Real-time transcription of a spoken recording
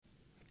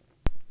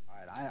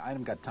I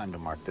don't got time to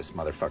mark this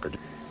motherfucker.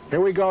 Here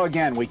we go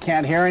again. We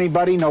can't hear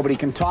anybody. Nobody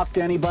can talk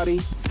to anybody.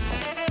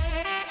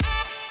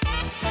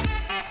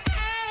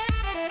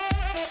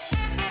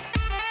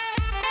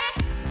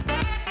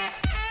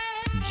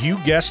 You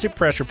guessed it,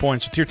 Pressure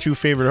Points with your two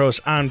favorite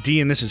hosts. I'm D,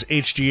 and this is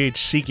HGH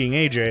Seeking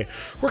AJ.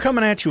 We're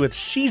coming at you with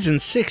Season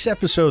 6,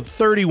 Episode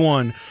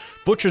 31,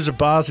 Butchers of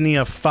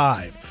Bosnia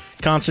 5,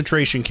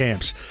 Concentration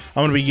Camps.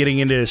 I'm going to be getting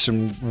into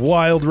some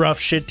wild, rough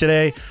shit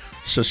today,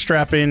 so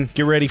strap in,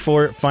 get ready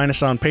for it. Find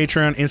us on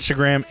Patreon,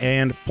 Instagram,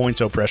 and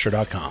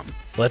pointsopressure.com.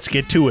 Let's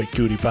get to it,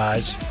 cutie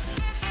pies.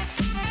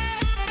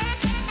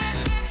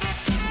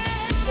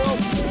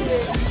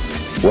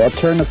 Well,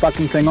 turn the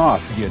fucking thing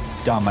off, you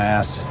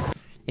dumbass.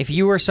 If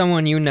you or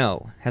someone you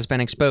know has been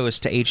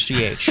exposed to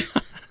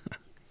HGH,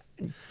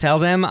 tell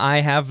them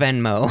I have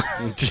Venmo.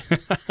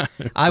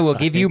 I will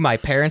give you my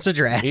parents'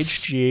 address.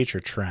 HGH or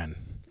Tren?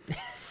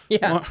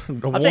 Yeah,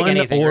 I'll take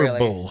anything, or really.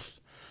 both.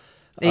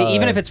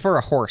 Even if it's for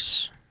a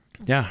horse.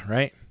 Yeah,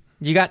 right?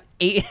 You got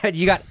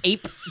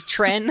ape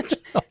Tren?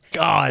 Oh,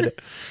 God.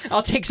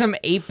 I'll take some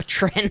ape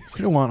Tren.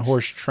 We don't want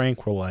horse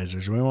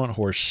tranquilizers. We want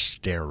horse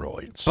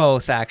steroids.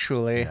 Both,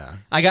 actually. Yeah.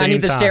 I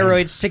need the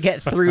steroids to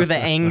get through the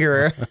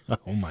anger.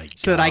 Oh, my God.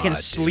 So that I can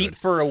sleep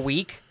for a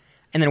week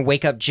and then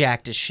wake up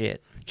jacked as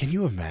shit. Can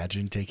you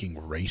imagine taking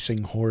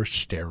racing horse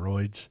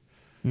steroids?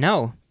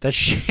 No. That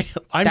shit.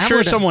 I'm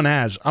sure someone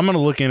has. I'm going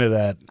to look into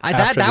that.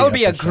 That would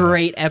be a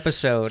great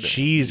episode.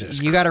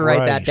 Jesus You got to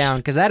write that Christ. down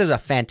because that is a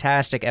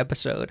fantastic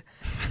episode.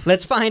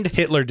 Let's find...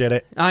 Hitler did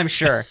it. I'm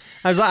sure.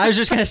 I was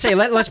just going to say,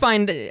 let's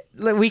find...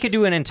 We could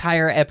do an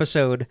entire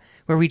episode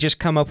where we just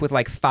come up with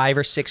like 5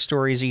 or 6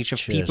 stories each of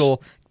Just people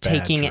bad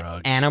taking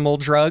drugs. animal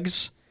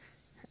drugs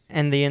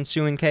and the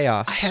ensuing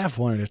chaos. I have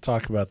wanted to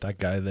talk about that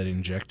guy that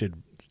injected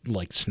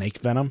like snake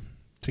venom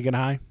to get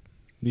high.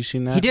 You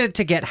seen that? He did it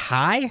to get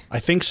high? I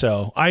think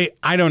so. I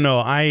don't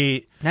know.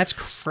 That's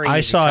crazy. I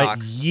saw talk.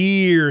 it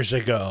years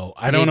ago.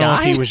 I Did don't he know if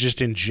die? he was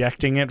just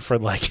injecting it for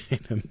like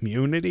an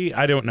immunity.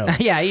 I don't know.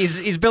 Yeah,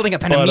 he's building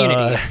up an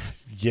immunity.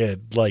 Yeah,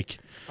 like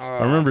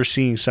I remember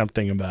seeing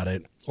something about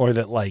it, or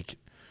that like,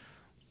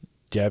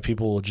 yeah,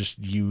 people will just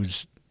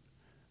use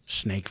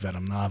snake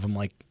venom. They'll have them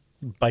like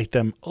bite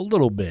them a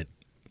little bit.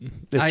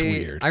 It's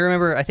weird. I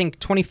remember, I think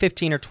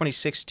 2015 or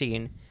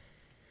 2016,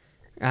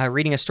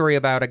 reading a story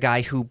about a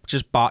guy who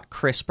just bought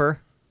CRISPR,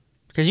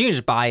 because you can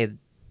just buy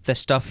the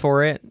stuff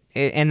for it,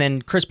 and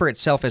then CRISPR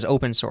itself is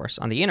open source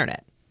on the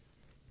internet.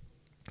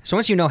 So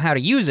once you know how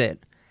to use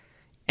it,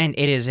 and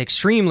it is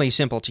extremely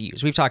simple to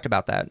use. We've talked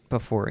about that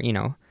before,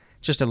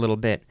 just a little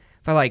bit.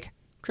 But like,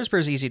 CRISPR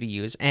is easy to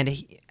use,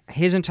 and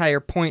his entire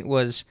point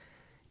was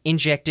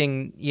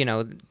injecting,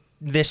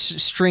 this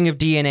string of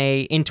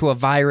DNA into a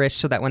virus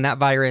so that when that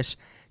virus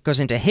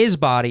goes into his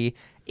body,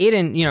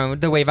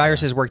 the way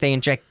viruses work, they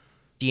inject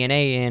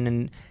DNA in,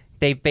 and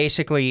they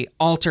basically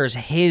alters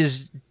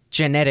his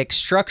genetic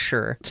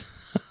structure.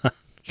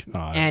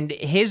 God. And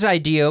his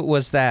idea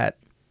was that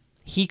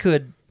he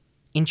could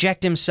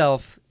inject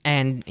himself,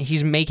 and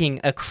he's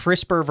making a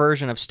CRISPR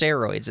version of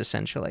steroids,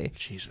 essentially.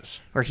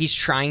 Jesus. Where he's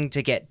trying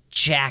to get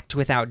jacked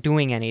without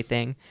doing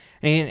anything.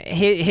 I mean,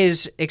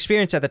 his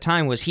experience at the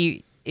time was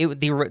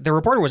the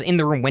reporter was in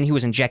the room when he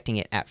was injecting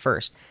it at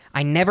first.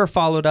 I never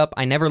followed up.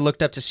 I never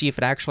looked up to see if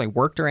it actually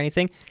worked or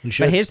anything.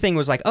 But his thing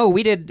was like,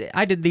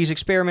 I did these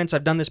experiments.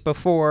 I've done this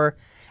before,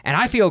 and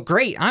I feel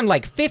great. I'm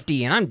like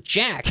 50, and I'm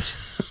jacked.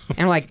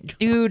 And I'm like,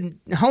 dude,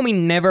 homie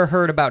never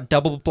heard about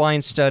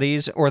double-blind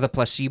studies or the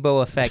placebo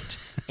effect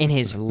in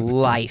his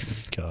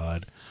life.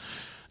 God.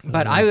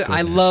 But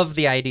I love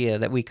the idea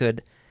that we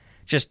could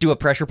just do a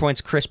Pressure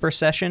Points CRISPR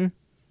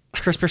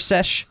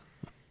sesh.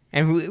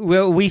 And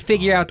we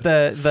figure out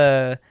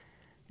the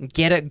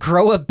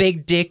grow a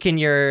big dick in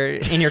your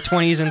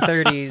 20s and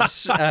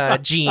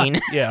 30s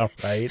gene. Yeah,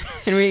 right.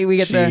 And we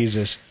get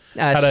Jesus.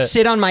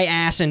 sit on my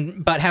ass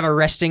but have a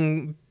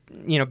resting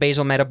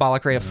basal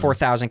metabolic rate of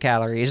 4,000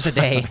 calories a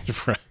day.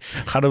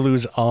 How to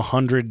lose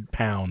 100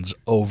 pounds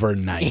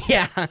overnight.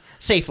 Yeah,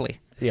 safely.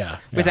 Yeah.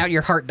 Without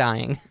your heart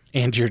dying.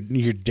 And your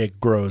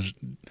dick grows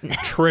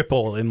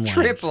triple in length.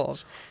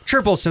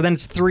 Triples, so then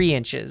it's 3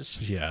 inches.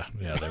 Yeah,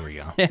 there we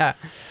go. Yeah.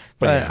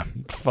 But yeah,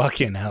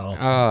 fucking hell.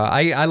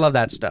 I love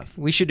that stuff.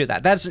 We should do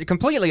that. That's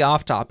completely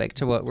off topic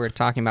to what we're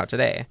talking about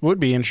today. Would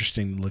be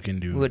interesting to look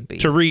into. Would be.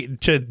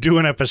 To do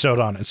an episode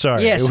on it.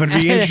 Sorry. Yes. It would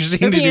be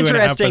interesting to do an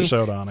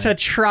episode on it. To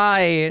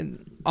try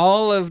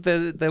all of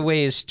the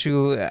ways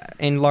to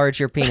enlarge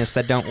your penis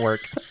that don't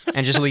work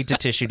and just lead to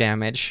tissue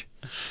damage.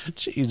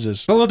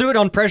 Jesus. But we'll do it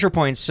on Pressure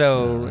Points,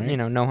 so, right.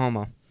 No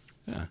homo.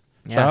 Yeah.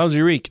 So how's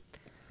your week?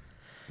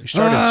 You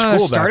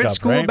started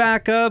school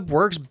back up.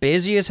 Work's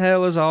busy as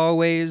hell as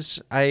always.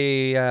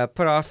 I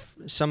put off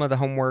some of the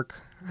homework.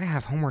 I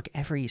have homework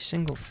every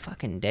single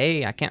fucking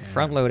day. I can't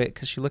front load it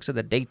because she looks at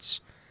the dates.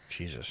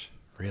 Jesus.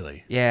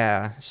 Really?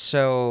 Yeah.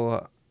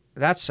 So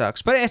that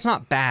sucks. But it's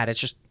not bad.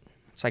 It's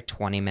like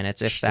 20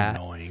 minutes, if just that.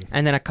 Annoying.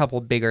 And then a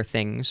couple bigger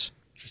things.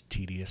 Just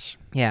tedious.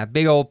 Yeah.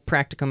 Big old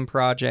practicum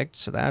project.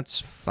 So that's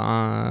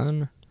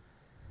fun.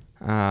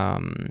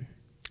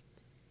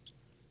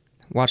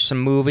 Watch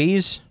some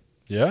movies.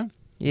 Yeah?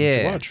 Yeah.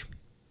 What'd you watch?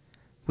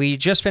 We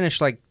just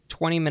finished like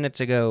 20 minutes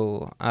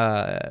ago.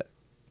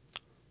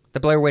 The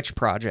Blair Witch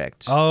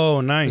Project.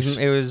 Oh, nice.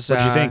 It was.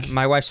 What'd you think?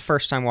 My wife's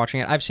first time watching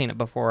it. I've seen it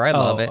before. I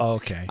love it. Oh,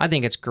 okay. I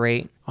think it's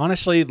great.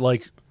 Honestly,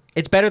 like...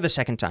 It's better the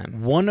second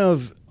time. It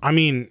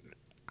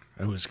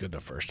was good the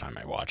first time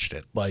I watched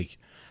it. Like,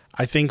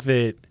 I think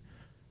that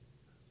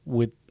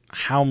with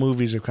how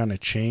movies have kind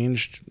of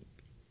changed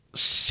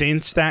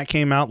since that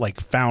came out, like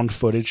found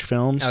footage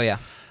films. Oh, yeah.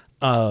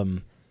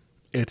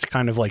 It's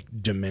kind of like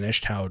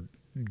diminished how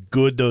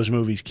good those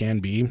movies can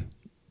be.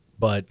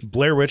 But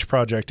Blair Witch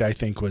Project, I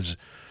think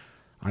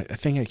I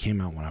think it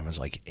came out when I was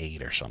like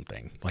 8 or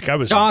something. Like I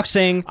was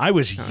doxing. I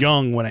was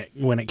young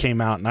when it came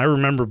out, and I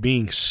remember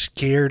being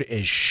scared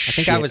as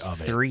shit. I think I was of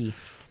 3. It.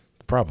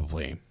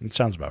 Probably. It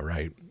sounds about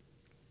right.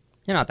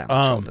 You're not that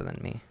much older than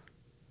me.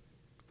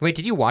 Wait,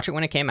 did you watch it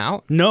when it came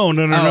out? No.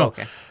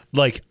 Okay.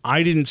 Like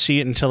I didn't see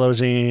it until I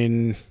was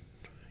in.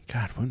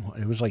 God, when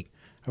it was like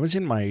I was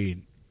in my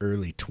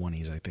early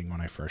 20s, I think, when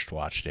I first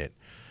watched it.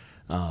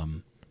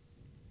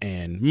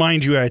 And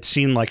mind you, I had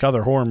seen like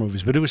other horror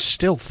movies, but it was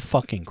still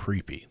fucking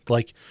creepy.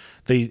 Like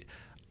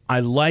I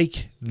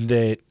like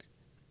that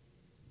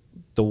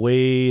the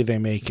way they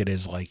make it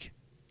is like,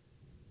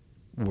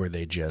 were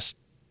they just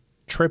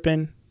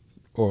tripping,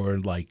 or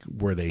like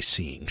were they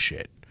seeing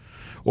shit,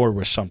 or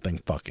was something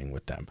fucking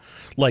with them?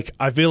 Like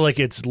I feel like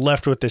it's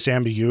left with this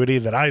ambiguity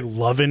that I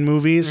love in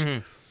movies.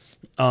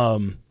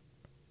 Mm-hmm.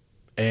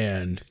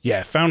 And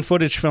yeah, found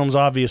footage films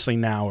obviously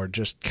now are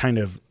just kind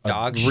of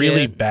a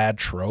really bad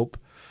trope.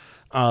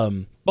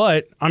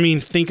 But I mean,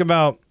 think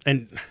about,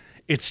 and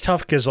it's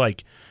tough because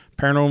like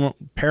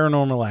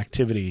paranormal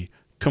Activity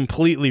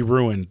completely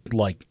ruined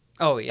like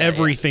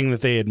everything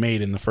that they had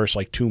made in the first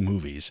like 2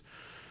 movies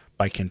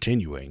by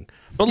continuing.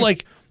 But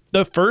like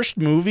the first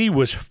movie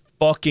was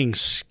fucking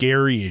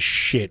scary as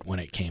shit when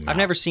it came out. I've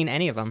never seen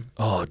any of them.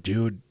 Oh,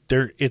 dude,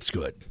 it's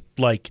good.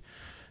 Like,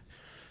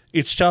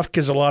 it's tough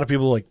because a lot of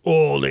people are like,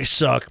 oh, they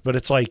suck. But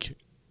it's like,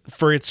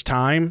 for its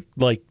time,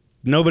 like,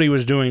 nobody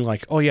was doing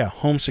like, oh yeah,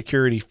 home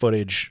security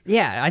footage.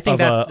 Yeah, I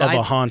think of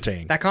a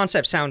haunting. That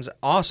concept sounds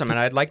awesome, and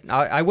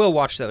I will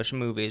watch those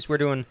movies.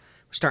 We're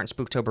starting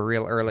Spooktober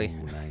real early.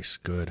 Oh, nice,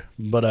 good.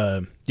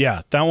 But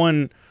yeah, that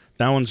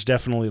one's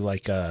definitely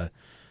like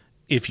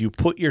if you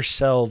put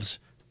yourselves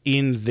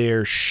in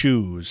their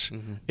shoes,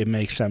 mm-hmm. It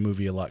makes that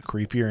movie a lot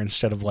creepier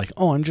instead of like,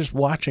 oh, I'm just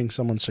watching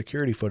someone's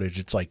security footage.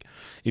 It's like,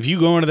 if you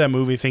go into that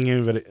movie thinking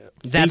of it,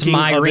 that's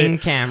my Ring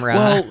camera.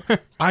 Well,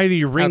 either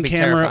your Ring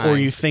camera terrifying. Or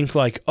you think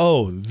like,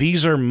 oh,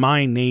 these are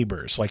my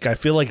neighbors. Like, I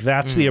feel like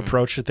that's the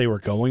approach that they were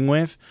going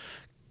with.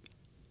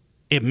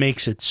 It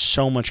makes it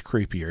so much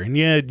creepier. And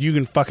yeah, you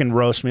can fucking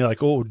roast me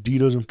like, oh, D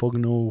doesn't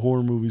fucking know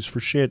horror movies for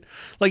shit.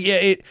 Like, yeah,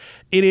 it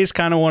is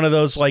kind of one of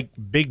those like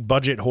big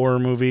budget horror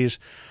movies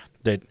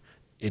that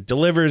it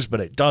delivers,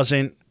 but it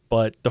doesn't.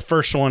 But the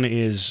first one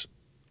is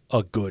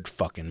a good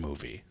fucking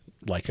movie.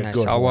 Like a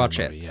good I'll watch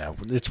movie. it. Yeah,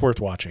 it's worth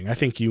watching. I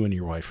think you and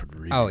your wife would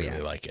really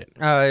like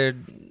it.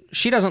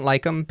 She doesn't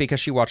like them because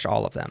she watched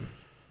all of them.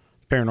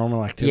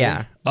 Paranormal Activity?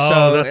 Yeah.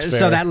 Oh, that's fair.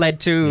 So that led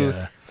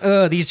to,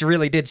 these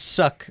really did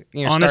suck.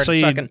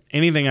 Honestly,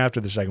 anything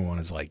after the second one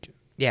is like,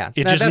 yeah,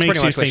 it just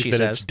makes you think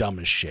that it's dumb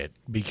as shit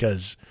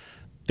because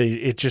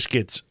it just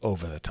gets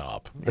over the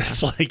top. Yeah.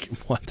 It's like,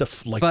 what the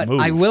But move.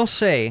 I will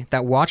say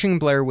that watching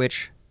Blair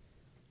Witch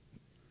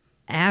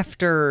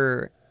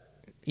after,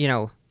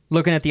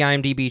 looking at the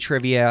IMDb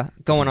trivia,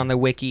 going on the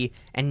wiki,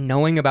 and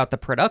knowing about the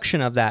production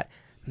of that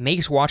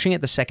makes watching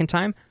it the second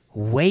time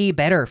way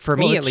better, for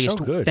me at least,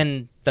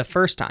 than the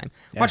first time.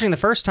 Yeah. Watching the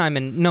first time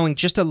and knowing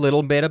just a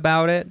little bit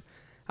about it,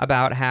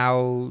 about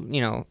how,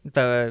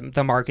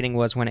 the marketing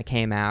was when it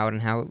came out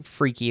and how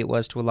freaky it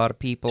was to a lot of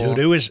people.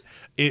 Dude,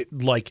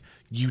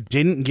 you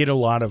didn't get a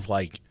lot of,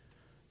 like,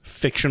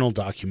 fictional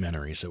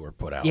documentaries that were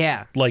put out.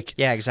 Yeah.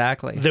 Yeah,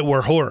 exactly. That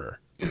were horror.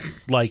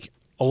 Like,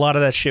 a lot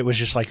of that shit was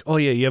just like, oh,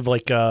 yeah, you have,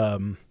 like,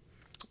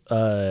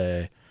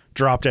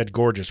 Drop Dead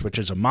Gorgeous, which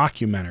is a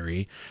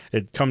mockumentary.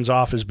 It comes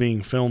off as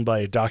being filmed by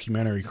a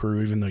documentary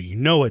crew, even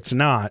though it's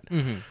not.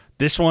 Mm-hmm.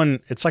 This one,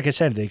 it's like I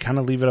said, they kind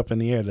of leave it up in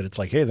the air that it's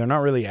like, hey, they're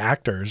not really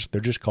actors.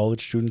 They're just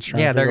college students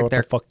trying to figure out what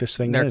the fuck this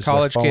thing is. They're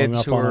college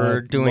kids who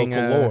are doing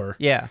lore.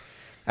 Yeah,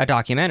 a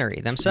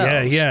documentary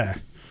themselves. Yeah.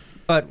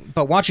 But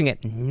watching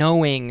it,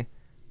 knowing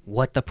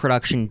what the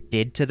production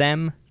did to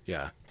them.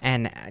 Yeah.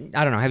 And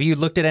I don't know, have you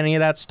looked at any of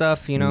that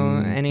stuff?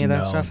 Any of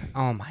that stuff?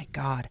 Oh my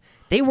God.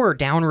 They were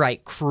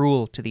downright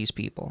cruel to these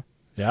people.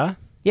 Yeah?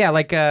 Yeah,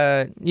 like,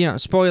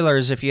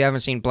 spoilers, if you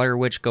haven't seen Blair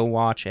Witch, go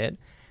watch it.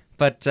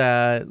 But,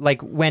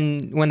 like,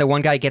 when the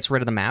one guy gets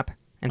rid of the map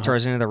and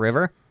throws it into the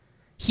river,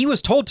 he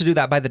was told to do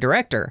that by the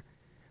director.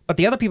 But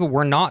the other people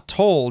were not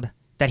told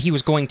that he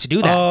was going to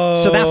do that.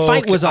 So that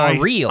fight was all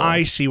real.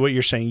 I see what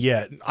you're saying.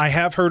 Yeah, I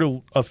have heard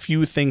a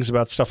few things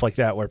about stuff like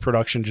that where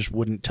production just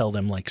wouldn't tell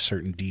them like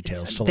certain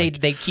details to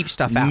they keep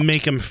stuff out,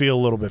 make them feel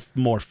a little bit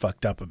more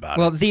fucked up about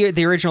it. Well,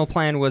 the original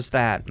plan was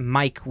that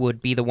Mike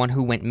would be the one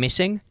who went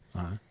missing,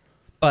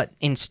 But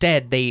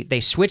instead, they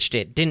switched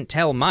it. Didn't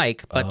tell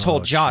Mike, but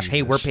told Josh,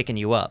 "Hey, we're picking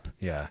you up."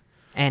 Yeah.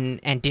 And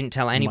didn't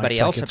tell anybody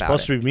Mike's else like, it's about it.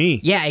 supposed to be me.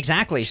 Yeah,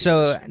 exactly. Jesus.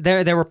 So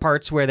there were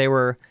parts where they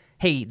were,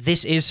 "Hey,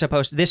 this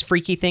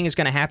freaky thing is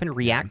going to happen.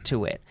 React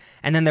to it."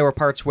 And then there were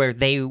parts where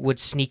they would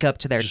sneak up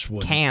to their Just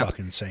wouldn't camp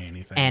fucking say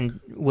anything. and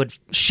would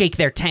shake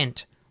their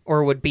tent,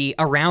 or would be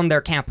around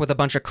their camp with a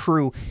bunch of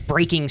crew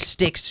breaking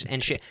sticks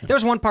and shit. There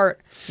was one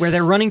part where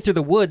they're running through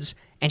the woods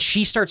and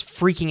she starts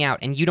freaking out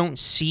and you don't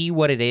see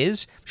what it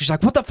is. She's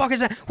like, "What the fuck is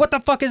that? What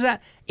the fuck is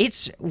that?"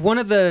 It's one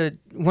of the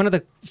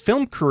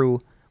film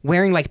crew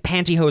wearing like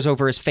pantyhose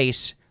over his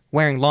face,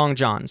 wearing long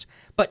johns.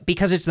 But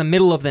because it's the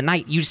middle of the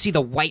night, you see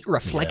the white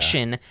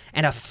reflection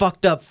and a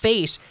fucked up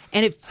face,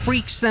 and it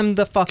freaks them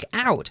the fuck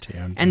out.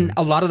 Damn, and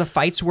a lot of the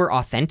fights were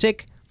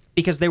authentic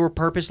because they were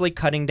purposely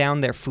cutting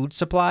down their food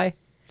supply.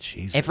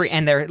 Jesus.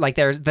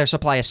 Their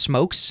supply of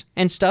smokes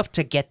and stuff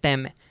to get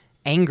them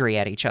angry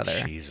at each other.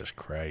 Jesus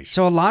Christ.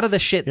 So a lot of the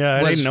shit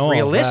I was didn't know all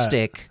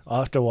realistic. that. I'll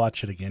have to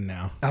watch it again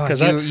now. Oh,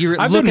 Because you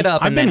look it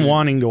up. I've and been then,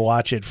 wanting to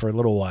watch it for a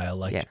little while.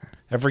 Like Yeah.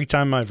 every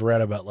time I've read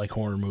about like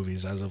horror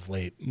movies as of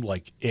late,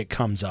 like it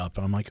comes up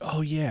and I'm like,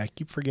 oh yeah, I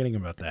keep forgetting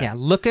about that. Yeah,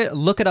 look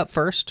it up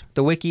first,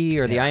 the wiki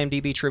or the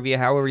IMDb trivia,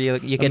 however you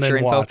get then your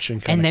info, watch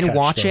and kinda then catch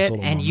watch those it,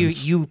 little and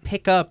moments. you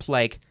pick up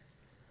like,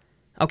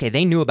 okay,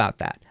 they knew about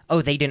that.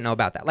 Oh, they didn't know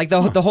about that. Like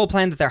the whole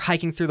plan that they're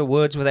hiking through the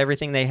woods with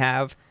everything they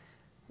have.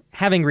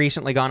 Having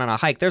recently gone on a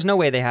hike, there's no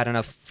way they had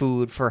enough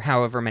food for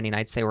however many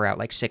nights they were out,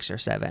 like 6 or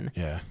 7.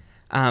 Yeah.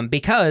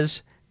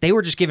 Because they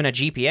were just given a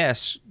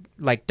GPS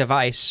like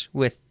device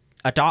with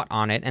a dot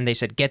on it, and they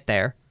said, "Get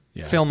there,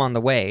 film on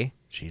the way."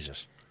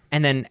 Jesus.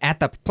 And then at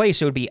the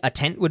place, a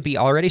tent would be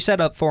already set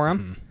up for them.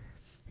 Mm-hmm.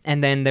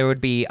 And then there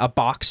would be a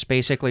box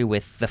basically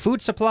with the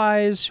food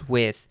supplies,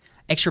 with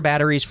extra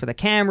batteries for the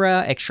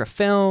camera, extra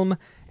film,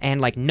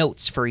 and like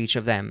notes for each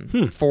of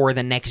them for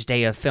the next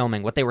day of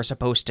filming, what they were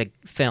supposed to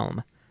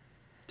film.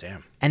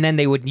 Damn. And then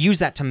they would use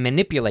that to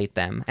manipulate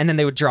them. And then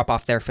they would drop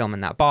off their film in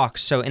that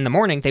box. So in the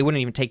morning, they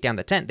wouldn't even take down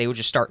the tent. They would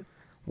just start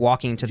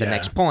walking to the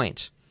next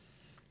point.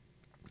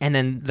 And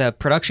then the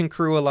production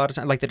crew, a lot of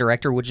times, like the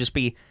director, would just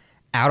be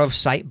out of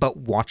sight, but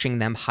watching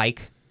them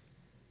hike,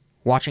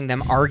 watching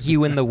them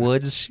argue in the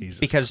woods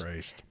because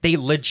Christ. they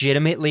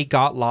legitimately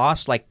got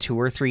lost like 2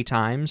 or 3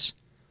 times.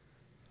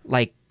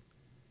 Like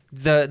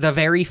the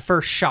very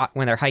first shot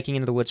when they're hiking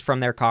into the woods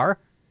from their car,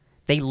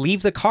 they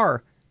leave the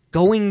car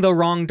going the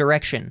wrong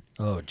direction.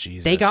 Oh,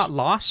 Jesus. They got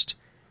lost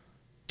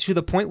to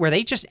the point where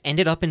they just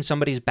ended up in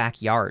somebody's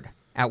backyard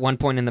at one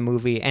point in the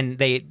movie, and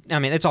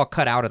it's all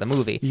cut out of the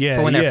movie. Yeah,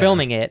 but when they're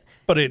filming it,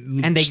 but it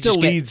they still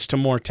just get- leads to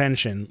more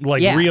tension,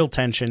 like real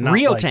tension, not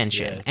real like,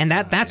 tension. yeah. And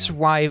that's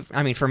why,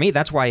 for me,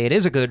 that's why it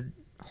is a good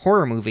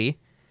horror movie,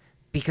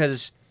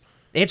 because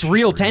it's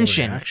real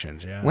tension.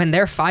 Reactions, yeah. When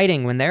they're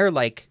fighting, when they're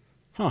like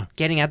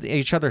getting at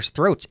each other's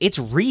throats, it's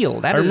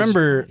real. I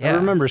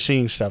remember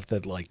seeing stuff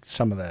that like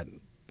some of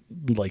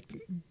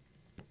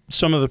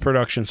the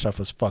production stuff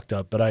was fucked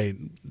up, but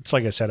it's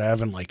like I said, I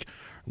haven't like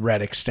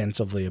read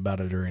extensively about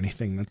it or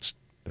anything. That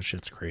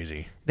shit's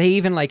crazy. They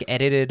even like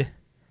edited,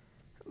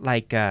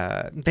 like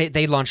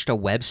they launched a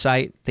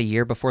website the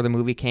year before the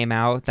movie came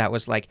out that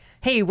was like,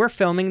 "Hey, we're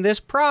filming this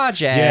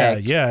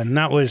project." Yeah, and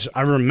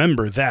I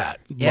remember that.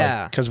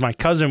 Yeah. Because my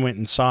cousin went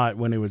and saw it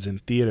when it was in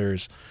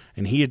theaters,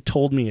 and he had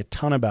told me a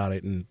ton about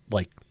it. And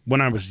like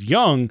when I was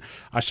young,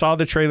 I saw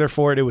the trailer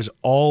for it. It was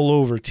all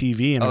over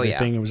TV and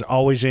everything. Yeah. It was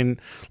always in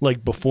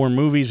like before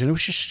movies, and it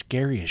was just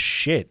scary as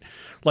shit.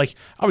 Like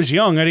I was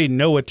young, I didn't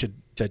know what to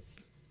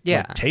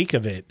like, take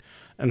of it,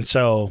 and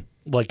so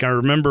like I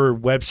remember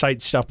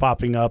website stuff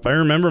popping up. I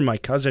remember my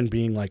cousin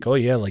being like, "Oh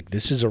yeah, like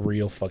this is a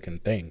real fucking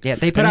thing." Yeah,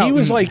 they put and out.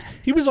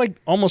 he was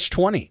like almost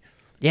 20.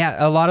 Yeah,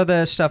 a lot of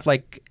the stuff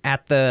like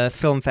at the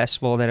film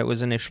festival that it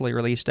was initially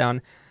released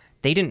on,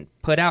 they didn't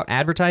put out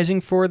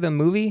advertising for the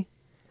movie,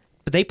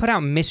 but they put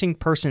out missing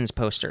persons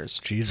posters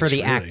for the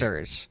really?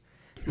 actors.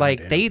 God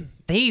like damn.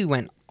 they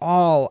went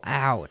all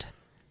out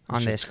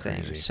on That's this thing.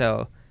 crazy.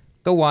 So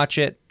go watch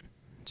it.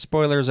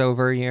 Spoilers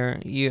over.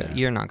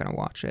 You're not gonna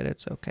watch it.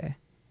 It's okay.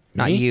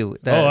 Not Me? you.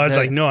 I was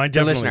like, no, I the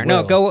definitely listener.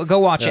 will. No, go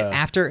watch it Yeah.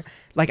 after.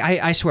 Like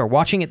I swear,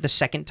 watching it the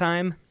second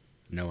time,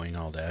 Knowing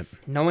all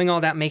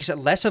that makes it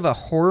less of a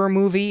horror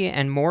movie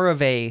and more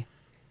of a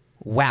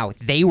wow,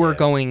 they were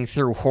going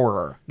through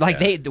horror. Like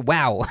they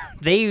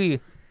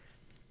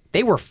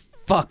were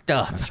fucked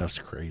up. That stuff's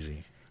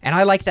crazy. And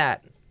I like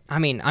that.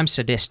 I'm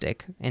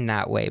sadistic in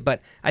that way,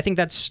 but I think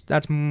that's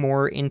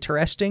more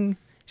interesting,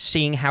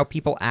 seeing how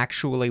people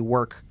actually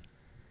work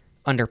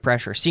under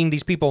pressure, seeing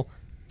these people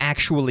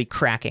actually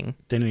cracking.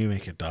 Didn't you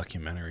make a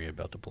documentary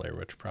about the Blair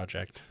Witch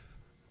Project?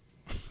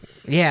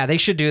 Yeah, they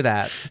should do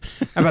that.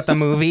 About the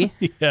movie.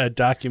 Yeah, a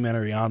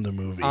documentary on the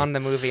movie. On the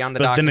movie,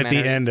 but then at the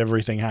end,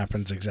 everything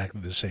happens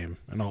exactly the same,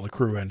 and all the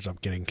crew ends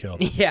up getting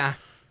killed. Yeah.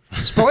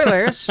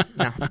 Spoilers.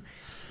 No.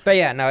 But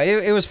yeah, no,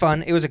 it was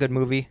fun. It was a good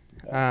movie.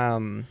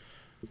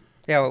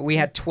 Yeah, we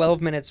had 12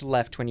 minutes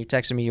left when you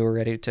texted me you were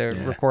ready to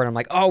record. I'm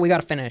like, oh, we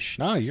got to finish.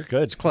 No, you're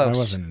good. It's close. I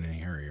wasn't in any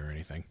hurry or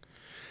anything.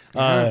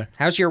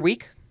 How's your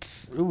week?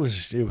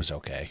 was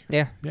okay.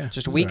 Yeah. Yeah,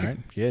 Just a it was week. all right.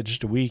 Yeah,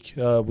 just a week.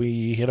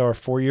 We hit our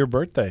 4-year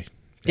birthday.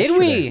 Did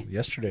we?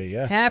 Yesterday,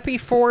 yeah. Happy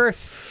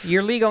 4th.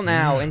 You're legal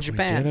now in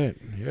Japan. We did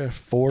it. Yeah,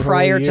 4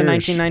 Prior whole to years.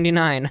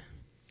 1999.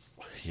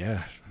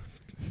 Yeah.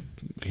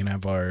 We can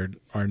have our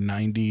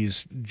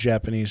 90s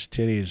Japanese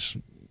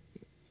titties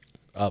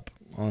up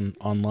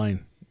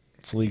online.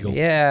 It's legal.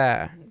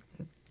 Yeah.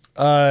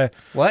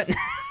 What?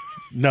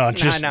 No,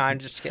 just no, I'm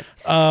just kidding.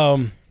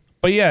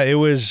 but yeah, it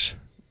was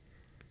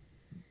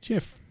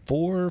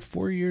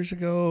 4 years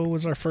ago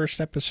was our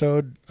first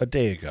episode, a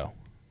day ago.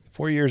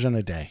 4 years and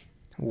a day.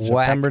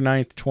 Whack. September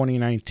 9th,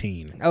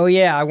 2019. Oh,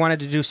 yeah, I wanted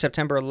to do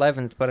September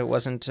 11th, but it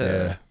wasn't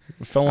It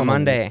fell a on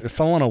Monday. It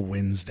fell on a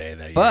Wednesday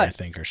that year, But- I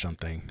think, or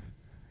something.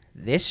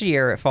 This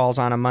year it falls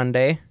on a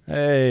Monday.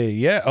 Hey,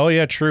 yeah. Oh,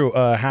 yeah, true.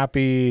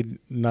 Happy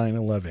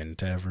 9/11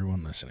 to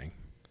everyone listening.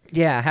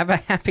 Yeah, have a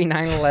happy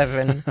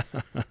 9/11.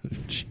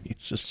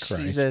 Jesus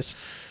Christ. Jesus.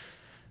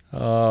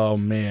 Oh,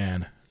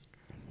 man.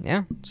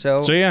 Yeah.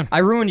 So yeah. I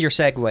ruined your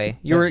segue.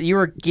 You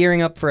were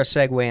gearing up for a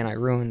segue and I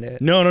ruined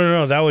it.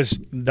 No. That was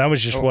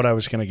just what I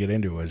was going to get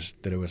into, was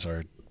that it was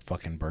our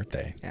fucking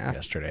birthday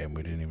yesterday and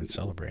we didn't even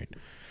celebrate.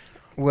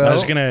 Well, I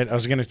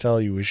was gonna tell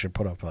you we should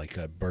put up like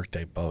a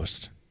birthday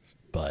post,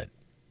 but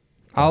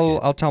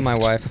I'll tell my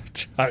wife.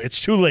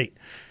 it's too late.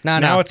 No.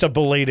 Now it's a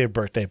belated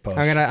birthday post.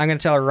 I'm gonna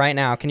tell her right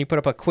now. Can you put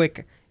up a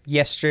quick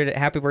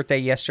happy birthday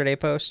yesterday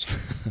post?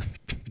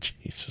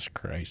 Jesus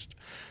Christ.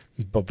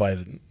 But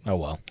oh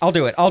well. I'll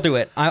do it. I'll do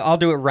it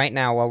right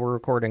now while we're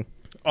recording.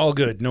 All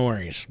good, no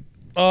worries.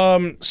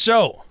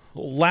 So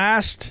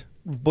last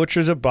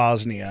Butchers of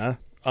Bosnia,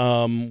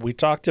 we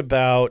talked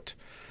about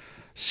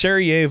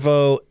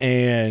Sarajevo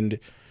and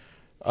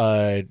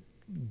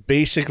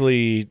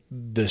basically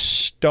the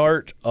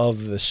start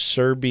of the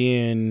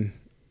Serbian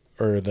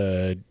or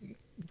the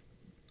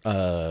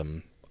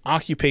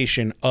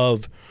occupation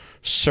of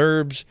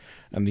Serbs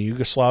and the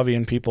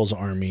Yugoslavian People's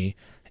Army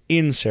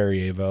in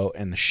Sarajevo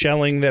and the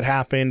shelling that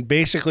happened.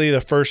 Basically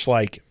the first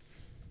like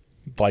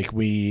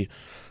we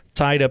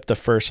tied up the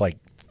first 3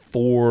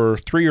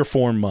 or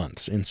 4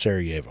 months in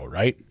Sarajevo,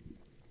 right?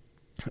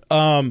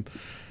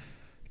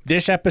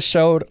 This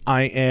episode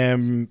I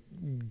am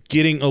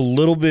getting a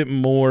little bit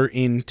more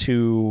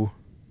into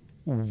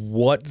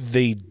what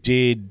they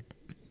did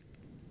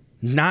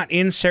not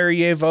in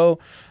Sarajevo.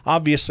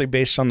 Obviously,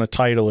 based on the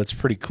title, it's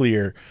pretty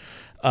clear.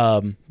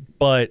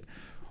 But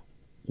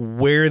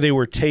where they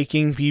were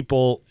taking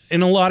people,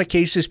 in a lot of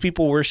cases,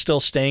 people were still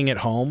staying at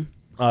home.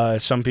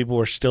 Some people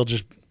were still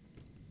just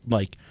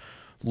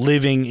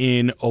living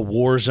in a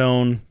war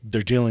zone.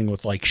 They're dealing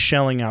with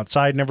shelling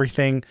outside and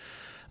everything.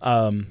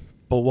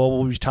 But what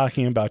we'll be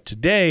talking about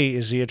today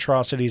is the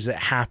atrocities that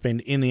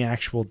happened in the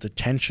actual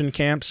detention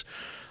camps.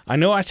 I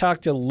know I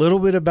talked a little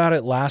bit about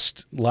it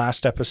last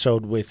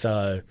episode with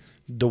the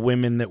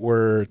women that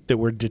were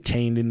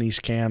detained in these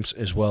camps,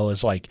 as well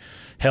as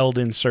held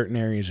in certain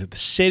areas of the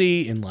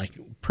city, in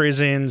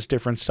prisons,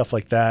 different stuff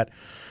like that.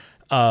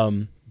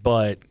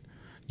 But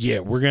yeah,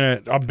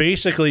 I'm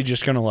basically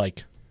just gonna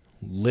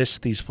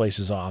list these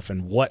places off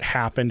and what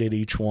happened at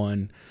each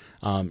one.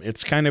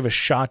 It's kind of a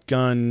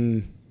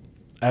shotgun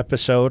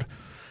episode.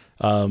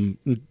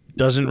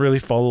 Doesn't really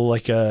follow a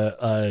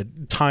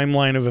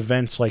timeline of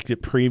events like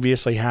it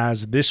previously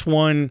has. This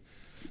one,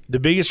 the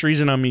biggest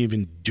reason I'm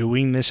even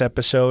doing this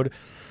episode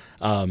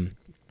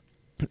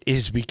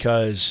is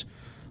because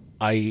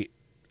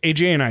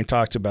AJ and I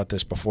talked about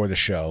this before the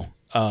show,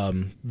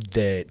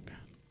 that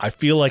I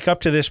feel like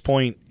up to this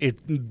point, the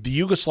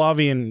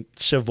Yugoslavian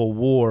Civil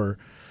War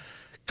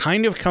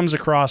kind of comes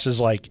across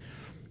as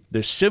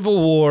the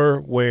Civil War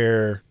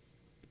where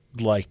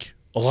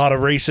a lot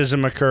of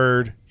racism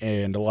occurred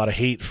and a lot of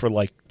hate for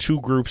 2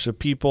 groups of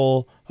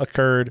people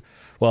occurred.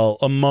 Well,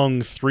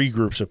 among 3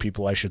 groups of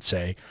people, I should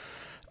say.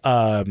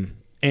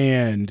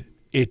 And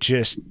it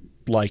just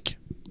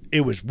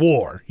it was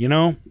war, you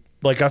know?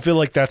 I feel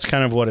like that's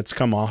kind of what it's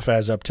come off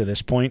as up to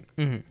this point.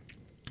 Mm-hmm.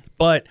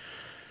 But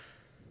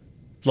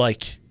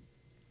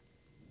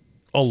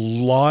a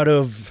lot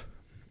of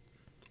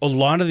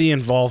the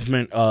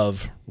involvement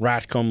of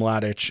Ratko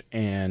Mladic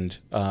and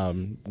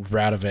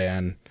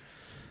Radovan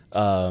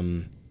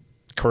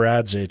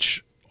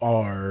Karadzic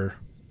are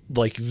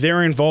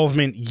their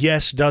involvement,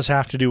 yes, does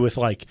have to do with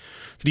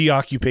the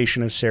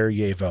occupation of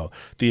Sarajevo,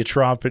 the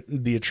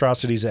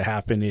atrocities that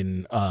happened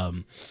in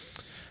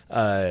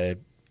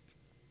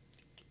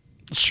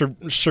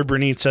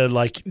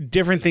Srebrenica,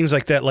 different things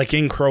like that,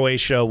 in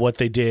Croatia, what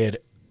they did.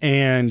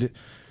 And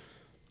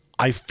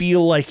I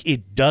feel like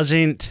it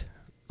doesn't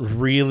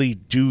really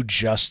do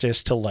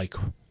justice to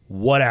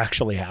what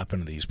actually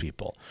happened to these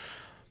people.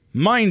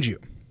 Mind you,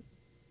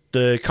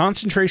 the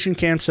concentration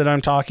camps that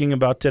I'm talking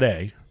about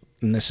today,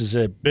 and this is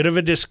a bit of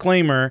a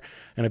disclaimer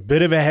and a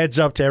bit of a heads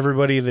up to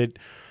everybody that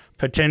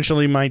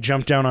potentially might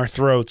jump down our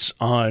throats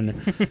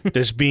on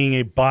this being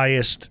a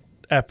biased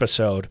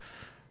episode.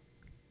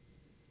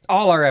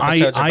 All our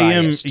episodes are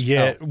biased.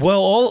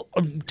 Well,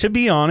 to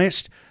be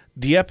honest,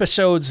 the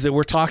episodes that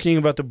we're talking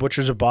about the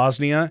Butchers of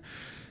Bosnia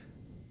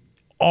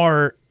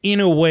are in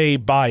a way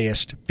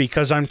biased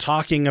because I'm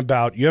talking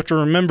about, you have to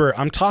remember,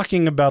 I'm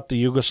talking about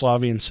the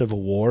Yugoslavian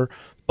Civil War,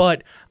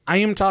 but I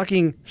am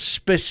talking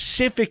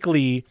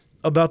specifically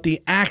about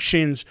the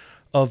actions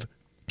of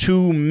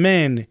two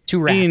men. Two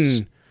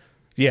rats.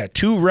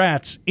 Two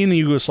rats in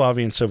the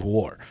Yugoslavian Civil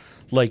War.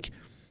 Like,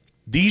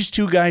 these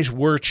two guys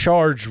were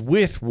charged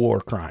with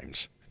war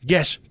crimes.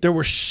 Yes, there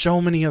were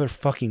so many other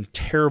fucking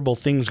terrible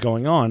things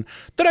going on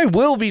that I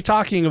will be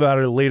talking about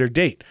at a later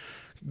date.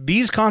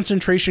 These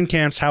concentration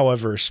camps,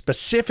 however,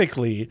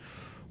 specifically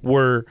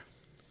were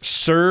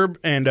Serb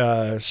and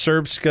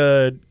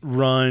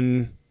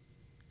Serbska-run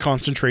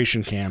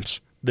concentration camps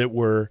that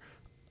were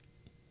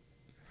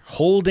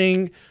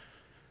holding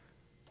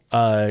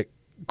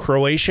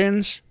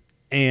Croatians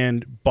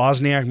and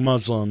Bosniak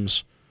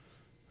Muslims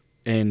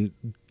and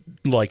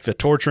like the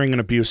torturing and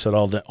abuse that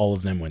all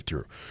of them went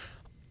through.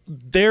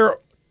 There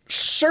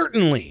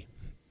certainly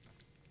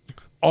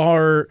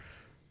are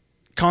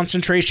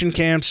concentration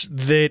camps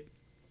that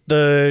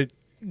the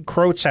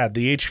Croats had,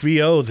 the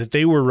HVO that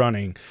they were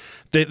running,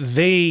 that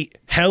they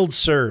held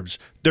Serbs.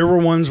 There were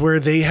ones where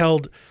they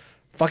held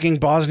fucking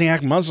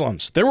Bosniak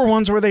Muslims. There were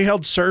ones where they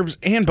held Serbs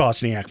and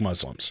Bosniak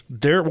Muslims.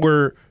 There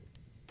were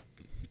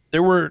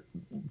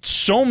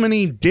so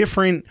many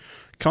different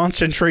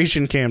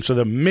concentration camps with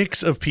a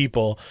mix of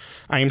people.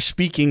 I am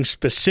speaking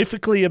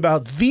specifically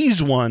about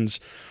these ones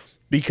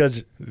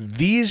because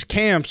these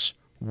camps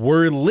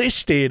were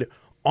listed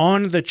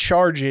on the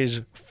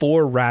charges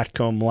for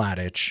Ratko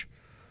Mladic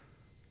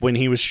when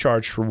he was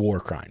charged for war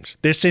crimes.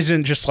 This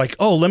isn't just like,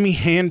 oh, let me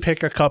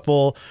handpick a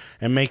couple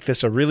and make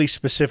this a really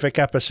specific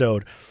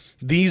episode.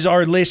 These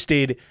are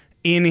listed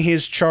in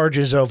his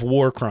charges of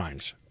war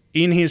crimes,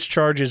 in his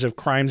charges of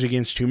crimes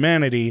against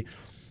humanity.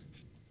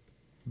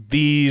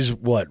 These,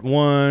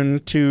 1,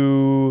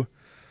 2,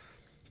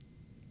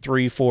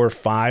 3, 4,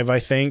 5, I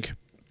think.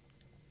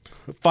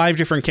 5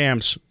 different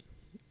camps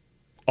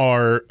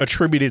are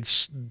attributed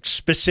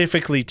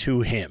specifically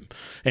to him,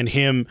 and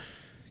him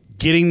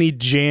getting the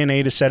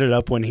JNA to set it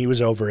up when he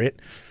was over it,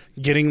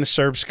 getting the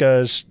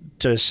Serbskas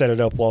to set it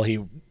up while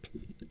he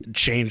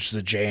changed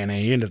the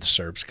JNA into the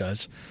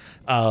Serbskas.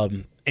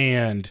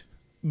 And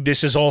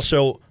this is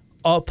also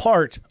a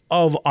part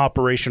of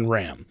Operation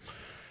Ram.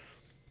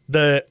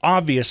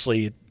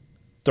 Obviously,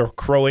 the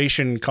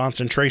Croatian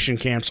concentration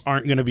camps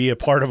aren't going to be a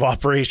part of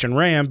Operation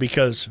Ram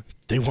because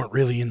they weren't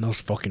really in those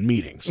fucking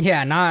meetings.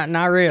 Yeah,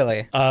 not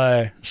really.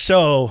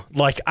 So,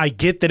 like, I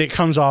get that it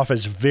comes off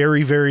as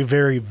very, very,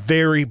 very,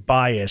 very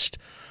biased,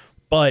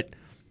 but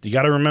you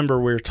got to remember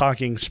we're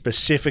talking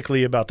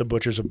specifically about the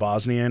Butchers of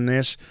Bosnia in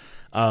this.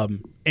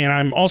 And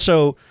I'm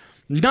also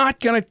not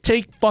going to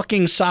take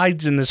fucking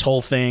sides in this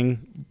whole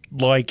thing.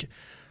 Like,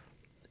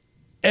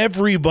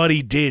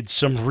 everybody did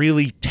some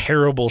really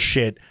terrible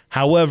shit.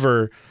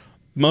 However,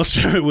 most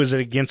of it was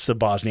against the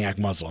Bosniak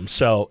Muslims.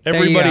 So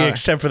everybody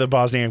except for the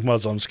Bosniak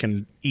Muslims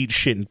can eat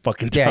shit and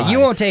fucking die. Yeah, you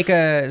won't take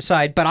a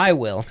side, but I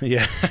will.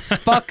 Yeah.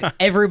 Fuck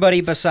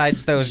everybody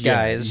besides those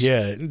guys.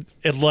 Yeah.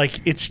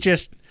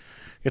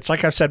 It's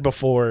like I've said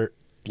before,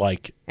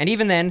 like... And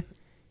even then,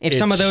 if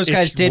some of those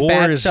guys did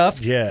bad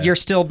stuff, you're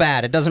still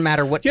bad. It doesn't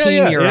matter what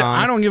team you're on.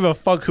 I don't give a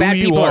fuck who bad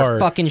you people are. Are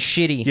fucking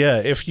shitty. Yeah,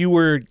 if you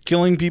were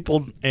killing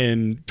people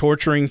and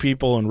torturing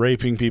people and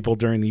raping people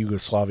during the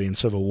Yugoslavian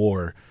Civil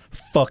War...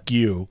 Fuck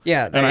you.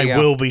 Yeah, and I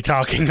will be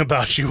talking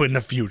about you in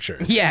the future.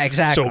 Yeah,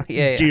 exactly. So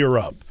gear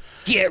up.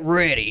 Get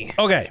ready.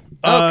 Okay.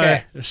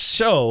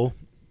 So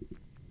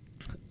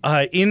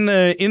in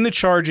the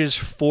charges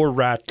for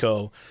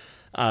Ratko,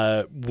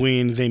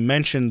 when they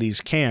mentioned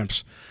these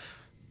camps,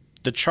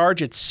 the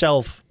charge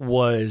itself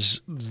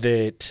was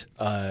that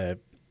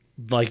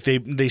like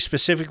they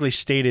specifically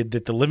stated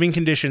that the living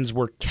conditions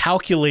were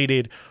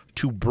calculated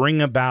to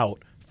bring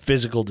about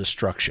physical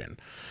destruction,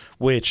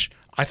 which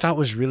I thought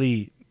was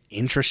really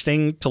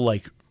interesting to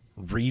like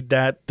read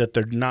that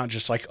they're not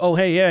just like, oh,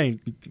 hey, yeah,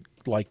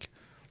 like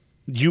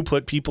you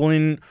put people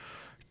in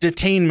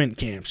detainment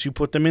camps, you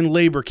put them in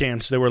labor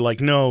camps. They were like,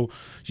 no,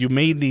 you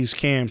made these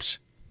camps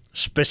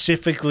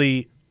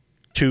specifically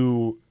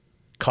to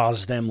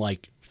cause them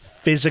like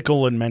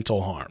physical and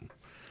mental harm.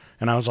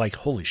 And I was like,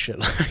 holy shit.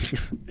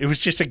 It was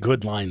just a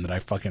good line that I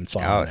fucking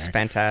saw. Oh, it's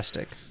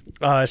fantastic.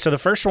 So the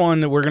first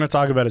one that we're going to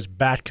talk about is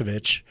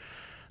Batkovic.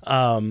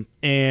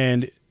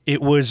 And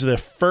it was the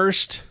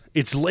first,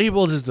 it's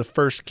labeled as the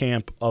first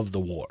camp of the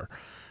war.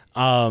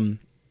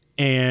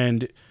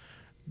 And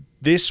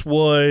this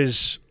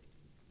was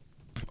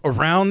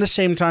around the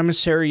same time as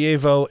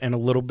Sarajevo and a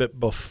little bit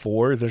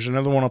before. There's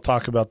another one I'll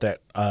talk about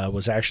that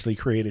was actually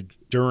created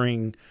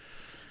during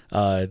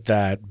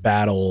that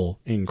battle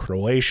in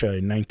Croatia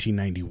in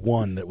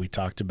 1991 that we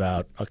talked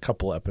about a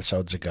couple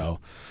episodes ago,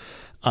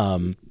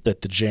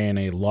 that the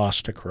JNA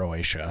lost to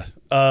Croatia.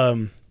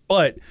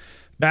 But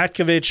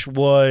Batkovic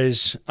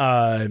was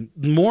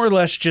more or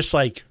less just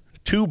like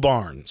 2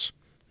 barns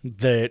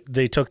that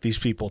they took these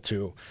people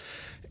to.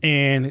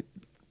 And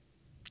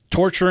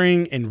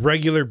torturing and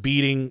regular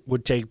beating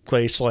would take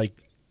place like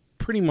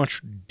pretty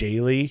much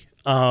daily.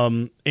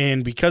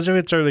 And because of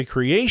its early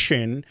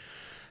creation,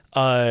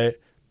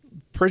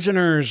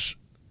 Prisoners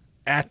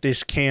at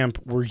this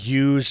camp were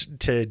used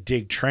to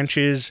dig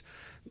trenches.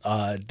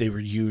 They were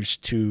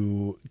used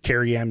to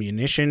carry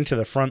ammunition to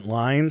the front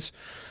lines.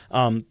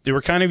 They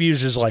were kind of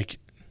used as like,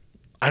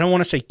 I don't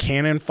want to say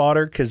cannon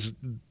fodder because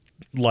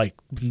like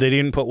they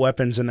didn't put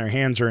weapons in their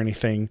hands or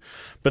anything,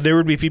 but there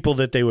would be people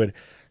that they would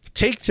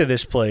take to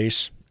this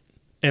place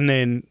and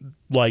then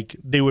like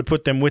they would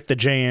put them with the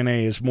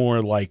JNA as more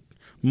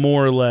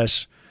or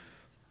less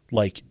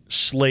like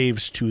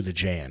slaves to the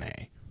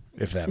JNA,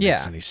 if that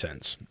makes any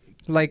sense.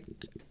 Like,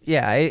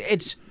 yeah,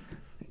 it's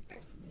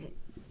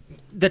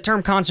the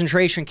term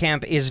concentration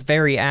camp is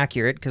very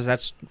accurate because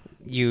that's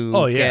you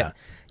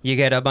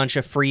get a bunch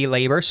of free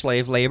labor,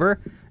 slave labor,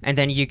 and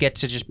then you get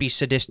to just be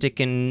sadistic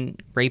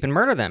and rape and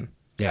murder them.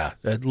 Yeah,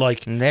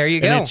 like and there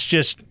you go. And it's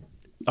just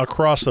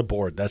across the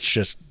board. That's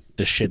just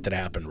the shit that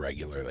happened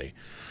regularly.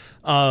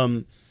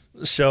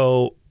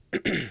 So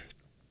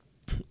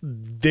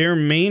their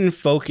main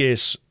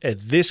focus at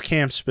this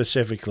camp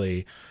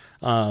specifically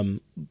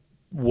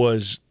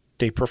was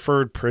they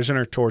preferred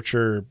prisoner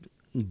torture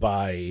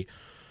by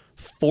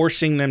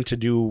forcing them to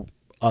do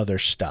other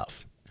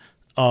stuff.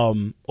 A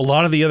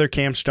lot of the other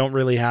camps don't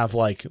really have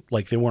like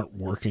they weren't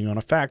working on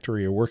a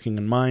factory or working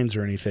in mines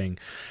or anything.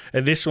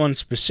 And this one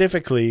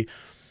specifically,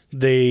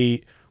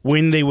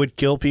 when they would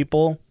kill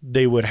people,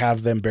 they would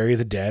have them bury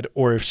the dead,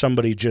 or if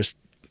somebody just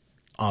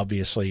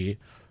obviously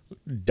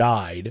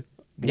died.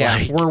 Yeah,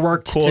 like, we're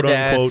worked quote to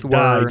death. Unquote,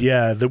 died.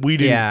 Yeah, that we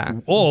didn't. Yeah,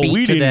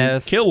 we didn't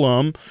death. Kill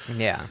them.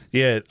 Yeah,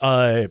 yeah.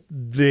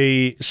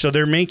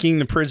 They're making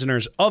the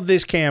prisoners of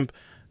this camp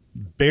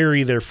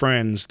bury their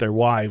friends, their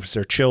wives,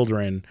 their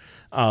children,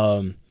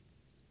 and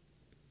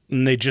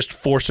they just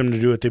force them to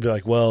do it. They'd be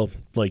like, "Well,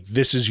 like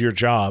this is your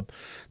job."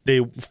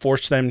 They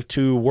force them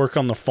to work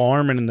on the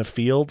farm and in the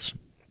fields.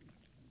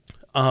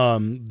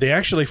 They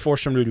actually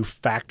forced them to do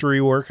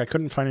factory work. I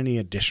couldn't find any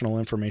additional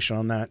information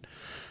on that.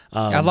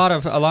 A lot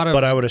of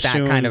but I would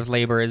assume, that kind of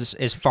labor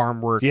is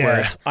farm work. Yeah, where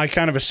it's I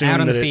kind of assume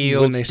out in that the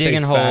fields, when they digging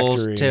say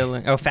holes, factory,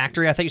 tilling. Oh,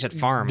 factory! I thought you said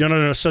farm.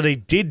 No. So they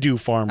did do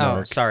farm Oh,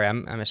 work. sorry, I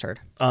misheard.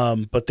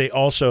 But they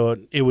also,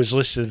 it was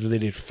listed that they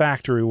did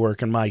factory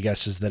work, and my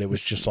guess is that it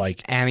was just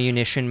like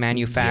Ammunition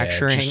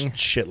manufacturing, just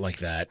shit like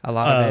that. A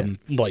lot of it,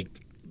 like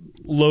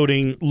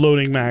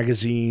loading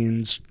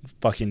magazines,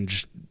 fucking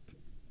just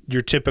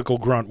your typical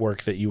grunt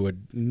work that you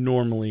would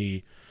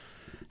normally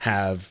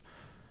have,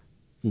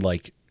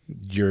 like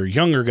your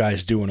younger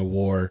guys do in a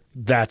war.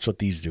 That's what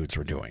these dudes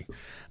were doing.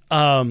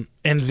 And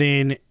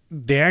then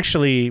they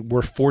actually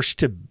were forced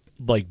to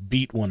like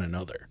beat one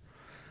another.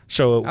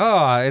 So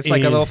it's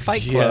like a little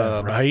fight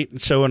club. Yeah,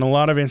 right? So in a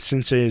lot of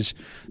instances,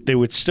 they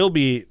would still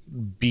be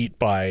beat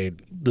by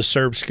the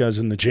Serbskas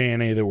and the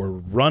JNA that were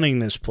running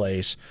this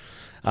place.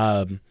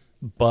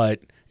 But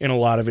in a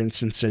lot of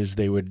instances,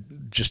 they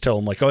would just tell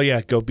them like, "Oh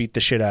yeah, go beat the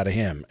shit out of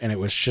him." And it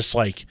was just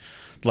like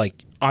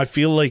I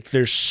feel like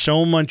there's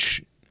so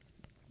much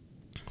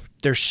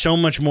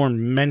more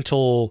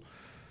mental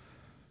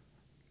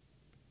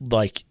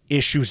like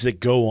issues that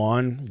go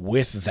on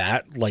with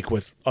that, like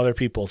with other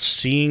people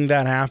seeing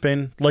that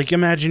happen. Like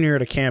imagine you're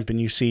at a camp and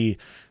you see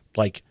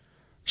like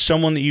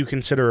someone that you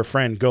consider a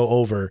friend go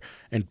over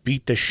and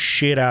beat the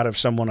shit out of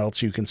someone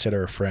else you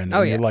consider a friend.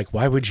 And you're like,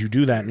 why would you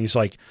do that? And he's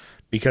like,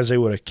 because they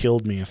would have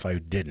killed me if I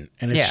didn't.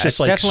 And it's just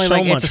it's definitely so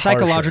like much it's a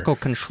psychological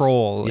harsher.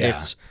 Control. Yeah.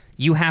 It's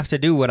you have to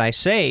do what I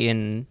say,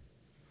 and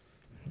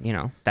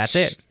that's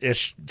it.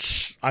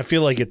 It's I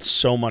feel like it's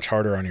so much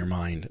harder on your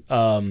mind.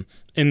 And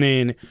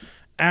then,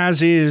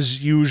 as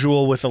is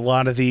usual with a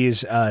lot of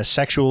these,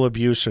 sexual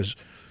abuse is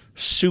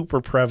super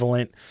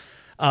prevalent.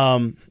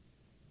 So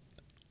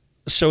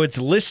it's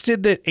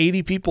listed that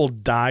 80 people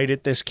died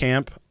at this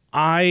camp.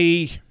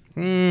 I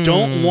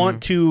don't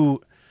want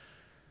to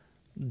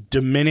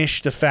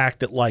diminish the fact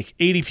that like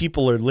 80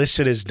 people are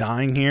listed as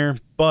dying here,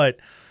 but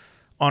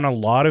on a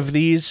lot of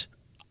these,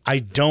 I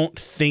don't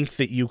think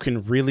that you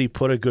can really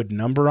put a good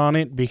number on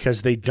it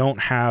because they don't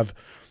have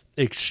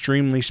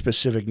extremely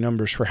specific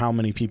numbers for how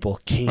many people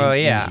came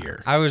in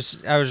here. I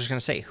was just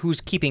gonna say,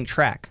 who's keeping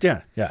track?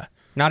 Yeah.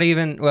 Not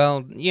even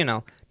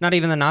not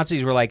even the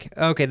Nazis were like,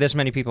 okay, this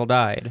many people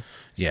died.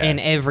 Yeah. In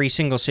every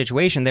single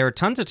situation, there were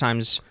tons of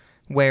times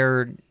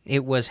where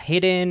it was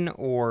hidden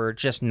or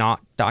just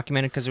not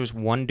documented because there was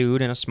one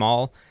dude in a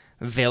small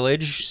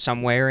village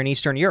somewhere in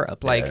Eastern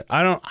Europe. Like,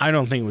 I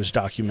don't think it was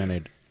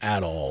documented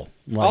at all.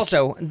 Like,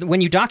 also, when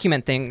you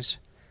document things,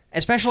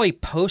 especially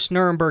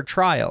post-Nuremberg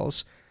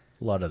trials,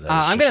 a lot of those.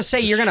 I'm going to say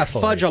you're going to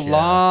fudge a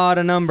lot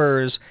of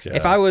numbers. Yeah.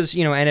 If I was,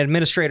 an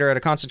administrator at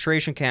a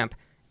concentration camp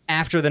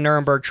after the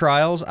Nuremberg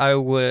trials, I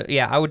would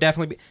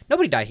definitely be.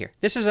 Nobody died here.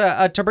 This is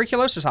a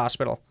tuberculosis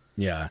hospital.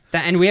 Yeah.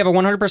 And we have a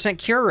 100%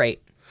 cure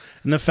rate.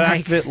 And the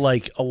fact that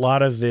like a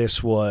lot of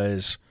this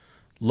was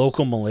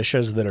local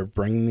militias that are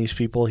bringing these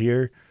people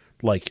here,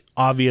 like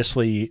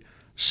obviously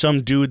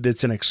some dude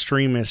that's an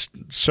extremist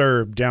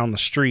Serb down the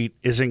street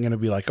isn't going to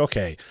be like,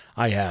 okay,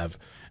 I have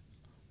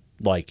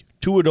like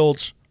 2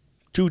 adults,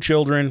 2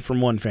 children from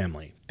one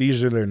family.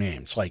 These are their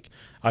names. Like,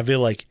 I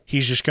feel like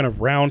he's just going to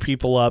round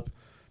people up,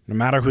 no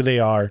matter who they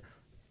are.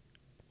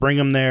 Bring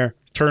them there,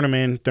 turn them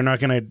in. They're not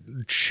going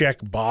to check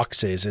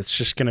boxes. It's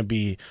just going to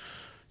be,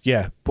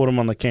 put them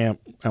on the camp,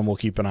 and we'll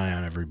keep an eye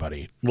on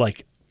everybody.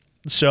 Like,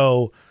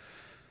 so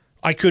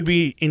I could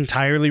be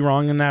entirely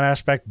wrong in that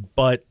aspect,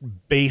 but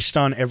based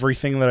on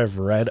everything that I've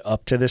read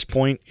up to this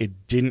point,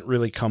 it didn't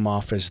really come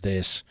off as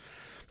this.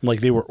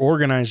 Like, they were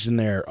organized in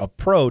their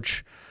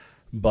approach,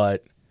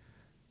 but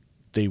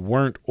they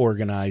weren't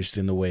organized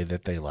in the way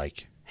that they,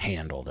 like,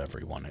 handled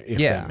everyone, if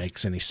that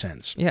makes any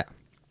sense. Yeah.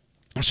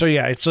 So,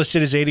 it's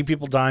listed as 80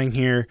 people dying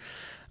here.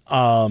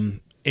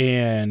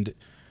 And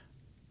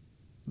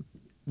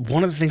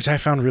one of the things I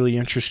found really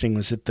interesting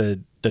was that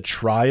the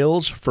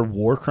trials for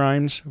war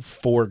crimes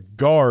for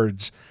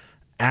guards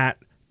at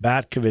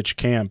Batkovich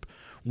camp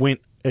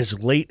went as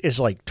late as,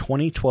 like,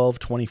 2012,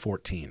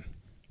 2014.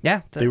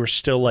 Yeah. They were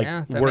still,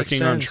 like,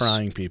 working on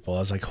trying people. I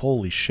was like,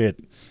 holy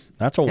shit,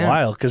 that's a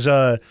while. Because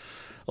a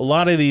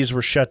lot of these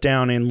were shut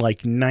down in,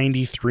 like,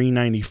 93,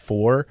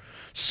 94.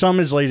 Some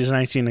as late as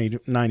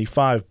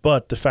 1995.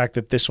 But the fact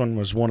that this one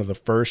was one of the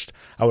first,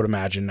 I would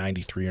imagine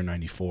 93 or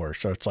 94.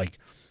 So it's like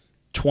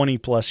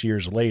 20-plus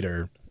years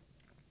later,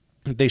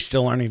 they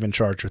still aren't even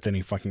charged with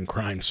any fucking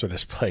crimes for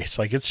this place.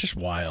 Like, it's just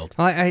wild.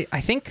 Well,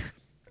 I think,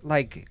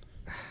 like,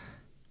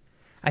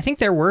 I think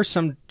there were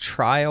some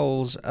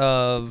trials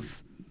of...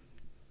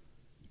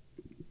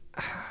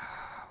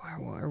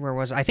 Where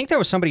was I think there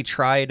was somebody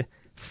tried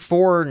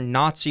for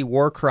Nazi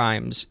war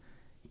crimes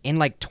in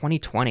like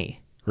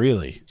 2020.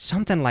 Really?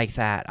 Something like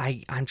that.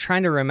 I'm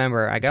trying to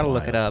remember. I got to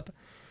look it up.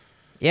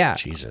 Yeah.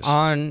 Jesus.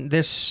 On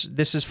this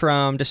is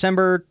from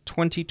December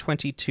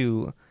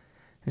 2022.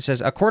 It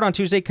says, a court on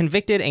Tuesday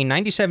convicted a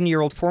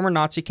 97-year-old former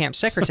Nazi camp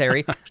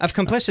secretary of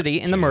complicity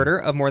in the murder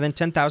of more than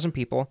 10,000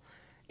 people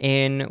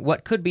in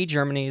what could be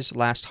Germany's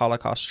last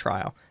Holocaust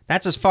trial.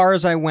 That's as far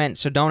as I went,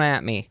 so don't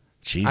at me.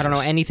 Jesus. I don't know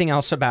anything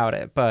else about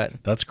it,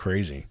 but that's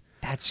crazy.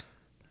 That's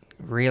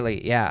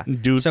really, yeah.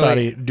 Dude thought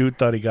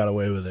he got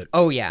away with it.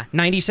 Oh yeah,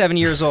 97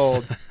 years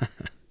old.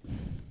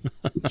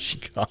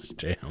 God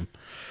damn.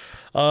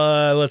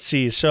 Let's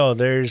see. So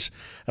there's,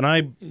 and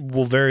I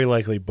will very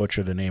likely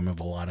butcher the name of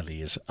a lot of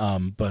these.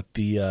 But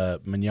the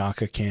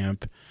Manyaka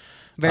camp.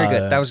 Very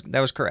good. That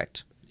was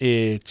correct.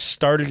 It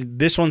started.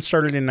 This one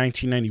started in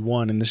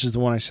 1991, and this is the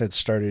one I said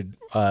started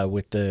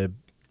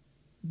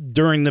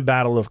during the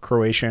Battle of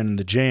Croatia and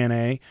the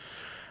JNA.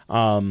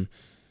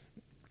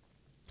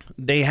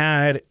 They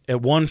had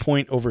at one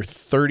point over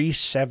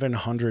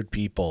 3,700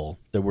 people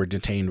that were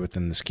detained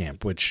within this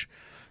camp, which,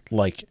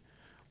 like,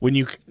 when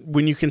you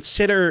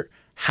consider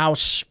how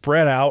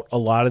spread out a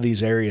lot of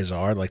these areas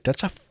are, like,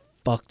 that's a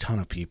fuck ton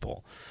of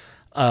people.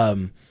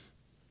 And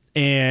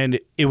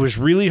it was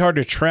really hard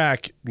to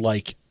track,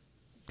 like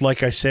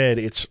I said,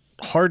 it's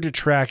hard to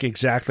track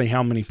exactly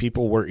how many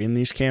people were in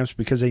these camps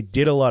because they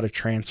did a lot of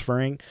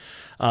transferring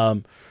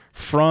from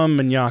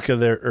Manyaka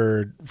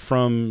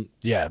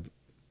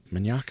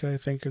Manyaka, I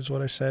think is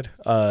what I said.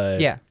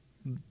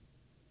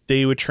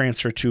 They would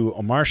transfer to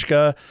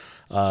Omarska,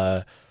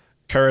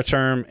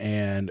 Karaterm,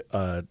 and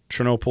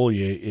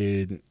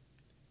Ternopil,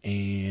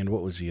 and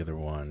what was the other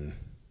one?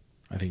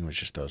 I think it was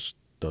just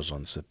those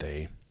ones that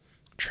they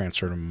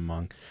transferred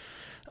them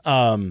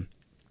among.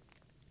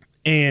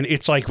 And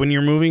it's like when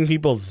you're moving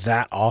people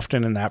that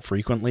often and that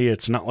frequently,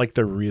 it's not like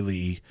they're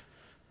really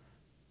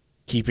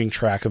keeping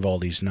track of all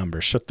these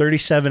numbers. So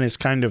 37 is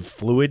kind of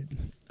fluid,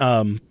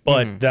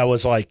 but that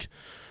was like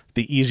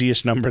the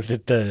easiest number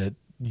that the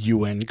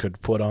UN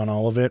could put on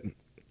all of it.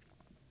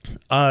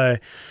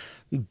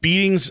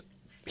 Beatings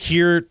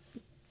here,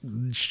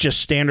 just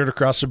standard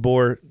across the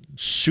board,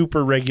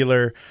 super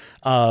regular,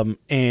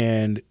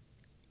 and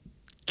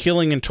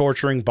killing and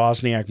torturing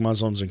Bosniak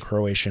Muslims and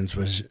Croatians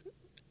was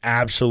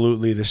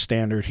absolutely the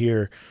standard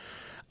here.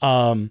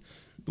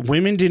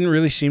 Women didn't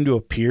really seem to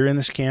appear in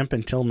this camp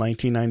until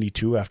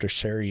 1992 after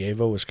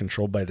Sarajevo was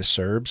controlled by the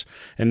Serbs.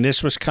 And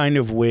this was kind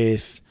of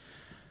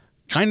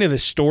the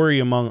story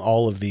among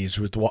all of these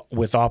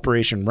with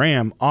Operation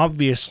Ram.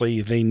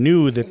 Obviously, they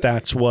knew that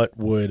that's what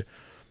would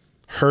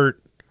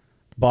hurt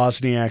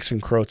Bosniaks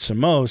and Croats the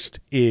most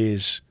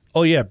is,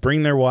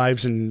 bring their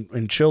wives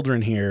and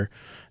children here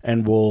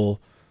and we'll,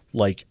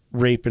 like,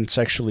 rape and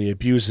sexually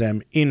abuse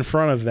them in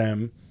front of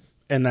them.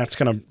 And that's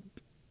going to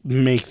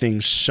make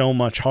things so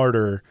much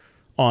harder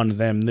on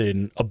them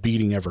than a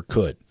beating ever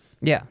could.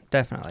 Yeah,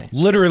 definitely.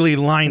 Literally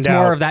lined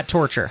out. More of that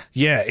torture.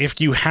 Yeah, if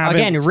you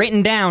haven't... Again,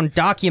 written down,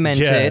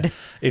 documented. Yeah,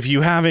 if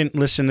you haven't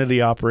listened to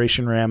the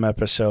Operation Ram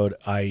episode,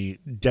 I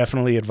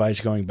definitely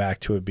advise going back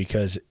to it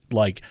because,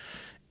 like,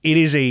 it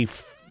is a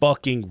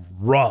fucking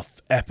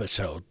rough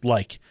episode.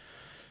 Like,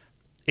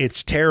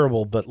 it's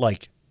terrible, but,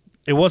 like,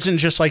 it wasn't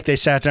just like they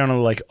sat down and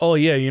were like, oh,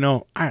 yeah,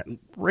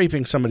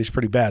 raping somebody's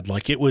pretty bad.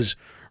 Like, it was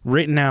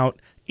written out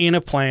in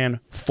a plan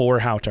for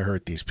how to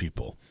hurt these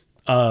people.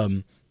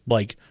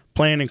 Like,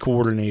 planned and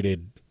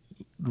coordinated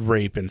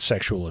rape and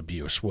sexual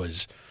abuse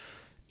was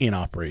in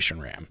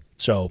Operation Ram.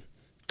 So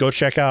go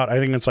check out, I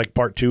think it's like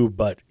part 2,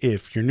 but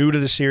if you're new to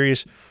the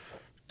series,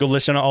 go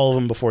listen to all of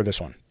them before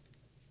this one.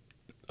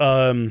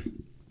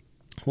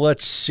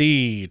 Let's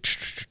see.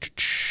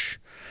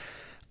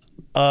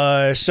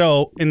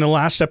 So in the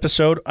last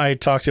episode, I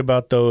talked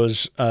about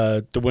those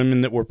the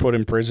women that were put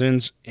in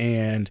prisons,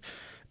 and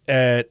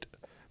at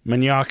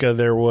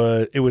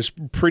Manyaka it was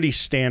pretty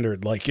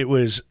standard. Like, it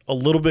was a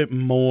little bit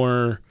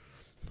more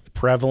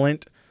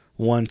prevalent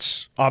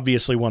once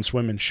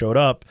women showed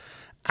up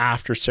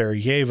after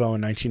Sarajevo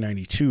in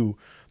 1992,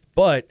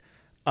 but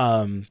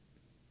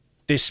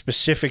this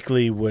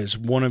specifically was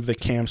one of the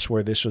camps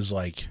where this was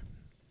like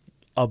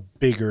a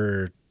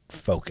bigger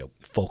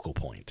focal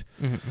point.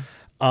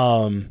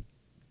 Mm-hmm.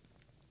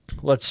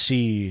 Let's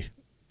see.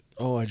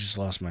 Oh, I just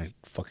lost my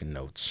fucking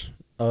notes.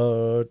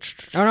 Oh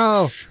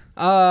no.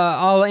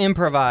 I'll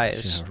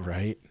improvise. Yeah,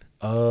 right.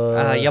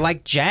 You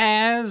like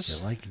jazz?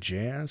 You like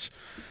jazz?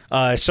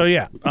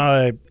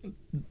 Srpska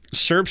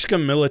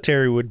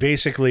military would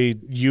basically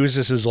use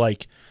this as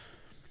like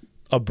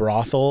a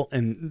brothel,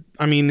 and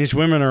I mean, these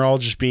women are all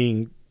just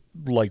being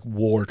like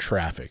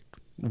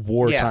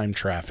wartime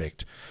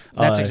trafficked.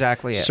 That's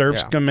exactly it.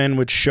 Srpska men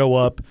would show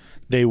up.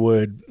 They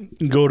would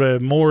go to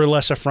more or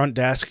less a front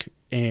desk,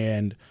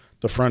 and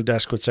the front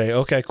desk would say,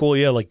 okay, cool,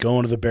 yeah, like go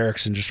into the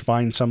barracks and just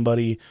find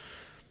somebody,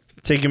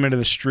 take them into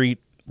the street,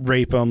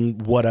 rape them,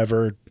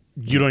 whatever.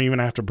 You don't even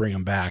have to bring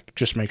them back.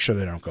 Just make sure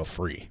they don't go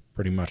free.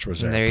 Pretty much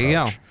was their approach. There you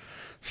go.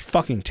 It's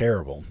fucking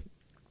terrible.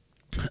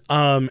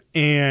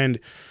 And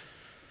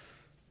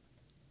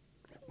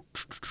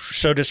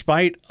so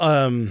despite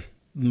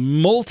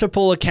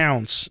multiple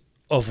accounts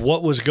of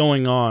what was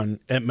going on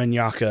at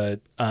Manyaka,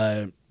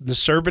 the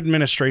Serb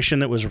administration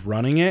that was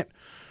running it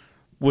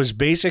was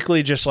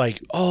basically just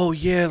like, oh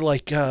yeah,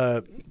 like,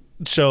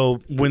 so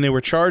when they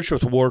were charged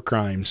with war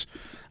crimes,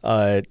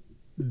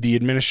 the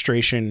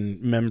administration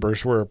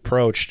members were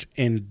approached,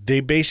 and they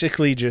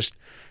basically just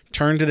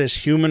turned to this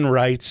human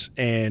rights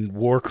and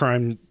war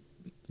crime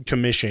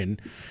commission,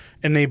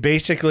 and they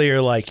basically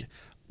are like,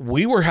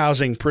 we were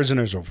housing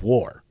prisoners of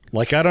war.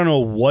 Like, I don't know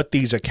what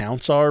these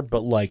accounts are,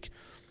 but like,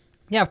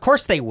 yeah, of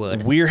course they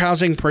would. We're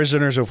housing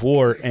prisoners of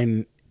war,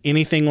 and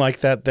anything like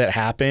that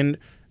happened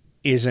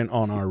isn't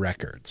on our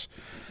records.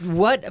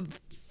 What?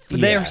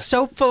 They're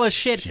so full of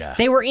shit. Yeah.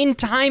 They were in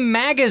Time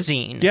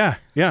magazine. Yeah,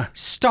 yeah.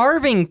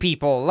 Starving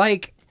people.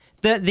 Like,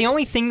 the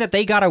only thing that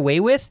they got away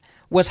with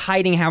was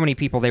hiding how many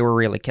people they were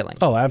really killing.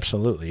 Oh,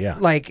 absolutely, yeah.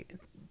 Like,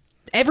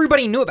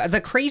 everybody knew about it.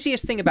 The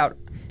craziest thing about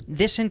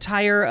this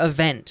entire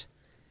event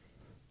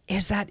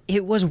is that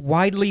it was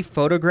widely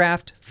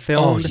photographed,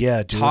 filmed,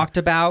 talked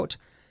about,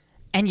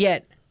 and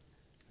yet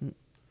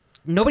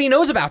nobody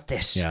knows about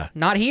this. Yeah.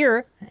 Not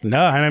here.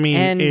 No, and I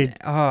mean,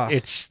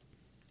 it's...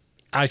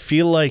 I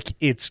feel like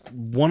it's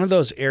one of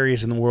those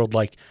areas in the world,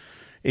 like,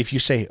 if you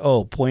say,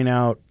 oh, point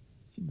out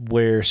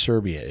where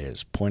Serbia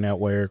is, point out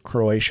where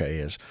Croatia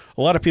is,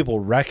 a lot of people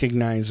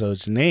recognize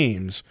those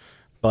names,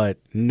 but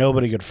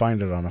nobody could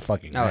find it on a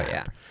fucking map. Oh,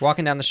 yeah.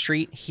 Walking down the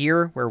street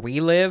here where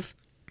we live,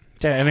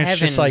 yeah, and it's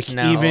just like,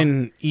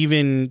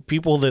 even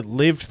people that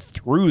lived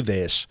through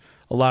this,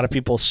 a lot of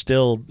people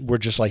still were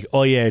just like,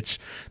 oh, yeah,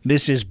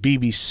 this is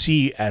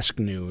BBC-esque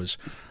news.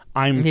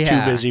 I'm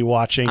too busy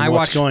watching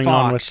what's going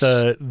on with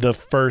the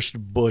first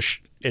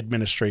Bush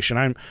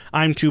administration.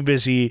 I'm too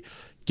busy,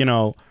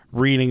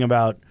 reading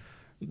about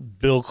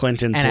Bill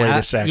Clinton's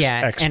latest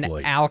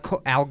exploit.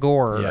 And Al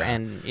Gore,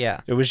 and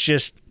it was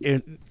just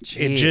it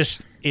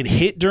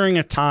hit during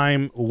a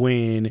time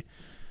when,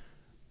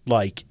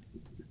 like,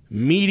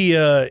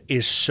 media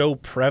is so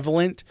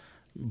prevalent,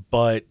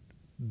 but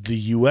the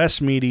U.S.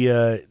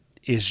 media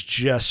is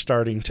just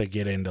starting to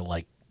get into,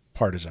 like,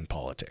 partisan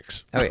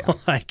politics. Oh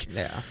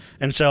yeah.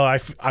 And so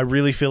I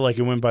really feel like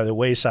it went by the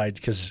wayside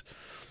because,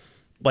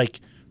 like,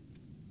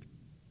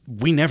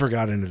 we never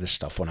got into this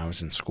stuff when I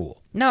was in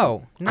school.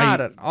 No,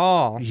 not at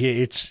all. Yeah,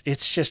 it's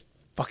just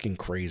fucking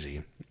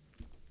crazy.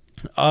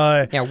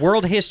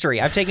 World history.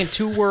 I've taken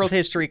 2 world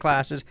history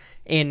classes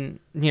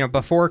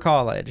before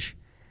college,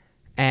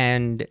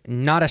 and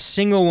not a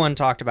single one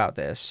talked about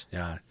this.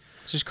 Yeah.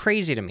 It's just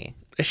crazy to me.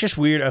 It's just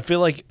weird. I feel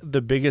like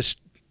the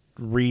biggest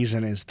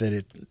reason is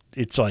that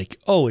it's like,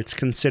 oh, it's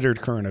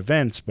considered current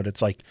events, but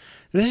it's like,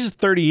 this is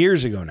 30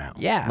 years ago now.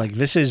 Yeah. Like,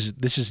 this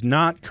is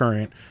not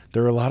current.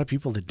 There are a lot of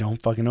people that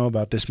don't fucking know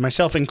about this,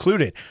 myself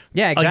included.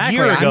 Yeah, exactly.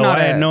 A year ago, I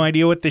had no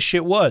idea what this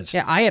shit was.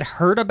 Yeah, I had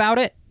heard about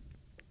it,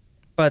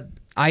 but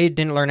I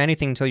didn't learn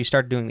anything until you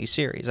started doing these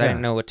series. I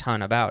didn't know a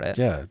ton about it.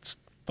 Yeah, it's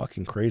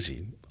fucking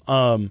crazy.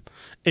 And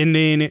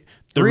then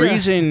the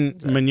reason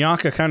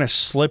Manyaka kind of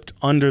slipped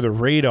under the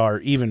radar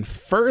even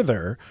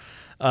further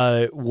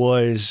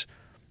was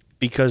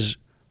because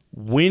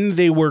when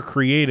they were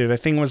created, I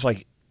think it was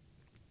like,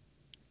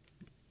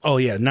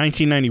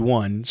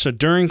 1991. So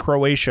during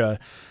Croatia,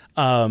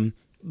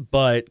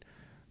 but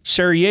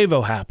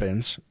Sarajevo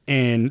happens,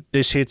 and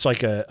this hits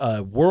like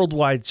a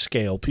worldwide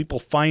scale. People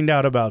find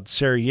out about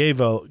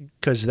Sarajevo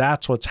because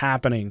that's what's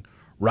happening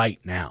right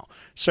now.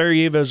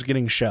 Sarajevo's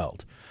getting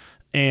shelled,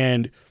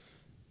 and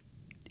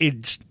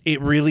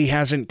it really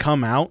hasn't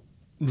come out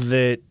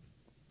that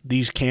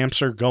these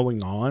camps are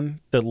going on,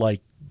 that,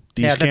 like,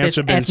 these camps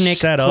have been ethnic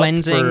set up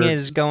cleansing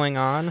is going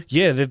on.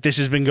 Yeah, that this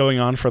has been going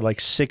on for like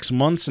 6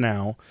 months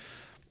now.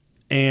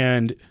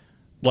 And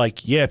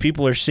like, yeah,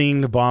 people are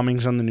seeing the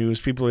bombings on the news.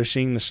 People are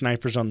seeing the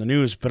snipers on the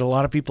news. But a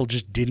lot of people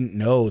just didn't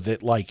know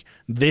that like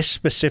this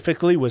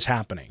specifically was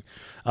happening.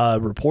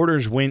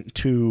 Reporters went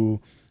to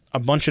a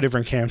bunch of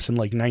different camps in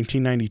like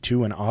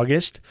 1992 in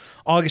August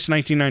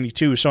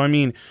 1992. So, I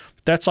mean,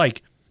 that's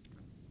like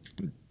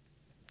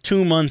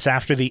 2 months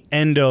after the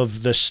end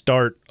of the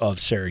start of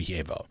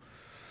Sarajevo.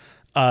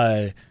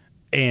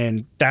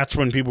 And that's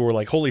when people were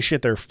like, holy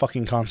shit, there are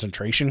fucking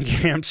concentration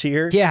camps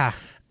here. Yeah.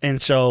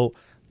 And so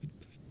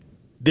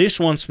this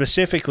one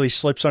specifically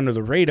slips under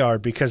the radar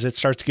because it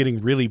starts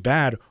getting really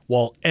bad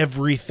while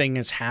everything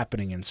is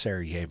happening in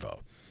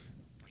Sarajevo.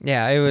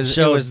 Yeah, it was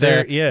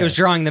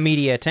drawing the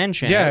media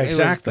attention. Yeah,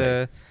 exactly.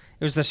 It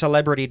was the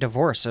celebrity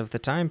divorce of the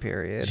time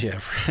period.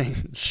 Yeah, right.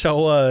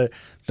 So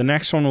the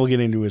next one we'll get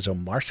into is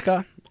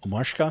Omarska.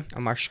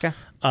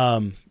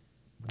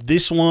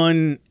 This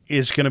one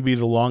is going to be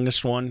the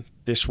longest one.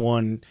 This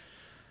one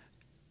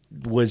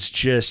was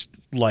just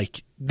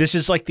like, this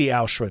is like the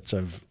Auschwitz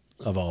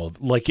of all.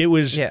 Like, it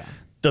was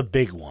the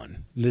big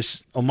one.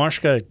 This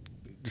Omarska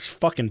is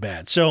fucking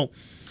bad. So,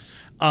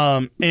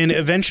 and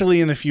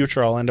eventually in the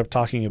future, I'll end up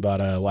talking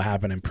about what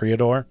happened in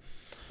Prijedor,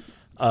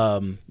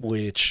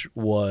 which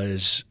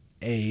was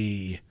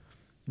a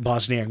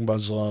Bosniak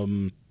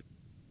Muslim,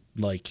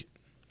 like,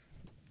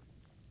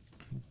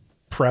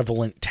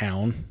 prevalent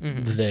town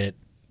that,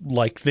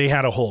 like, they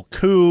had a whole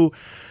coup,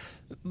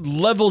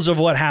 levels of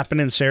what happened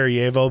in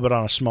Sarajevo, but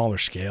on a smaller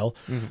scale.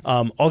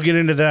 I'll get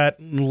into that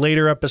in a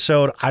later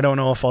episode. I don't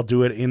know if I'll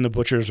do it in the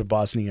Butchers of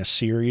Bosnia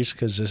series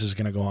because this is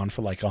going to go on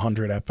for like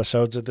 100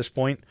 episodes at this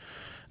point.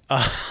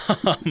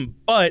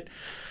 But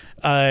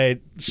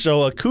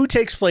so a coup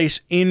takes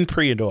place in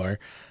Prijedor,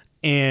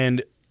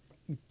 and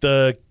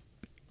the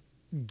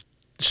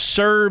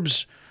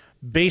Serbs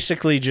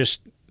basically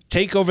just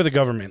take over the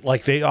government.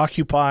 Like, they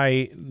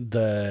occupy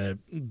the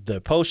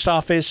post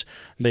office.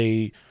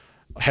 They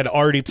had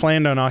already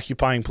planned on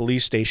occupying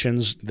police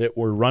stations that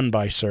were run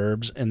by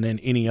Serbs, and then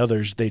any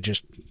others, they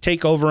just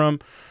take over them.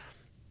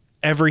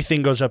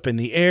 Everything goes up in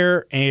the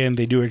air, and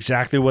they do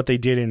exactly what they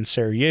did in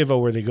Sarajevo,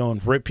 where they go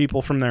and rip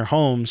people from their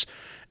homes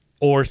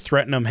or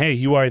threaten them, hey,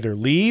 you either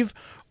leave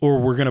or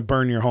we're going to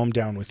burn your home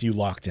down with you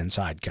locked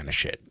inside, kind of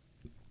shit.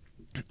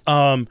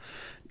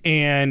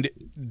 And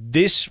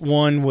this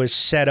one was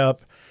set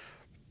up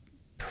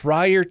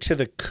prior to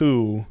the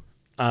coup,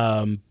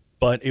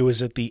 but it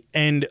was at the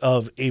end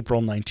of April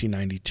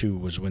 1992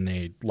 was when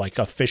they like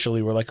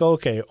officially were like, oh,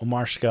 okay,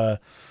 Omarska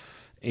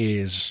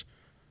is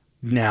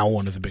now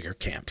one of the bigger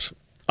camps.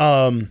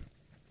 Now,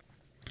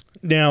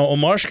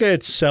 Omarska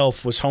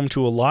itself was home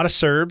to a lot of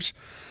Serbs,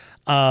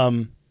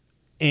 and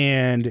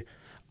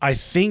I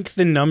think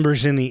the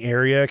numbers in the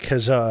area,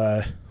 because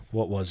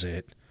what was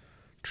it?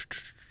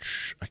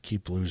 I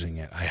keep losing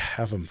it. I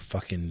have them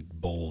fucking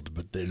bold,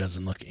 but it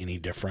doesn't look any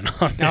different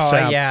on this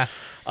app. Yeah.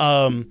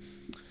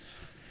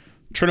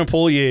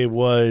 Trnopolje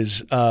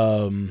was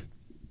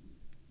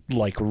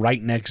like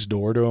right next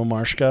door to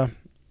Omarska,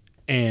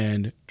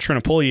 and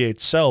Trnopolje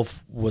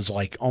itself was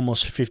like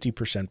almost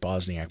 50%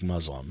 Bosniak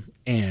Muslim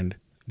and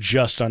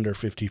just under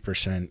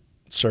 50%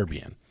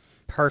 Serbian.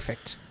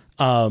 Perfect.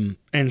 And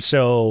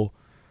so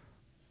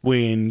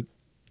when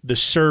the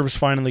Serbs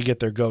finally get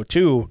their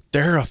go-to,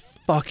 there are a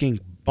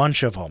fucking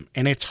bunch of them,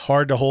 and it's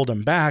hard to hold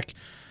them back.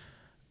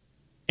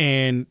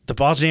 And the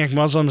Bosniak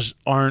Muslims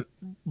aren't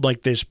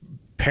like this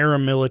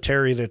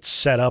paramilitary that's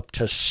set up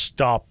to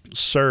stop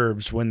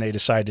Serbs when they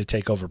decide to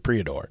take over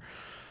Prijedor.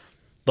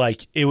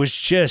 Like, it was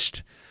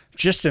just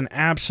an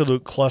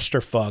absolute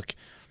clusterfuck.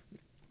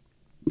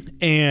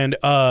 And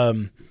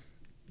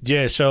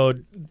yeah, so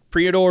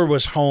Prijedor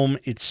was home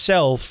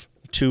itself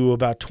to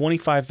about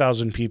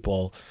 25,000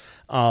 people.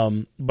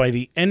 By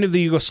the end of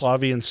the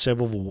Yugoslavian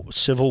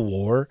civil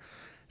war,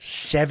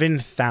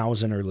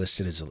 7,000 are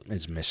listed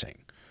as missing.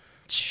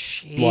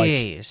 Jeez. Like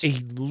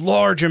a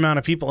large amount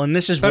of people, and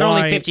this is but why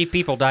only 50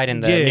 people died in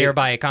the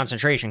nearby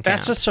concentration camp.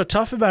 That's what's so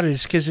tough about it,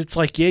 is because it's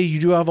like, yeah, you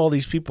do have all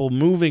these people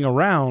moving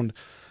around,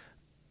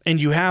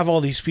 and you have all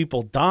these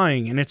people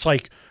dying, and it's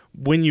like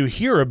when you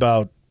hear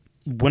about,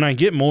 when I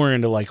get more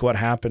into like what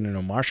happened in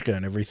Omarska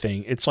and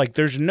everything, it's like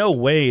there's no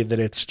way that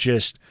it's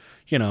just,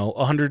 you know,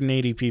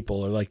 180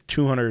 people or like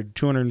 200,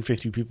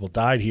 250 people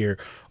died here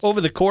over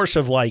the course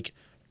of like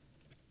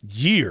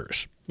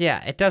years.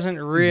 Yeah, it doesn't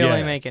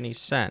really make any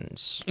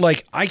sense.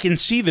 Like, I can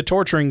see the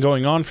torturing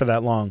going on for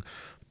that long,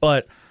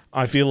 but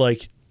I feel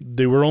like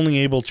they were only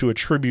able to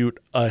attribute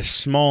a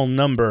small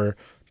number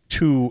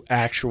to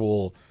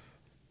actual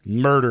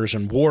murders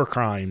and war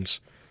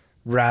crimes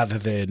rather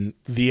than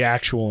the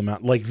actual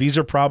amount. Like, these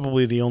are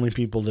probably the only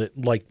people that,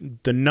 like,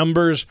 the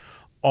numbers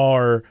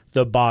are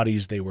the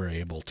bodies they were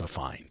able to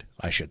find,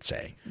 I should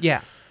say.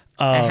 Yeah.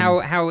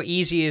 And how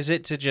easy is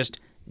it to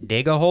just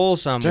dig a hole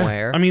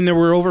somewhere? Yeah. I mean, there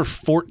were over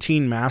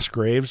 14 mass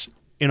graves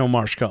in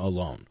Omarska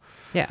alone.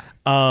 Yeah.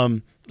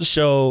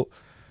 So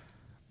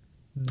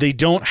They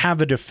don't have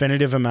a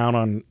definitive amount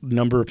on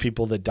number of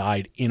people that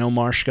died in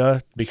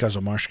Omarska because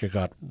Omarska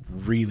got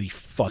really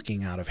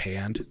fucking out of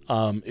hand.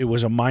 It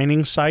was a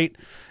mining site,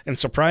 and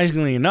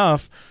surprisingly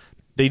enough,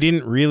 they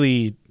didn't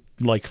really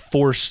like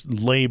force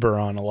labor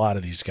on a lot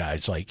of these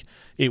guys. Like,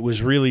 it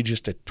was really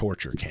just a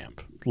torture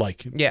camp. Like,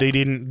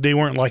 they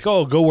weren't like,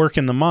 oh, go work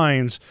in the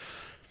mines.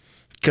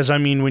 Because, I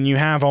mean, when you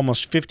have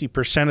almost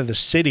 50% of the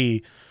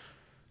city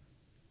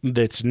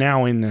that's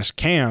now in this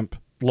camp,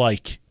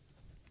 like,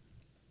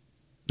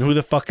 who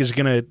the fuck is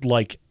gonna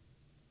like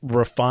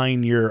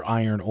refine your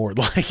iron ore?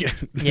 Like,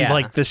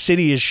 like the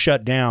city is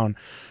shut down.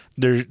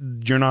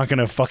 You're not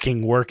gonna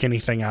fucking work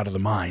anything out of the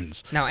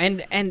mines. No,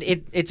 and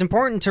it's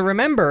important to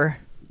remember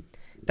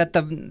that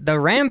the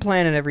RAM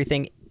plan and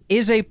everything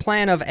is a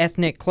plan of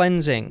ethnic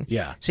cleansing.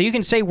 Yeah. So you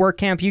can say work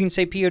camp, you can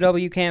say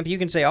POW camp, you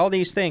can say all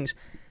these things,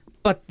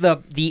 but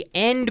the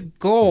end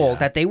goal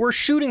that they were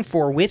shooting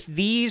for with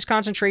these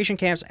concentration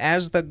camps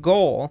as the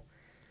goal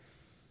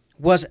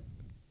was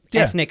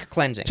ethnic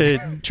cleansing.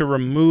 To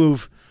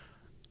remove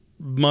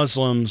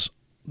Muslims,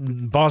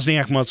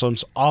 Bosniak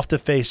Muslims, off the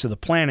face of the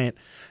planet,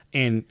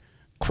 and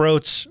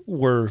Croats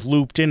were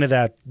looped into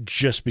that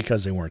just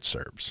because they weren't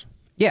Serbs.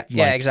 Yeah,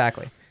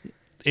 exactly.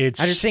 I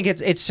just think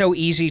it's so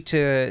easy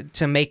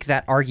to make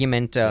that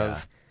argument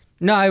of,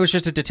 no, it was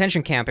just a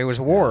detention camp. It was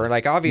war.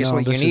 Like,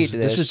 obviously, you need this.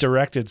 This is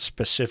directed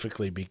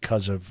specifically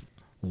because of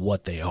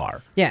what they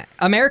are. Yeah,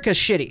 America's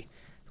shitty.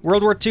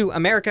 World War II,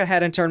 America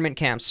had internment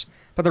camps.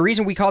 But the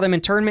reason we call them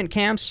internment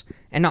camps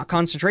and not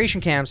concentration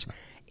camps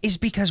is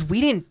because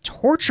we didn't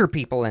torture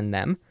people in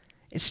them.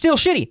 It's still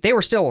shitty. They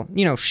were still,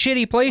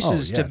 shitty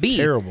places to be.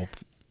 Terrible.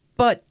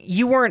 But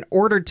you weren't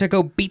ordered to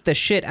go beat the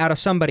shit out of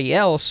somebody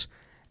else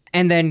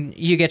and then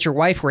you get your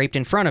wife raped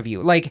in front of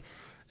you. Like,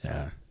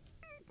 yeah.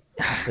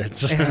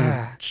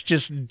 It's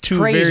just two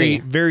crazy.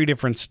 very, very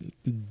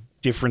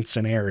different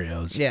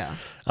scenarios. Yeah.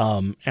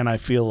 And I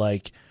feel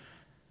like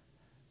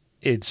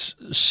it's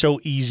so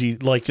easy.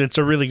 Like, it's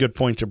a really good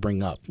point to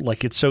bring up.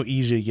 Like, it's so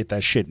easy to get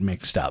that shit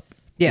mixed up.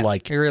 Yeah,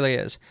 like, it really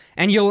is.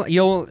 And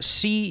you'll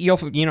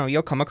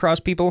come across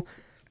people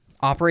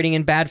operating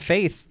in bad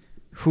faith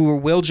who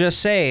will just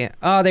say,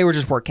 "Oh, they were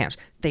just work camps."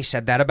 They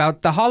said that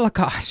about the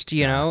Holocaust,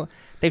 you know.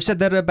 They've said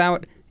that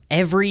about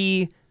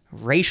every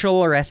racial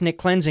or ethnic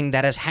cleansing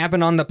that has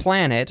happened on the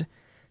planet.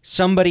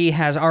 Somebody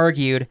has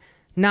argued,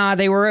 nah,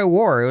 they were at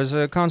war. It was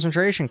a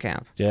concentration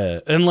camp.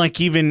 Yeah, and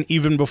like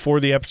even before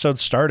the episode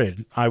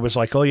started, I was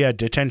like, oh yeah,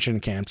 detention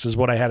camps is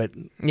what I had it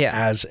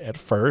as at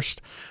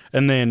first.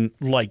 And then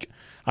like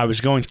I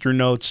was going through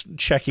notes,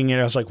 checking it.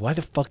 I was like, why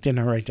the fuck didn't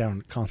I write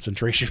down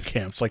concentration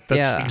camps? Like,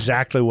 that's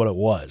exactly what it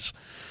was.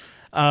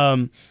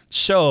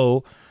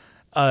 So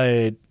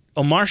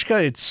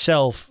Omarska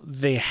itself,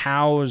 they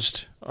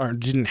held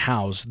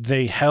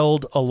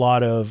a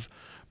lot of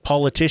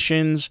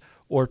politicians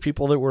or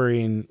people that were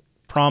in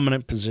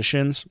prominent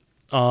positions.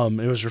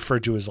 It was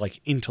referred to as like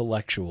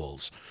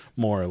intellectuals,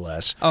 more or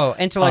less. Oh,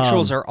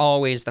 intellectuals are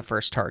always the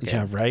first target.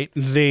 Yeah, right.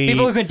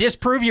 People who can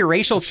disprove your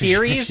racial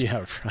theories.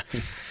 Yeah,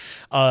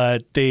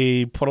 right.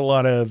 They put a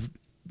lot of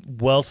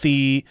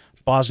wealthy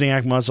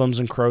Bosniak Muslims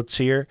and Croats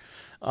here,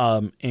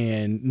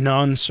 and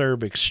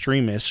non-Serb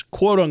extremists,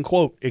 quote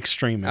unquote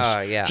extremists.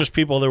 Just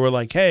people that were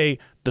like, hey,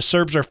 the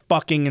Serbs are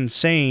fucking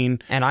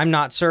insane, and I'm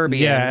not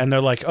Serbian. Yeah, and they're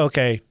like,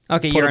 okay,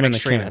 you're an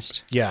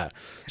extremist. Yeah.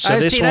 So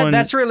this one,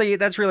 that's really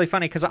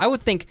funny because I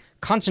would think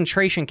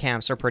concentration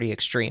camps are pretty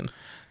extreme.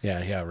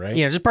 Yeah, right.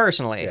 You know, just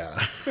personally.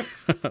 Yeah.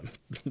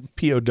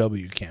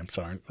 POW camps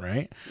aren't,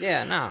 right?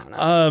 Yeah,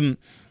 no.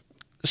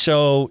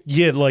 So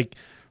yeah, like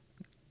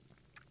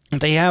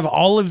they have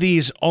all of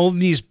these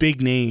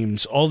big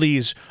names, all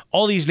these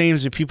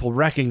names that people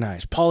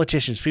recognize,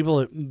 politicians, people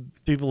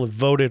have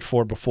voted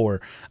for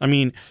before. I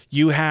mean,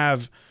 you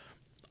have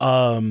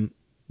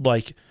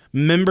like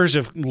members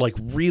of like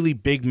really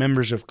big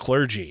members of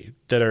clergy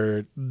that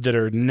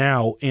are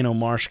now in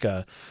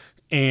Omarska,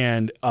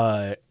 and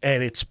at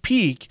its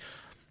peak,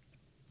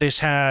 this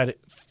had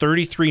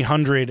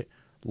 3,300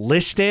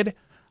 listed.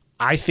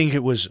 I think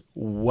it was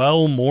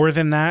well more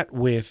than that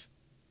with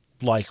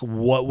like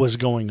what was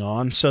going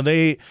on. So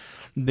they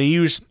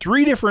used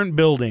 3 different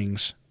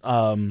buildings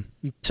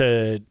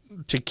to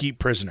keep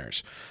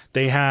prisoners.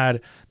 They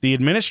had the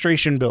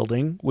administration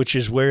building, which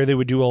is where they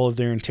would do all of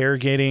their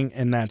interrogating,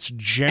 and that's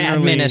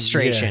generally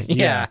administration.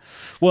 Yeah.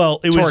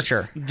 Well, it torture. Was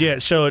torture. Yeah.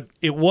 So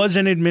it was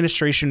an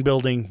administration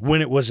building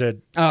when it was a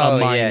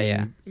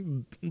mining,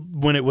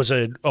 when it was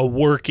a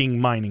working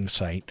mining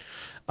site.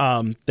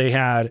 They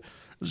had.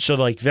 So,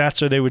 like,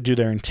 that's where they would do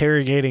their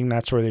interrogating.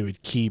 That's where they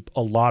would keep a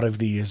lot of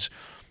these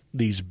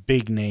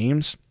big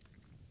names.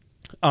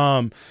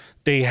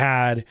 They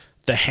had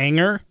the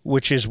hangar,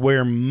 which is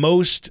where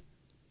most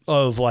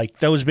of, like,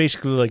 that was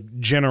basically, like,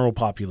 general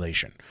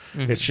population.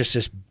 Mm-hmm. It's just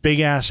this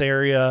big-ass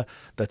area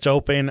that's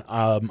open.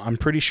 I'm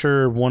pretty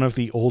sure one of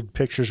the old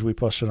pictures we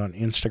posted on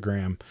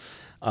Instagram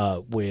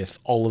with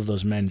all of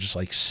those men just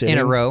like sitting in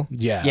a row.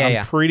 Yeah,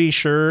 Yeah, I'm pretty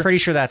sure. Pretty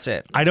sure that's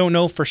it. I don't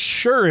know for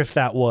sure if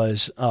that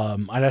was.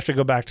 I'd have to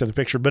go back to the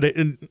picture, but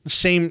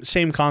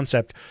same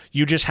concept.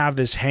 You just have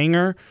this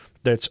hangar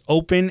that's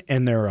open,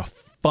 and there are a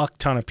fuck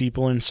ton of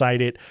people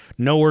inside it.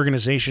 No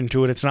organization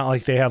to it. It's not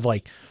like they have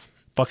like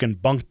fucking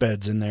bunk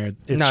beds in there.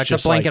 It's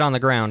just a blanket like, on the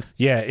ground.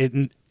 Yeah,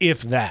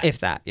 if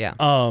that.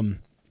 Yeah.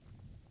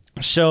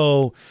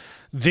 So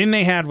then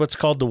they had what's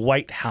called the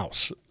White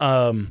House.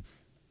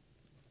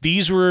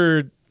 These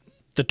were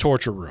the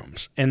torture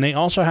rooms, and they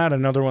also had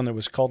another one that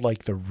was called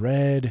like the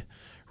Red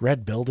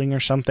Building or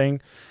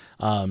something.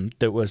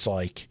 That was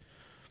like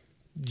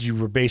you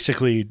were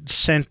basically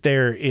sent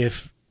there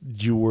if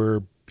you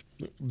were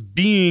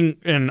being,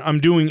 and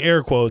I'm doing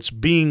air quotes,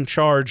 being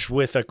charged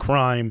with a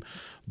crime,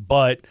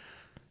 but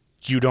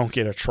you don't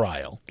get a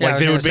trial. Yeah, like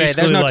they would basically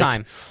there's no like,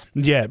 time.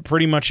 Yeah,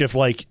 pretty much if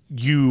like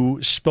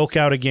you spoke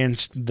out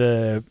against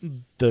the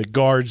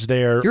guards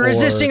there, You're or,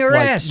 resisting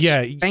arrest. Like,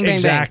 yeah, bang, bang,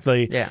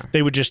 exactly. bang. Yeah.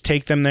 They would just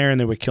take them there and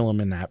they would kill them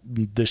in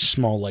this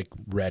small like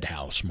red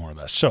house, more or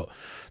less. So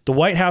the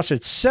White House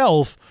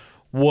itself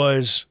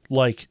was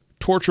like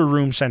torture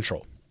room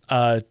central.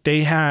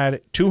 They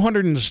had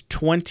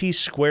 220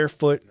 square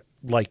foot,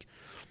 like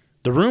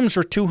the rooms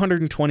were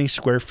 220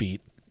 square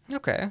feet.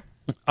 Okay.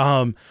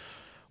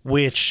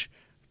 Which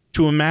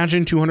to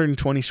imagine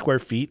 220 square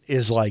feet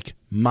is like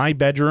my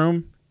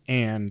bedroom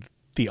and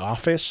the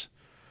office.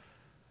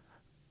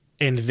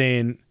 And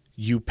then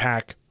you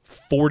pack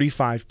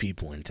 45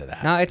 people into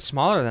that. No, it's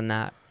smaller than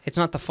that. It's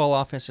not the full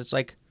office. It's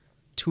like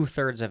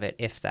 2/3 of it,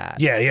 if that.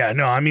 Yeah.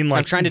 No, I mean, like,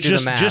 I'm trying to do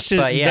the math,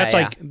 but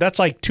yeah, that's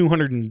like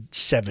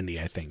 270,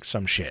 I think,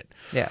 some shit.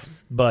 Yeah.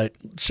 But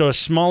so a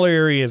smaller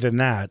area than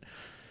that,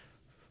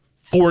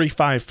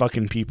 45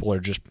 fucking people are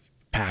just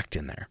packed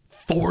in there.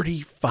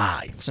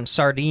 45. Some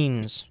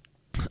sardines.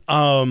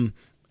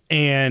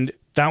 And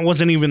that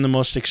wasn't even the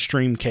most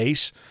extreme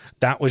case.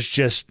 That was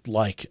just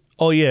like,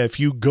 oh yeah, if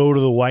you go to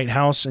the White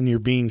House and you're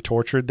being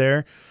tortured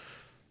there,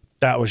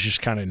 that was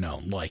just kind of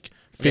known. Like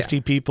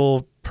 50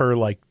 people per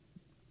like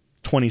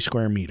 20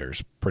 square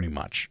meters, pretty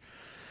much.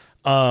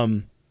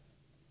 The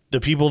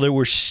people that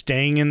were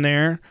staying in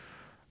there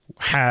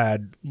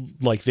had,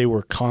 like, they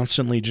were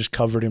constantly just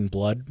covered in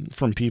blood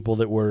from people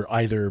that were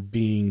either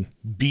being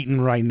beaten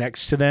right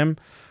next to them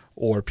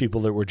or people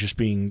that were just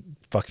being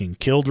fucking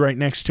killed right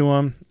next to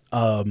them.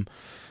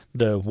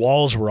 The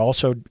walls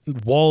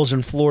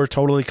and floor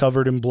totally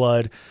covered in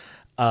blood.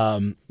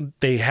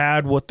 They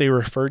had what they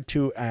referred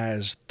to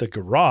as the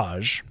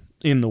garage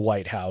in the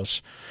White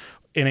House,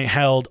 and it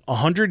held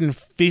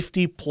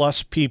 150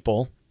 plus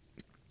people.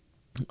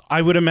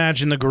 I would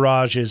imagine the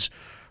garage is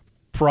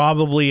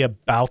probably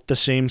about the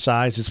same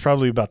size. It's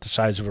probably about the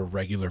size of a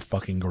regular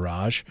fucking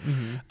garage.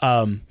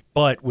 Mm-hmm.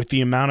 But with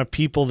the amount of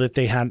people that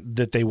they had,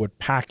 that they would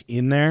pack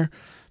in there,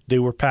 they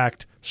were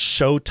packed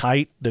so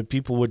tight that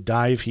people would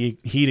die of heat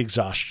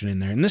exhaustion in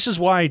there. And this is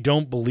why I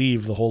don't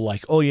believe the whole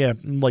like, oh yeah,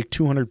 like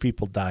 200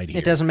 people died here.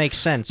 It doesn't make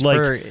sense like,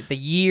 for the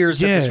years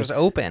that this was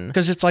open.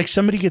 Because it's like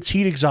somebody gets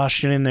heat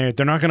exhaustion in there.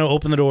 They're not going to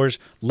open the doors,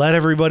 let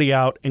everybody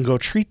out, and go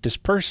treat this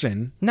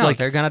person. No, like,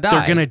 they're going to die.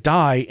 They're going to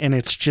die, and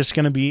it's just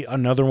going to be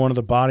another one of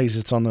the bodies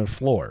that's on the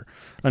floor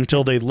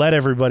until they let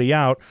everybody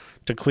out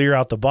to clear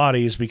out the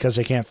bodies because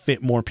they can't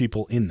fit more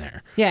people in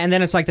there. Yeah, and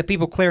then it's like the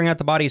people clearing out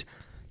the bodies,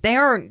 they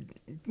aren't,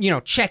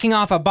 checking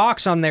off a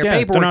box on their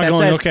paperwork that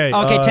says,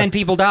 okay, 10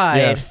 people died.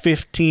 Yeah,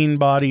 15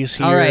 bodies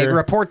here. All right,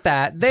 report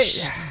that.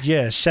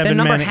 7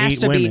 men, 8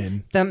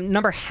 women. The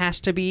number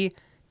has to be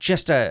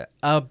just a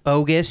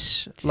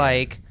bogus,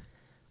 like,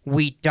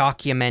 we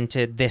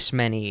documented this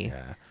many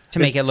to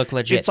make it look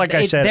legit. It's like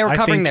I said, they were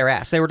covering their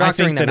ass. They were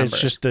doctoring their numbers.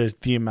 It's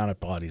just the amount of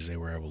bodies they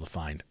were able to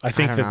find. I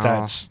think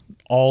that's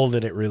all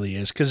that it really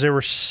is, because there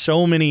were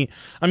so many.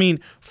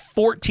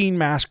 14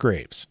 mass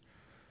graves.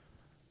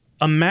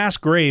 A mass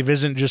grave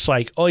isn't just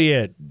like, oh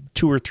yeah,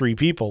 2 or 3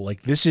 people.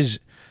 Like, this is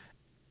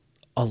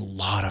a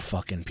lot of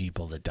fucking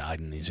people that died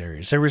in these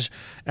areas. There was,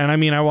 and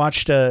I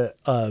watched a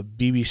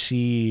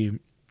BBC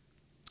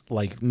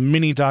like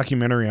mini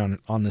documentary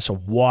on this a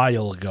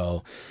while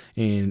ago,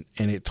 and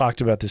it talked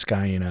about this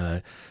guy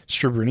in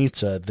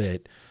Srebrenica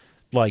that,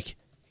 like,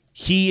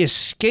 he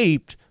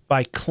escaped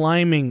by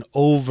climbing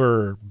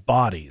over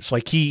bodies.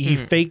 Like, he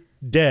faked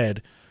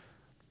dead.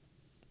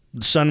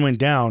 The sun went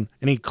down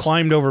and he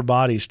climbed over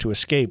bodies to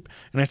escape.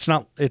 And it's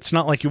not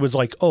like it was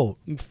like,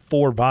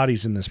 4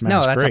 bodies in this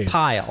mass grave. No, that's a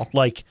pile.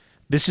 Like,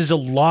 this is a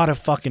lot of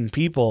fucking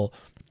people.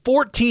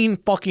 14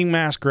 fucking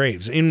mass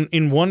graves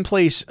in one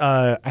place.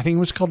 I think it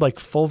was called like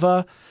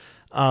Fulva.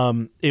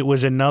 It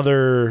was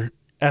another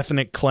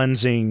ethnic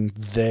cleansing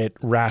that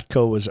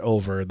Ratko was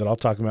over that I'll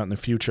talk about in the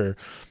future.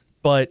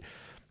 But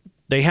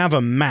they have a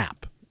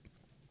map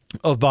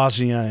of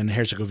Bosnia and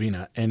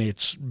Herzegovina, and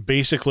it's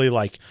basically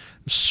like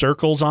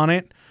circles on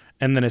it,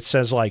 and then it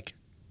says like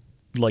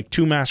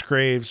 2 mass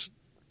graves,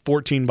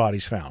 14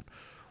 bodies found.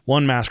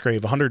 1 mass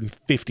grave,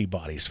 150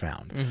 bodies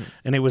found. Mm-hmm.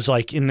 And it was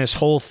like, in this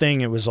whole thing,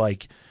 it was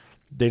like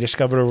they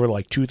discovered over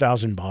like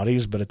 2,000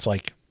 bodies, but it's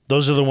like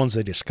those are the ones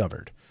they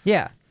discovered.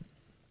 Yeah.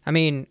 I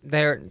mean,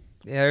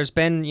 there's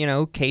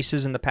been,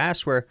 cases in the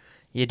past where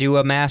you do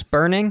a mass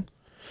burning.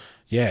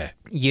 Yeah.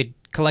 You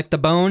collect the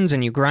bones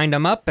and you grind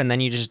them up and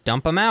then you just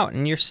dump them out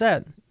and you're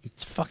set.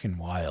 It's fucking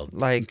wild.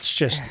 Like, it's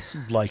just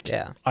like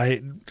yeah.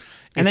 And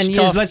then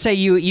let's say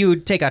you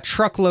take a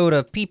truckload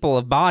of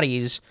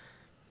bodies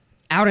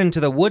out into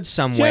the woods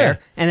somewhere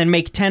and then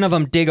make 10 of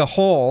them dig a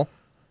hole.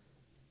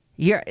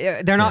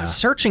 They're not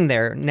searching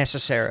there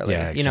necessarily.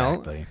 Yeah,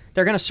 exactly.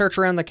 They're going to search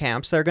around the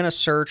camps. They're going to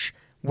search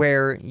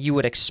where you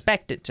would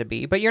expect it to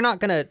be, but you're not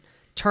going to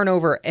turn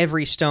over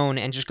every stone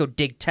and just go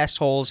dig test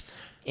holes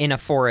in a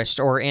forest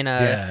or in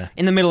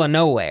the middle of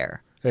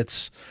nowhere.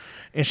 It's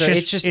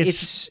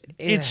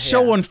It's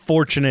so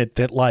unfortunate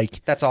that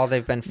like that's all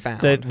they've been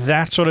found.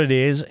 That's what it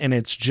is, and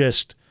it's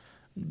just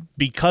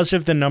because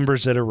of the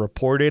numbers that are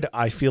reported.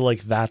 I feel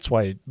like that's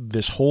why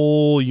this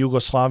whole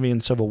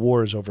Yugoslavian civil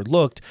war is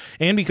overlooked,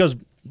 and because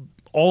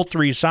all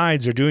three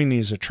sides are doing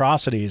these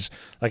atrocities.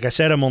 Like I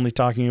said, I'm only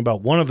talking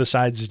about one of the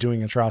sides is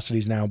doing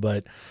atrocities now,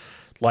 but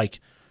like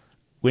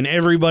when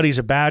everybody's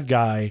a bad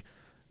guy,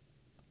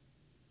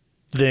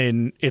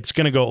 then it's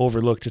going to go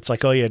overlooked. It's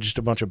like, oh yeah, just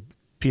a bunch of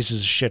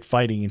pieces of shit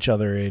fighting each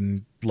other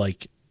in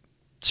like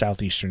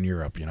southeastern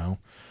Europe,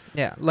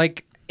 Yeah,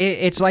 like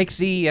it's like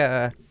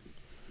the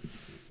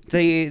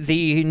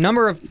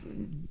number of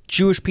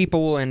Jewish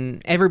people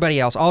and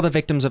everybody else, all the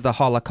victims of the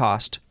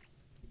Holocaust,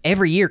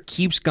 every year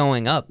keeps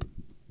going up.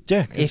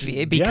 Yeah,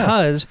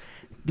 because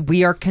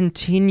we are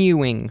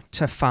continuing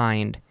to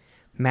find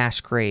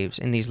mass graves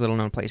in these little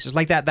known places,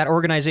 like that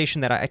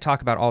organization that I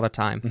talk about all the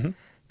time.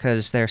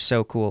 Because they're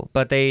so cool.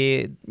 But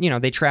they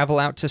travel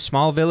out to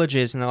small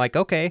villages and they're like,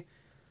 okay,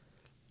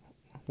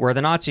 where are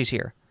the Nazis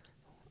here?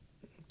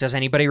 Does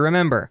anybody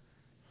remember?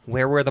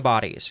 Where were the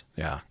bodies?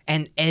 Yeah.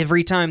 And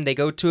every time they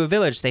go to a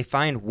village, they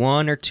find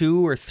 1 or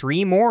 2 or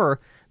 3 more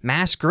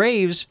mass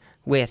graves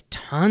with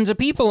tons of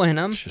people in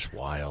them. It's just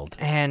wild.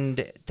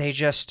 And they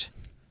just...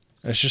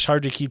 It's just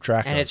hard to keep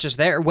track of. And it's just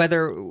there.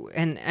 Whoever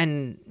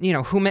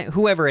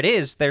it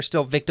is, they're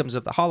still victims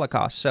of the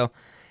Holocaust. So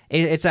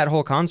it's that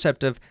whole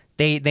concept of...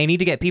 They need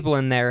to get people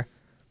in there.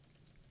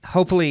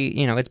 Hopefully,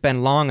 it's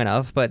been long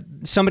enough, but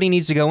somebody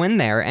needs to go in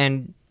there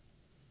and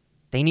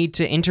they need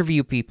to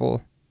interview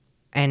people.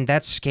 And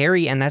that's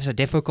scary and that's a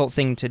difficult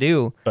thing to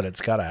do. But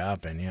it's got to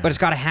happen, yeah. But it's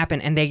got to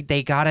happen, and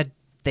they got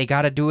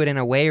to do it in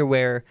a way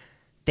where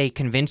they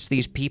convince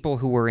these people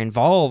who were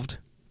involved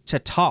to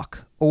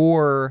talk,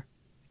 or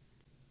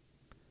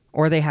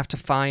they have to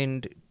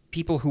find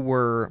people who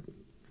were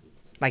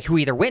like who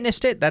either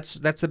witnessed it. That's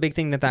the big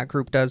thing that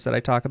group does that I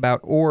talk about,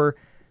 or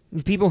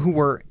people who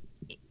were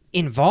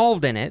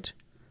involved in it,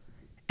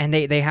 and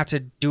they have to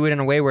do it in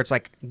a way where it's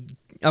like,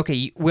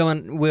 okay,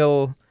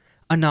 we'll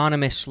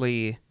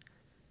anonymously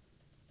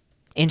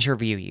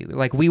interview you.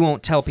 Like, we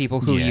won't tell people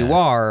who you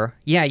are.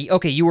 Yeah,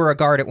 okay, you were a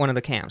guard at one of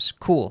the camps.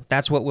 Cool,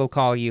 that's what we'll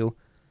call you,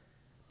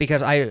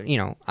 because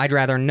I'd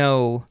rather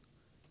know,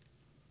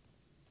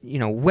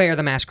 where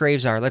the mass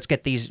graves are. Let's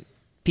get these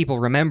people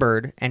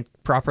remembered and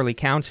properly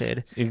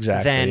counted.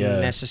 Exactly. Than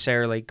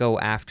necessarily go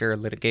after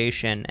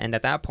litigation. And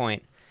at that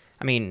point,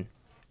 I mean,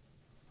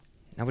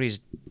 nobody's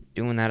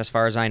doing that as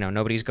far as I know.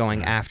 Nobody's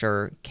going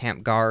after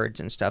camp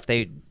guards and stuff.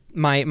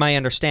 My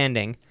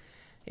understanding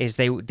is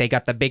they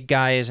got the big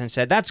guys and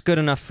said, that's good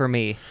enough for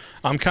me.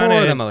 For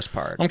the most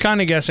part. I'm kind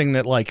of guessing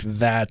that like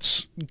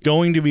that's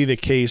going to be the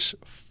case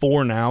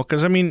for now,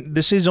 because I mean,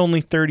 this is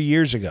only 30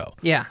 years ago.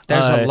 Yeah,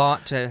 there's a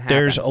lot to happen.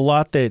 There's a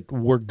lot that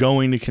we're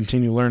going to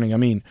continue learning. I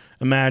mean,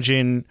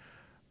 imagine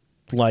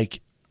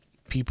like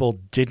people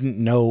didn't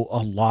know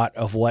a lot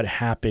of what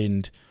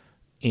happened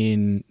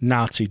in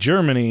Nazi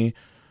Germany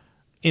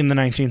in the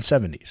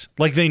 1970s.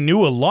 Like, they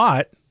knew a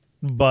lot,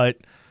 but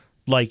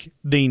like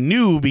they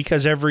knew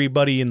because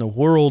everybody in the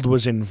world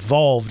was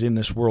involved in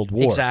this world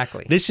war.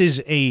 Exactly. This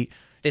is a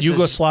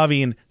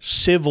Yugoslavian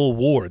civil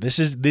war.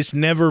 This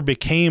never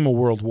became a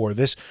world war.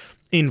 This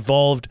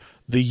involved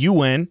the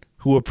UN,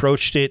 who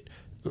approached it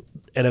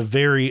at a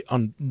very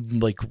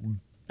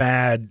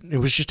bad. It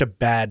was just a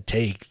bad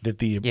take that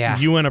the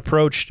UN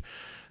approached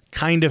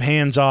kind of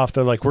hands off.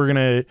 They're like, we're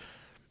gonna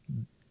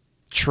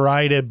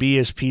try to be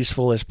as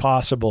peaceful as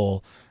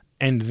possible,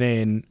 and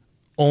then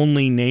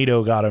only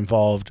NATO got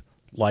involved.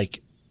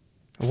 Like,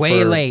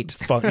 way late.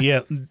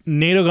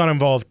 NATO got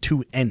involved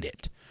to end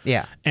it.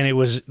 Yeah. And it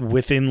was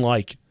within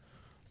like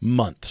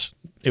months.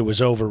 It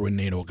was over when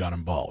NATO got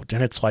involved.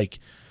 And it's like,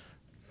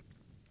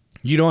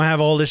 you don't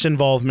have all this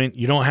involvement.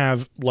 You don't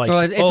have like,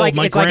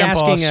 my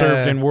grandpa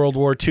served in World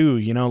War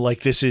II.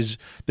 Like this is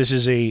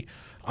a,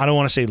 I don't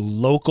want to say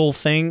local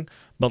thing,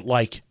 but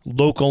like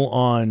local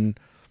on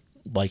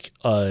like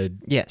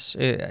yes,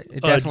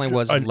 it definitely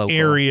was an local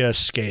area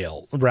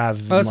scale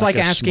rather than it's like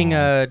asking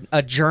small...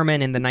 a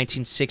German in the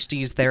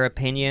 1960s their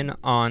opinion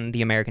on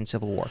the American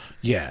Civil War.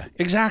 Yeah,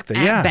 exactly.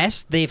 At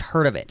best, they've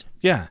heard of it.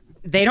 Yeah.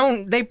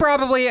 They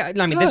probably, I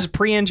mean, this is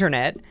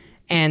pre-internet,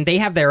 and they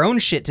have their own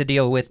shit to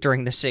deal with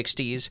during the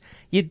 60s.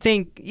 You'd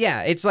think,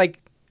 it's like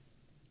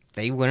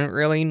they wouldn't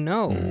really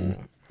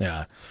know.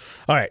 Yeah.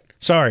 All right.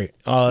 Sorry.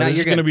 This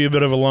is going to be a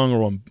bit of a longer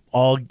one.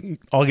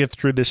 I'll get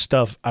through this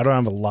stuff. I don't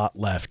have a lot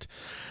left.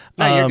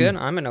 No, you're good.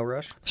 I'm in no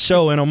rush.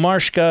 So in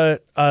Omarshka,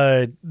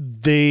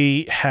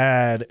 they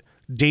had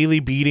daily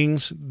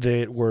beatings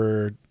they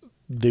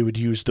would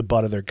use the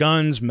butt of their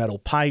guns, metal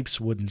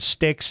pipes, wooden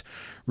sticks,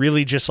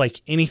 really just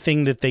like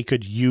anything that they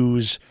could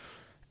use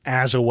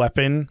as a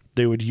weapon,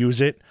 they would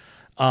use it.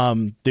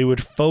 They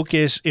would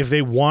focus, if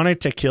they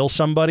wanted to kill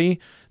somebody,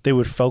 they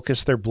would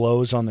focus their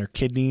blows on their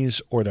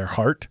kidneys or their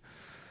heart.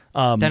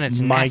 Then it's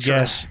my natural.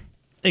 guess,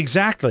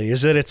 exactly,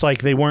 is that it's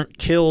like they weren't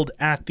killed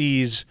at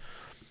these.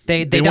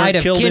 They They died weren't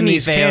of killed in kidney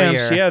these failure.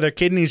 camps. Yeah, their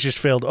kidneys just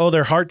failed. Oh,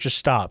 their heart just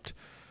stopped.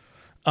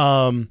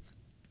 And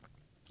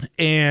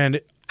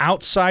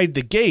outside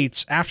the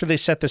gates, after they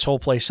set this whole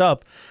place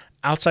up,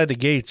 outside the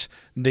gates,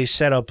 they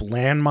set up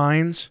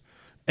landmines.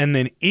 And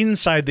then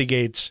inside the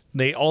gates,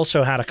 they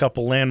also had a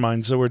couple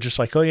landmines that were just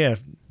like, oh, yeah,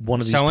 one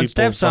of these Someone people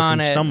steps on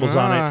fucking it. stumbles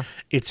on it.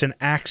 It's an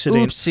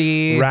accident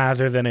Oopsie.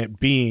 rather than it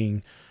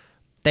being.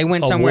 They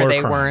went a somewhere war they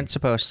crime. weren't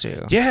supposed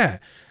to. Yeah.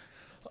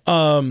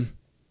 When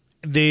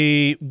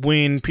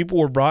people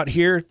were brought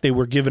here, they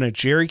were given a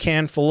jerry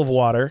can full of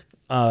water,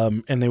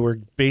 and they were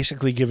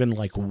basically given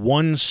like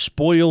one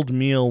spoiled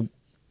meal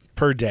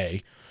per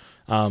day.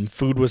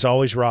 Food was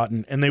always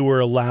rotten, and they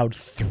were allowed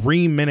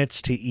 3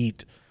 minutes to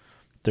eat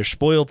their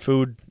spoiled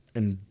food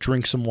and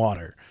drink some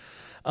water.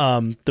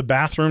 The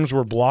bathrooms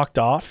were blocked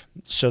off,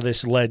 so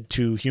this led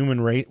to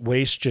human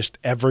waste just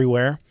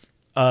everywhere.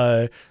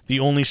 The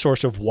only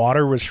source of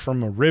water was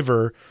from a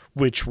river,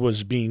 which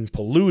was being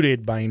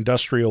polluted by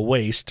industrial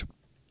waste.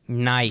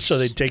 Nice. So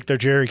they'd take their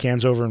jerry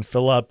cans over and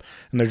fill up,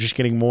 and they're just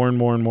getting more and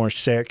more and more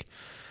sick.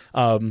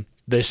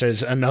 This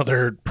is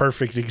another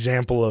perfect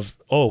example of,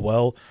 oh,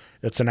 well,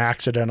 it's an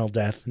accidental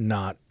death,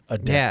 not a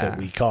death that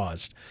we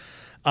caused.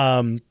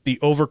 The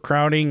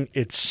overcrowding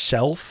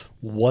itself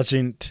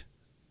wasn't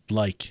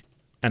like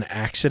an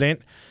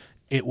accident.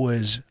 It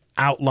was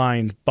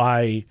outlined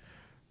by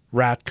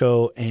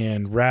Ratko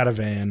and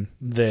Radovan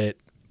that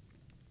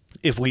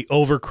if we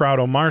overcrowd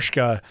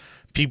Omarshka,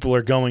 people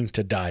are going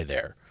to die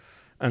there.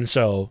 And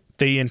so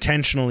they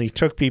intentionally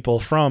took people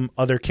from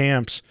other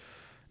camps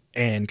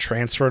and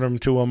transferred them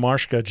to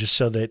Omarshka just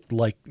so that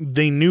like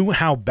they knew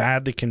how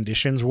bad the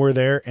conditions were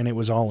there, and it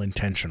was all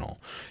intentional.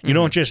 You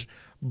don't just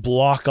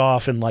block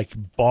off and like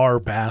bar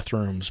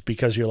bathrooms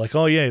because you're like,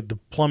 oh yeah, the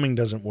plumbing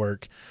doesn't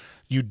work.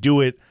 You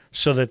do it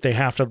so that they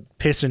have to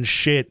piss and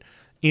shit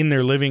in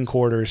their living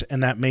quarters,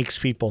 and that makes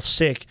people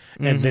sick,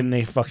 and then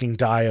they fucking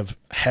die of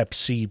Hep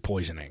C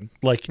poisoning.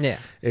 Like,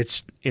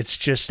 it's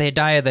just they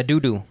die of the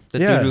doo-doo,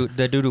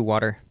 the doo-doo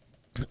water.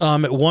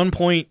 At one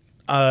point,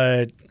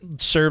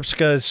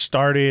 Srpska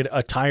started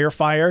a tire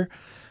fire,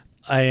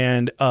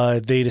 and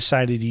they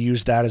decided to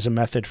use that as a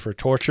method for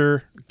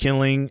torture,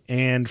 killing,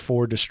 and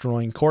for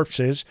destroying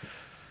corpses.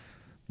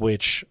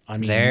 Which, I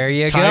mean, there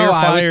you go. Tire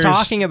I was fires,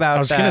 talking about that. I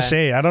was going to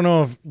say, I don't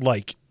know if,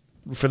 like,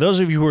 for those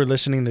of you who are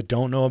listening that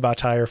don't know about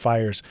tire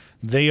fires,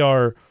 they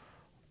are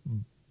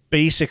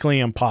basically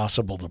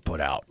impossible to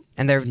put out.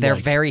 And they're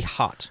very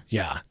hot.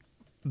 Yeah.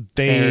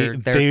 They're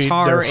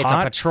tar, they're it's a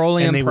hot,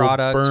 petroleum and they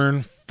product. will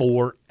burn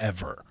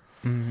forever.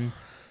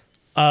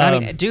 I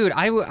mean, dude,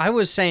 I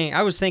was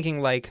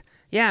thinking like,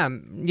 yeah,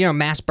 you know,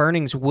 mass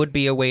burnings would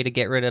be a way to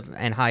get rid of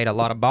and hide a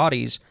lot of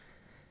bodies.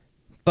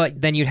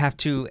 But then you'd have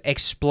to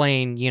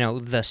explain, you know,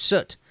 the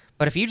soot.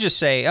 But if you just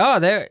say,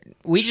 oh,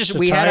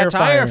 we had a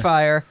tire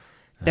fire,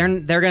 they're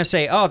going to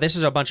say, oh, this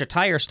is a bunch of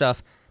tire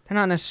stuff. They're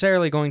not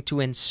necessarily going to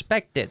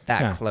inspect it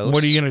that close.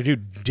 What are you going to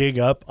do? Dig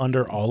up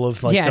under all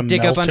of like the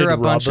dig melted up under a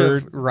bunch rubber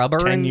of rubber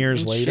 10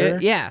 years and later?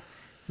 shit? Yeah.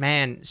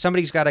 Man,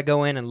 somebody's got to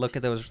go in and look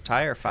at those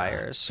tire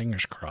fires.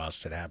 Fingers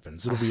crossed it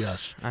happens. It'll be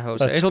us. I hope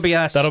so. It'll be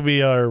us. That'll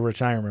be our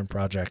retirement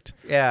project.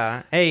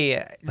 Yeah.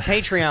 Hey,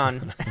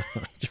 Patreon,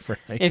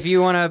 Right. if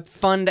you want to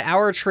fund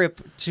our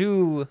trip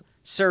to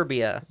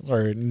Serbia.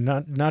 Or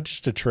not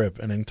just a trip,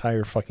 an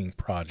entire fucking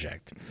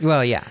project.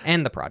 Well, yeah,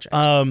 and the project.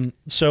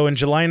 So in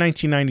July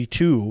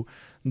 1992,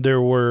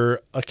 there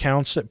were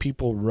accounts that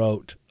people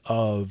wrote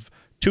of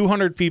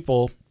 200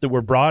 people that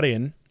were brought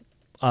in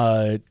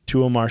to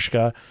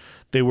Omarshka.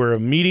 They were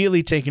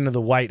immediately taken to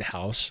the White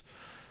House.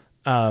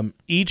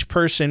 Each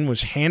person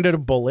was handed a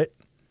bullet,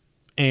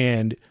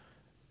 and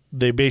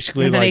they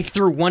basically and then they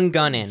threw one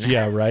gun in.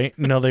 Yeah, right.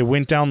 No, they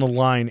went down the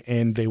line,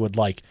 and they would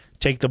like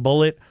take the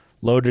bullet,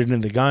 load it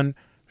in the gun,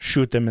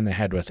 shoot them in the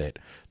head with it.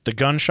 The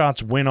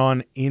gunshots went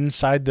on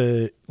inside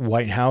the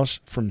White House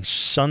from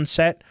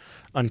sunset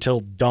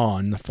until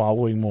dawn the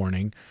following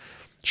morning.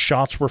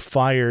 Shots were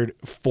fired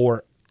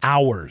for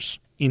hours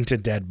into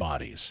dead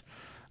bodies.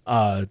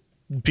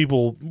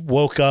 People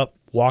woke up,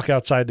 walk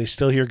outside, they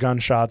still hear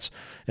gunshots,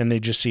 and they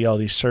just see all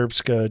these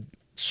Srpska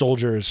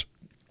soldiers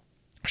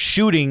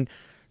shooting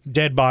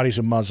dead bodies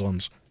of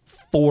Muslims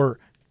for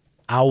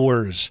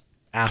hours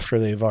after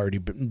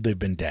they've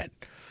been dead.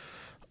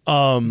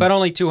 But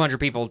only 200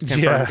 people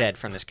confirmed dead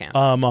from this camp.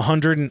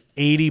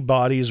 180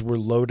 bodies were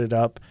loaded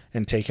up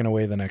and taken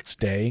away the next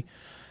day.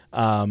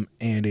 And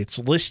it's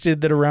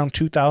listed that around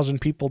 2,000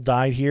 people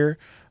died here.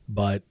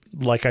 But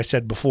like I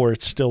said before,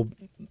 it's still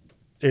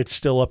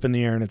up in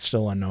the air, and it's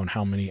still unknown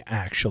how many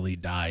actually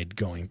died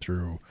going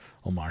through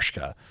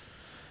Omarska.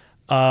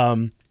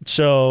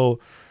 So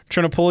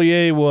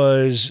Trinopolije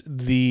was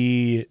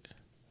the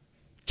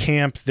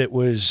camp that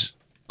was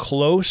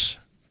close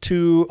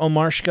to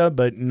Omarska,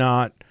 but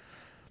not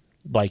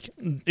like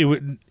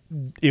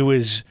it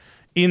was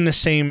in the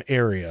same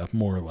area,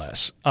 more or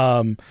less.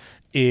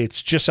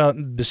 It's just out,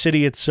 the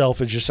city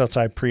itself is just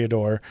outside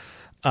Prijedor,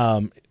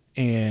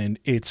 and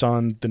it's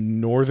on the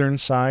northern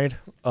side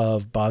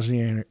of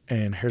Bosnia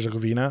and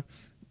Herzegovina.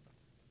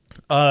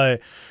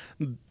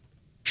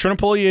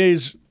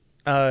 Trinopolije's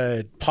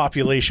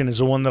population is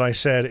the one that I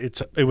said.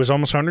 It was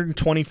almost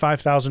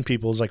 125,000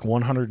 people. It was like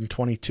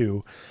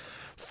 122.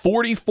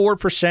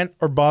 44%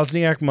 are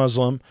Bosniak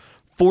Muslim.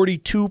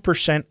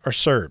 42% are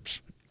Serbs.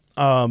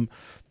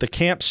 The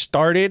camp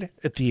started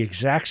at the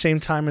exact same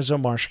time as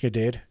Omarska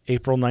did,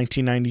 April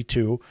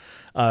 1992.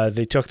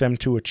 They took them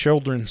to a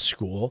children's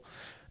school,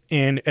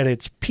 and at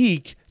its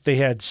peak, they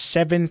had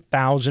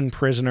 7,000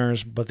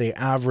 prisoners, but they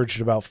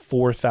averaged about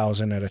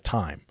 4,000 at a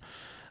time.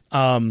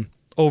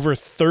 Over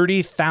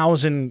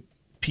 30,000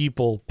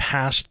 people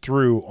passed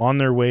through on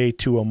their way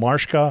to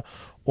Omarska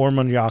or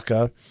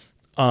Manjaka.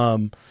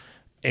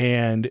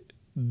 And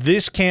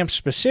this camp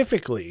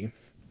specifically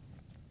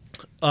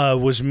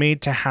was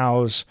made to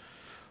house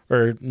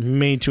or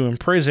made to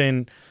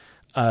imprison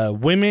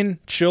women,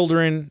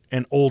 children,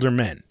 and older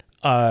men.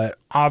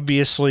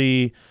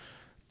 Obviously,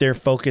 their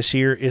focus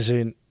here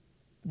isn't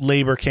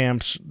labor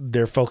camps.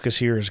 Their focus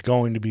here is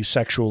going to be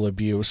sexual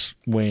abuse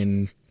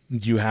when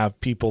you have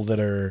people that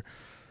are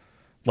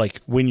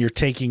like when you're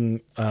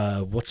taking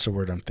what's the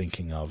word I'm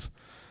thinking of?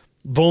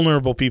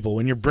 Vulnerable people.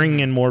 When you're bringing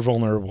in more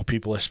vulnerable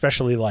people,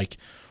 especially like.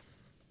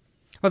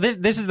 Well,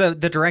 this is the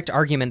direct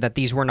argument that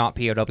these were not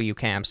POW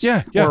camps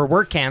or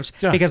work camps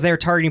because they're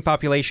targeting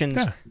populations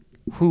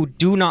who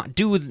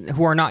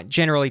are not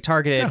generally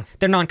targeted. Yeah.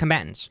 They're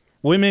non-combatants.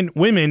 Women,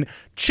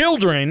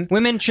 children,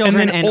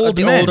 and old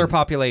the men. Older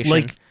population.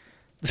 Like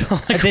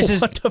this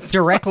is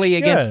directly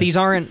against. These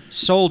aren't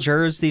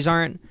soldiers. These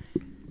aren't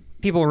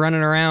people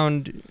running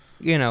around.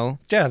 You know.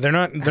 Yeah, they're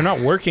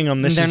not working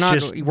on this.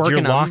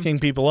 You're locking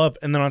people up,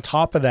 and then on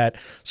top of that,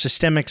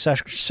 systemic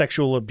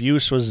sexual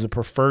abuse was the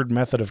preferred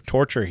method of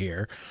torture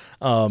here.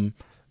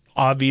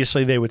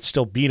 Obviously, they would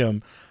still beat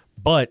them,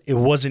 but it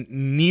wasn't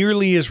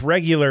nearly as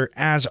regular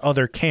as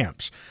other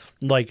camps.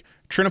 Like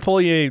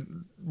Trinopolije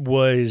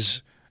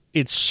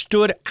it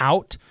stood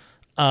out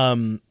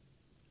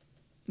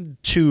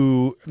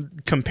to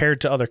compared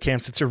to other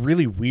camps. It's a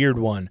really weird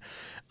one.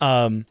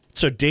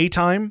 So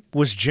daytime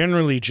was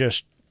generally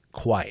just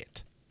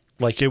quiet.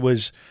 Like it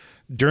was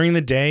during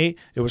the day,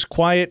 it was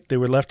quiet. They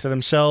were left to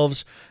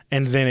themselves.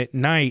 And then at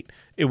night,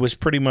 it was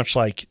pretty much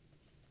like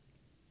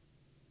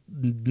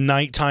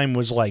nighttime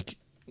was like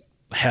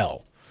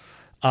hell.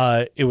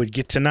 It would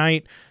get to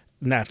night,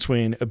 and that's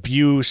when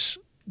abuse,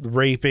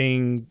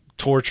 raping,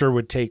 torture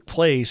would take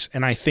place.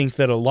 And I think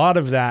that a lot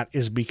of that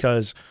is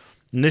because,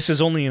 and this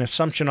is only an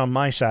assumption on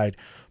my side,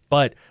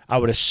 but I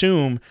would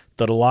assume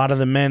that a lot of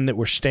the men that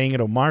were staying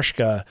at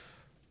Omarska,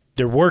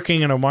 they're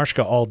working in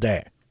Omarska all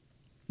day.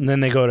 And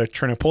then they go to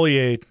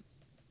Trinopolije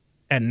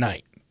at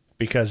night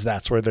because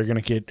that's where they're going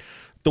to get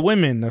the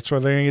women. That's where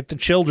they're going to get the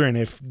children.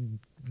 If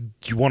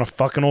you want a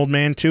fucking old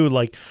man too,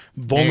 like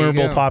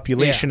vulnerable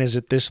population is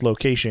at this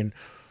location.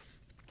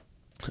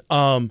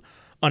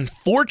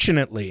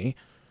 Unfortunately,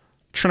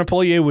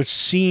 Trinopolije was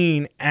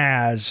seen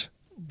as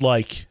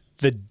like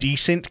the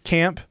decent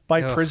camp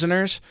by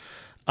prisoners,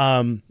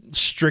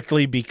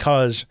 strictly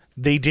because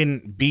they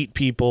didn't beat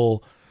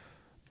people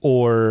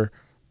or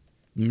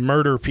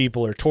murder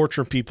people or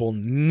torture people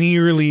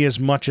nearly as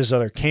much as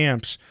other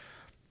camps.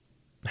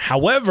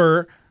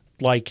 However,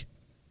 like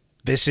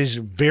this is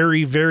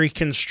very, very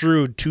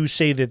construed to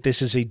say that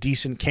this is a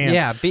decent camp.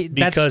 Yeah,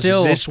 because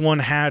this one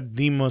had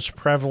the most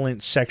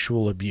prevalent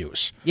sexual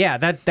abuse. Yeah,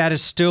 that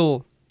is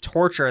still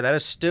torture. That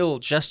is still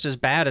just as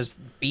bad as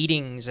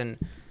beatings and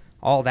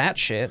all that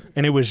shit.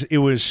 And it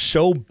was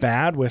so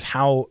bad with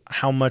how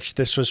much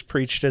this was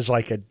preached as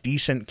like a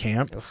decent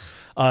camp. Ugh.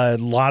 A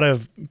lot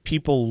of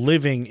people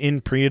living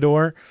in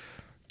Prijedor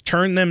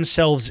turn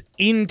themselves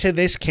into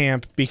this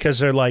camp because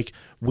they're like,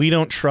 we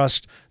don't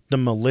trust the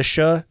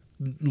militia,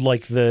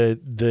 like the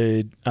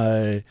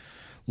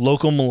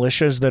local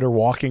militias that are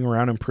walking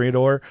around in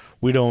Prijedor.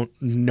 We don't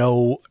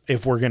know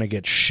if we're going to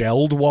get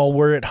shelled while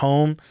we're at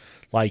home.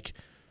 Like,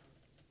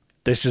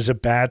 this is a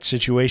bad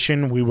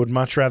situation. We would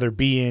much rather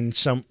be in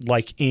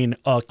in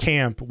a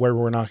camp where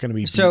we're not going to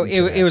be. So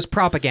it was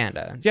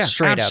propaganda,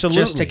 straight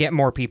absolutely. Up, just to get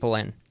more people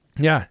in.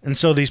 Yeah, and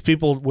so these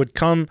people would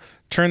come,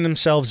 turn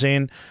themselves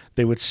in.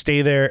 They would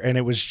stay there, and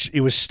it was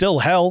still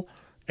hell.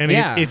 And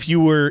if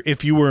you were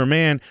a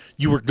man,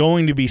 you were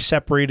going to be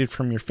separated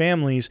from your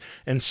families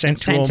and sent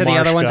to the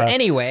other ones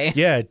anyway.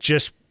 Yeah,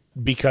 just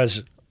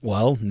because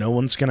no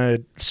one's going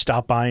to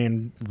stop by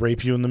and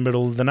rape you in the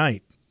middle of the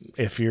night.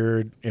 if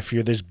you're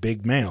this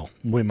big male.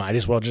 We might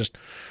as well just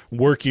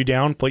work you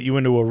down, put you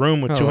into a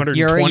room with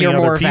 220 other people. You're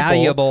more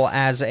valuable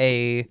as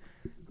a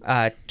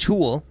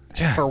tool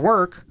for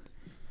work,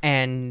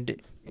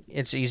 and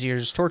it's easier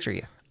to just torture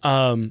you.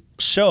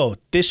 So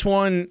this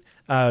one,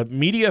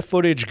 media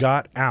footage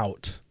got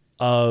out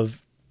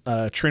of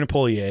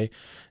Trinipolier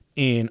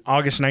in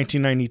August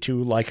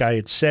 1992, like I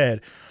had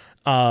said.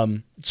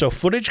 So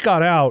footage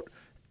got out,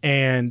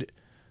 and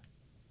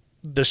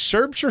the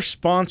Serbs'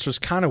 response was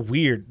kind of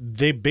weird.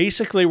 They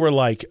basically were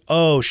like,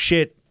 oh,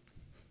 shit,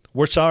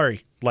 we're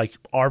sorry, like,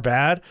 our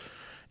bad.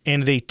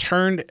 And they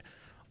turned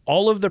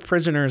all of the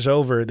prisoners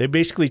over. They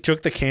basically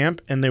took the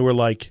camp, and they were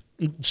like,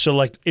 so,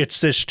 like,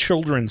 it's this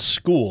children's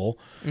school.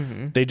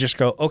 Mm-hmm. They just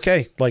go,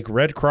 okay, like,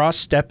 Red Cross,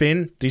 step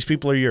in. These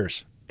people are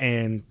yours.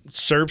 And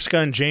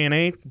Srpska and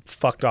JNA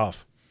fucked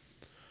off.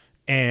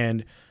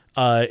 And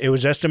it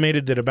was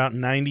estimated that about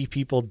 90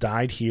 people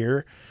died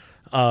here.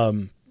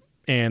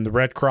 And the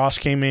Red Cross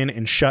came in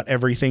and shut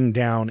everything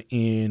down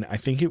in, I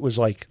think it was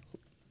like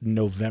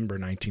November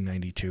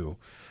 1992.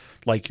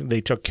 Like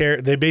they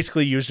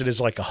basically used it as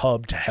like a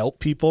hub to help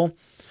people.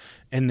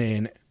 And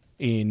then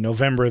in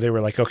November, they were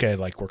like, okay,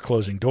 like we're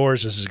closing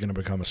doors. This is going to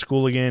become a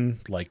school again.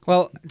 Like,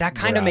 well, that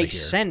kind of makes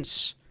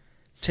sense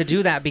to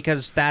do that,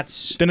 because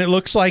that's... Then it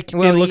looks like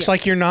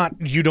like you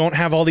don't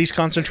have all these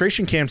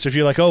concentration camps. If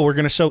you're like, oh, we're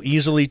going to so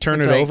easily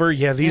turn it over.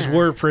 Yeah, these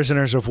were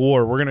prisoners of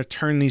war. We're going to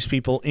turn these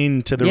people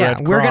into the Red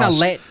Cross. We're going to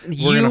let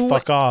you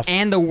fuck off.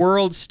 And the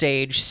world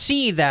stage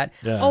see that,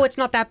 oh, it's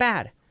not that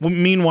bad. Well,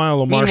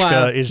 meanwhile,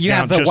 Lamarshka is down just down the street. You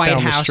have the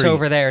White House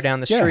over there down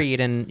the street,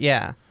 and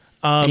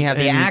and you have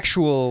the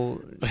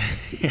actual,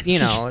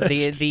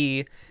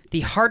 the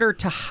harder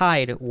to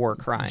hide war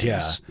crimes.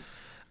 Yeah.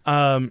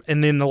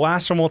 And then the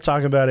last one we'll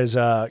talk about is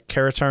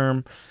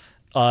Karaterm.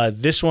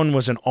 This one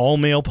was an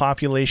all-male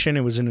population.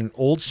 It was in an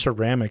old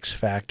ceramics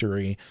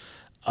factory.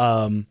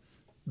 The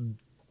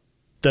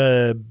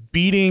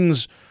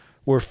beatings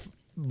were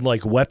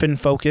like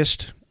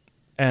weapon-focused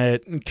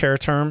at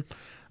Karaterm.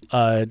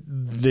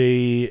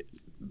 They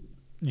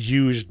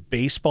used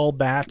baseball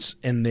bats,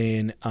 and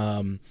then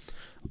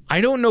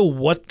I don't know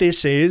what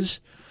this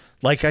is.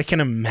 Like, I can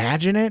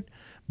imagine it.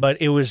 But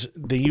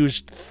they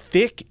used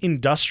thick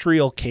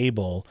industrial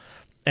cable,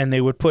 and they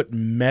would put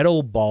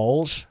metal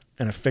balls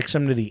and affix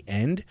them to the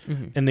end,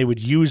 and they would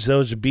use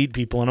those to beat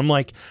people. And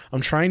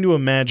I'm trying to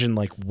imagine,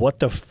 like, what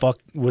the fuck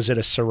was at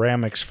a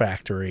ceramics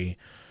factory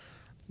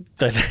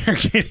that they're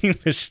getting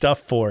this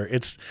stuff for?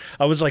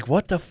 I was like,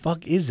 what the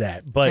fuck is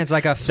that? But it's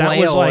like a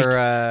flail or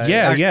a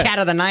cat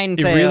of the nine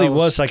tails. It really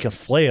was like a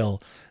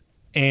flail.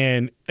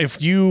 And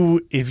if you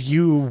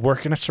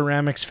work in a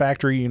ceramics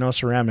factory,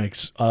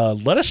 ceramics,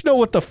 let us know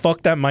what the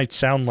fuck that might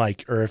sound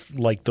like, or if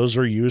like those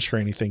were used for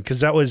anything. Because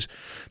that was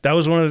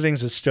one of the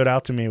things that stood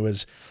out to me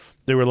was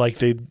they were like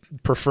they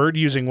preferred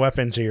using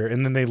weapons here,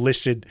 and then they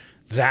listed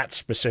that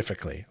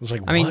specifically. I was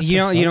like, I mean, you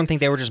don't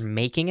think they were just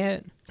making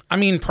it? I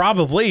mean,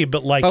 probably,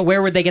 but like, but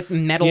where would they get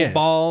metal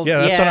balls?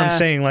 Yeah, that's what I'm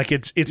saying. Like,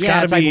 it's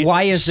got to be like,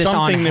 why is this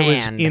something on that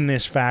hand? was in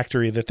this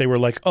factory that they were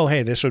like, oh,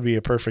 hey, this would be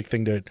a perfect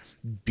thing to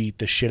beat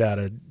the shit out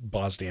of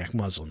Bosniak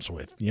Muslims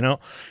with.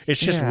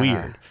 It's just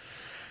weird.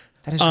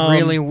 That is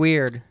really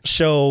weird.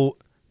 So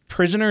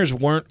prisoners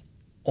weren't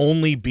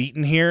only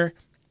beaten here;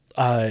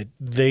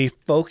 they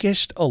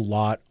focused a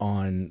lot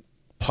on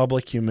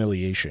public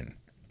humiliation,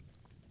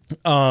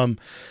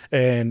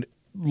 and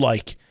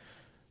like.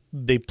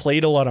 They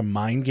played a lot of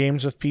mind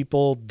games with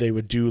people. They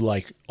would do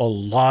like a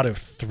lot of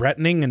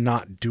threatening and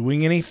not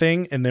doing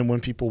anything. And then when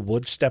people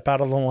would step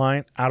out of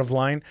line,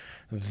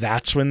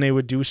 that's when they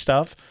would do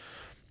stuff.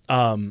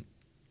 It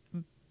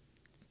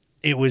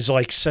was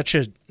like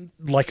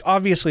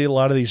obviously a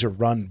lot of these are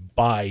run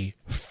by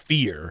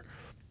fear,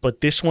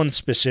 but this one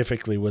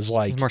specifically was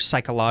like more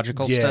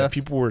psychological stuff. Yeah,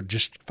 people were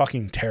just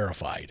fucking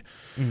terrified.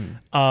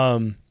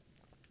 And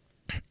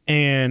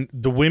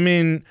the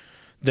women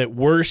that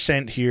were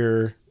sent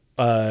here,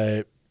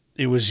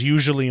 it was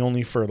usually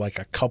only for like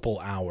a couple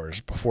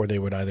hours before they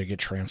would either get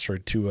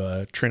transferred to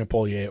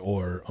Trinipolier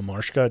or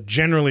Omarska.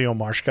 Generally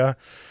Omarska,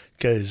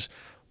 because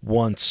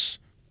once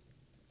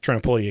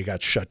Trinipolier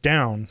got shut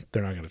down,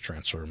 they're not going to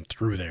transfer them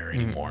through there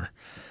anymore.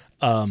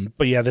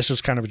 But yeah, this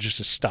is kind of just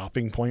a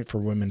stopping point for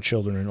women,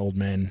 children, and old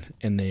men.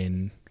 And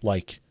then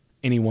like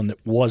anyone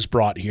that was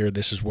brought here,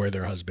 this is where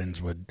their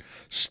husbands would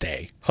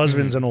stay.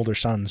 Husbands and older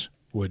sons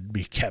would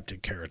be kept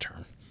at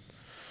Karaterm.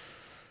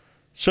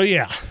 So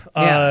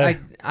I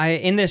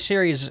in this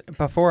series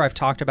before I've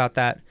talked about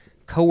that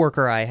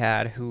coworker I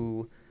had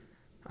who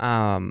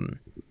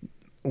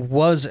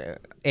was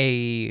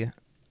a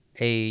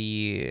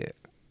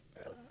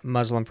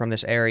Muslim from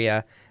this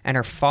area, and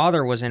her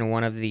father was in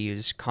one of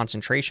these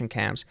concentration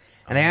camps,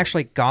 and they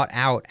actually got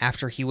out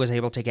after he was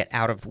able to get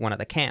out of one of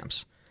the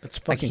camps. That's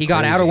fucking he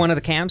got out of one of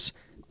the camps,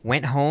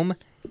 went home,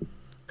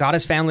 got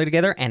his family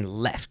together, and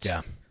left.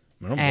 Yeah,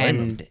 I don't blame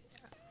him.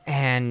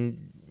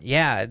 And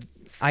yeah.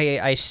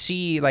 I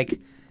see, like,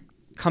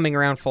 coming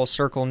around full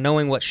circle,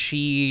 knowing what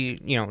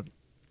she,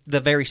 the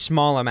very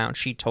small amount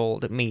she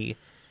told me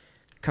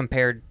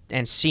compared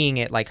seeing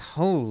it, like,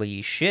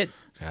 holy shit.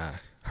 Yeah.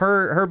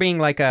 Her being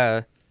like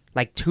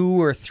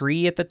 2 or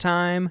 3 at the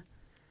time.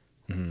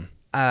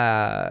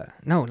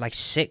 Mm-hmm. No, like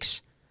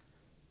 6.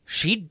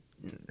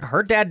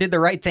 Her dad did the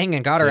right thing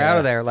and got her out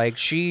of there. Like,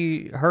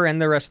 her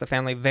and the rest of the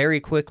family very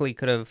quickly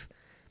could have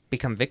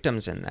become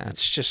victims in that.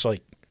 It's just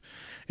like,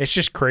 it's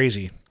just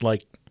crazy.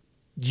 Like,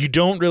 you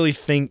don't really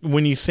think,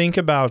 when you think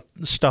about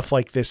stuff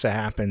like this that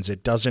happens,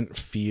 it doesn't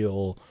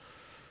feel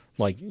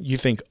like, you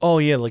think, oh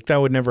yeah, like that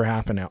would never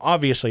happen now.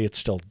 Obviously it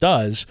still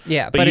does.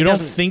 Yeah, but you it don't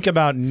doesn't think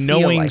about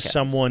knowing like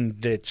someone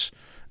that's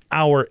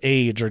our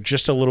age or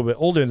just a little bit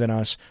older than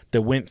us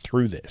that went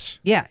through this.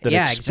 Yeah, that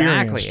yeah,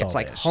 experienced exactly. It's all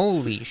like, this.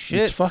 holy shit.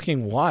 It's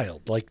fucking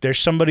wild. Like, there's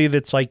somebody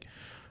that's like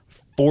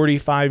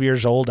 45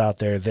 years old out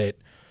there that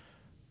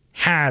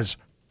has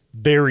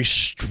very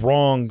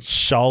strong,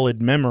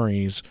 solid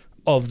memories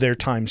of their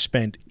time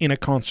spent in a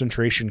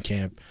concentration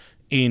camp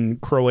in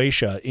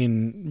Croatia,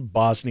 in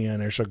Bosnia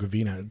and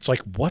Herzegovina. It's like,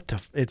 what the...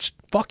 It's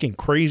fucking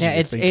crazy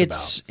to think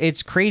about.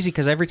 It's crazy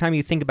because every time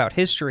you think about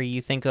history,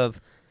 you think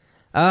of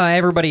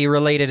everybody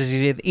related is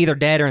either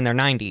dead or in their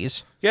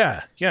 90s.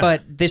 Yeah, yeah.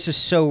 But this is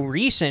so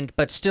recent,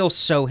 but still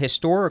so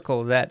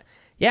historical that,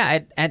 yeah,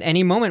 at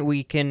any moment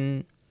we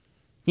can...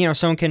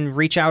 someone can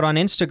reach out on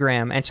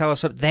Instagram and tell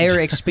us their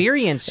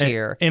experience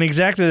here. And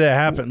exactly that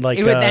happened. Like,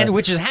 and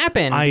which has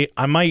happened.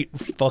 I might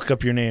fuck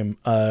up your name.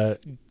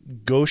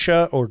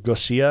 Gosha or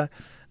Gosia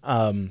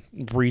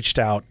reached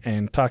out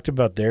and talked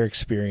about their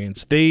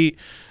experience. They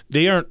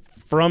aren't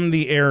from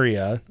the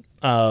area,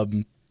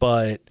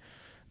 but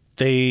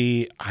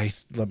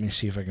let me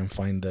see if I can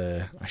find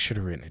I should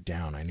have written it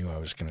down. I knew I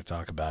was going to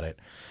talk about it.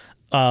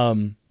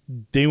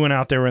 They went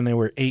out there when they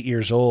were 8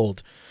 years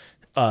old,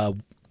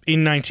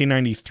 in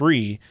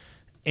 1993,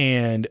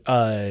 and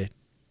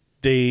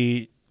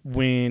they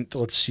went,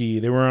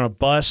 they were on a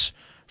bus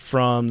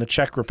from the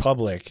Czech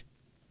Republic,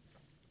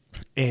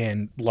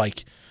 and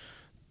like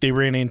they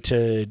ran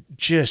into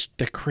just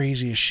the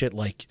craziest shit.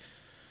 Like,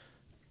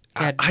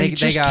 Yeah, I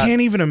just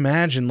can't even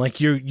imagine. Like,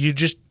 you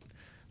just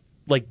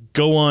like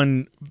go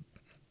on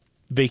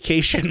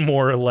vacation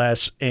more or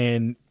less,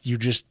 and you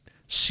just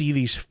see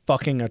these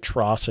fucking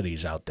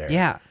atrocities out there.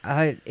 Yeah,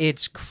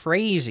 it's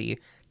crazy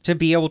to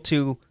be able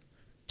to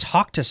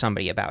talk to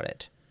somebody about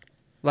it.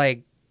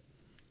 Like,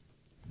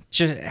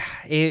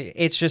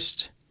 it's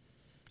just,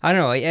 I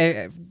don't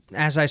know.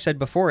 As I said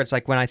before, it's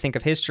like when I think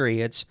of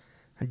history, it's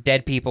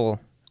dead people,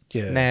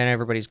 and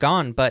everybody's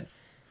gone. But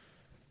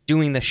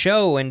doing the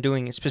show and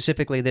doing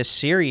specifically this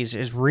series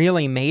has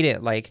really made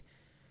it like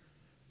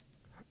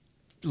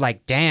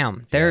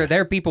damn, there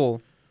are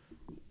people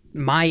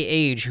my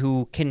age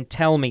who can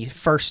tell me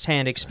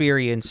firsthand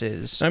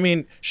experiences. I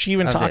mean, she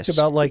even talked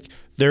about like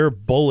their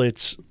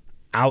bullets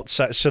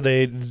outside, so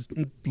they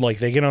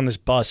get on this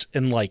bus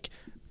and like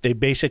they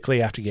basically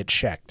have to get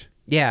checked.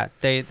 Yeah,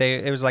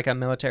 it was like a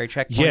military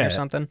checkpoint or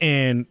something.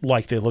 And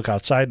like they look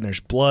outside and there's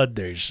blood,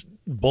 there's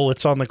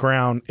bullets on the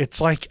ground.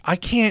 It's like I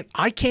can't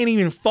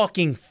even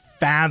fucking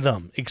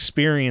fathom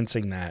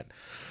experiencing that.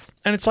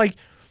 And it's like,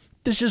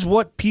 this is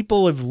what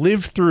people have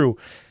lived through.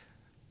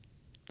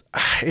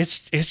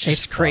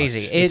 It's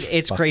crazy.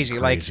 It's crazy.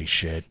 Like,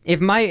 shit. If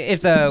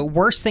the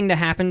worst thing to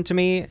happen to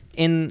me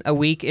in a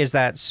week is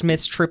that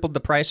Smith's tripled the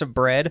price of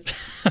bread,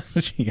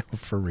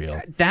 for real,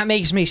 that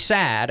makes me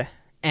sad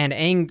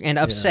and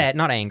upset.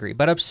 Not angry,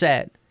 but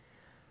upset.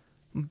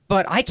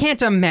 But I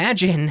can't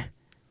imagine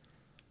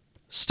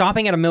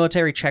stopping at a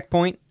military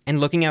checkpoint and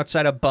looking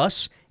outside a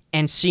bus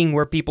and seeing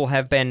where people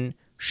have been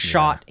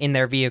shot in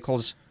their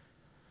vehicles.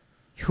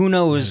 Who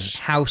knows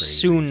how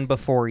soon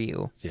before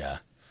you? Yeah.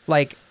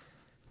 Like,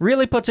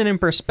 really puts it in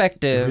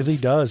perspective. It really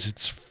does.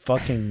 It's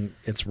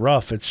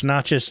rough. It's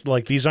not just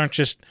like, these aren't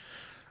just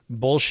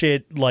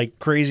bullshit, like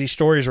crazy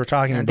stories we're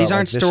talking about. These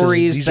aren't like,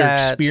 stories these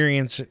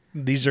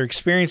are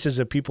experiences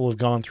that people have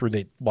gone through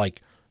that,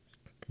 like,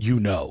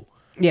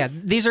 Yeah,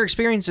 these are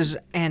experiences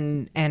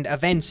and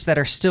events that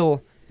are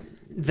still,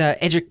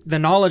 the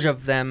knowledge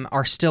of them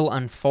are still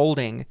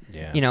unfolding.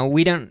 Yeah.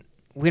 We don't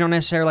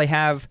necessarily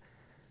have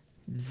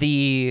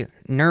the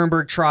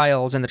Nuremberg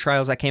trials and the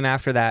trials that came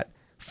after that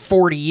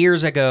 40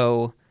 years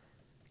ago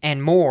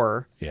and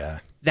more,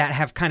 that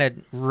have kind of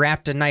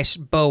wrapped a nice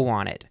bow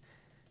on it.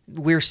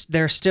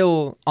 There's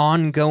still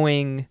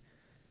ongoing,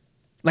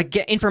 like,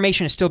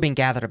 information is still being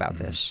gathered about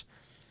this.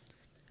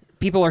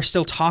 People are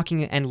still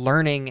talking and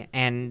learning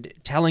and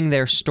telling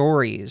their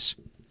stories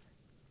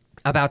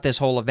about this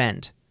whole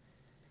event.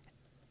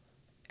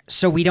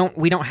 So we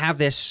don't have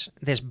this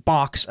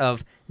box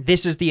of,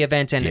 this is the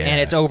event and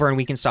it's over and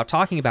we can stop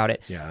talking about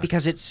it,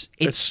 because it's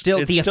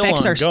still the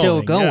effects are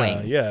still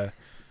going. Yeah.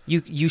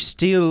 You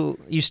still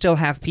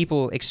have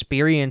people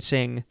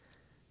experiencing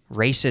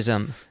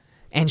racism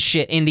and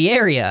shit in the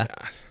area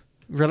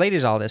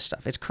related to all this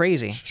stuff. It's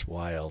crazy. It's just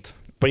wild.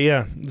 But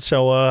yeah,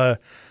 so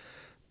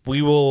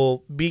we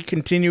will be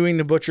continuing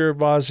the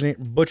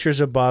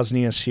Butchers of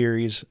Bosnia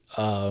series.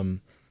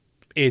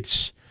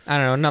 It's I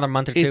don't know, another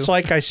month or two. It's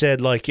like I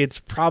said, like it's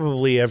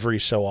probably every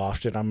so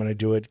often I'm going to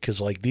do it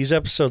because like these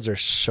episodes are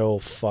so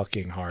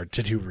fucking hard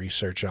to do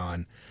research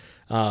on.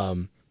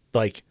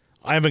 Like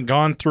I haven't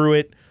gone through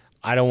it.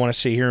 I don't want to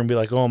sit here and be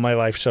like, oh, my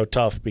life's so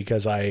tough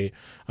because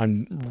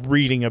I'm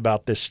reading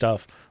about this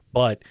stuff.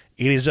 But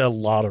it is a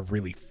lot of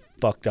really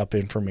fucked up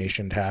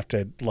information to have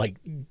to like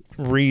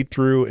read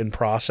through and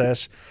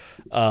process.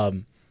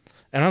 And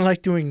I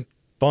like doing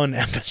fun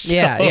episodes.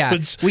 Yeah.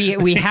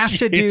 We have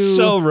to do. It's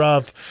so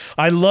rough.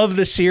 I love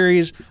the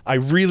series. I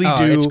really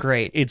do. It's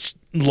great. It's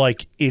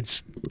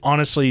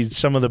honestly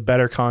some of the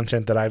better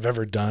content that I've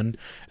ever done,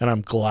 and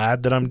I'm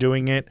glad that I'm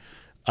doing it.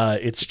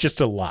 It's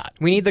just a lot.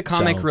 We need the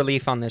comic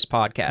relief on this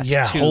podcast.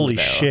 Yeah, too, holy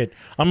though. shit.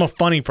 I'm a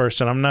funny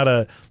person. I'm not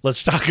a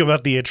let's talk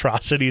about the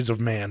atrocities of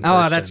man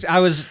person.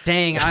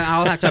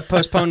 I'll have to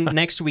postpone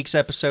next week's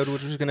episode,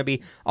 which is going to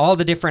be all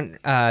the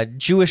different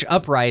Jewish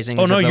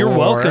uprisings. Oh no, of the you're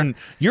war. welcome.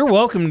 You're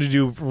welcome to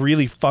do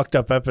really fucked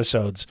up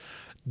episodes.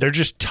 They're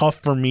just tough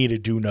for me to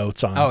do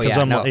notes on. Oh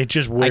yeah, it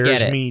just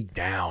wears me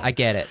down. I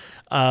get it.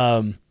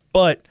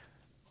 But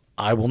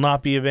I will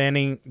not be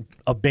abandoning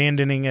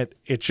it.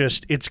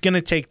 It's going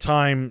to take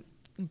time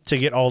to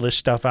get all this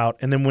stuff out.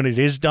 And then when it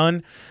is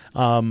done,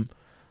 I'm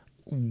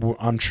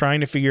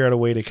trying to figure out a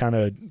way to kind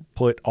of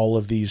put all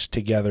of these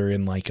together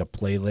in like a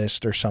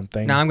playlist or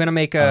something. Now I'm going to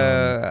make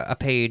a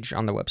page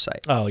on the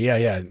website. Oh,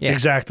 yeah.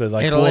 Exactly.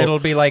 Like it'll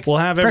be like we'll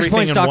have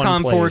everything in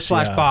one place,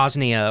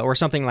 presspoints.com/Bosnia or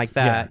something like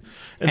that.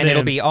 Yeah. And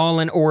it'll be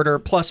all in order,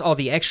 plus all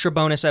the extra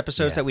bonus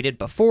episodes that we did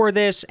before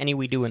this, any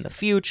we do in the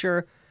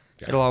future.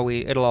 Yeah. It'll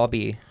all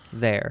be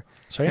there.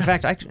 So, in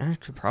fact, I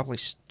could probably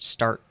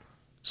start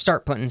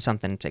putting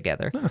something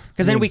together,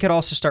 because then we could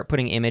also start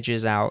putting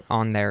images out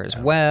on there as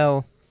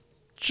well.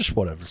 Just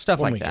whatever stuff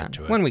like that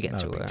when we get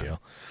to it.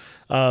 Deal.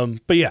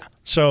 But yeah,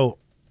 so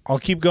I'll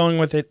keep going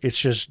with it. It's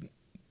just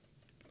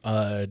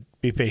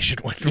be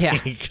patient with me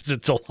because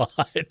it's a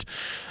lot.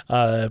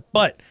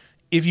 But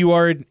if you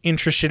are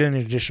interested in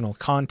additional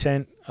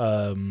content,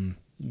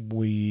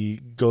 we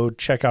go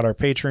check out our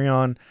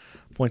Patreon.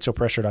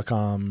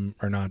 PointSoPressure.com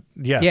or not.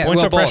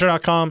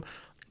 PointSoPressure.com,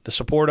 the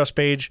support us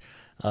page.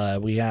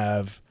 We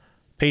have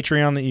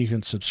Patreon that you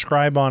can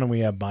subscribe on, and we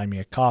have Buy Me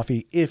a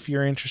Coffee if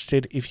you're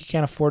interested. If you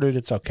can't afford it,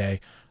 it's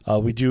okay.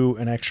 We do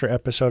an extra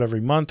episode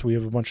every month. We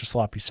have a bunch of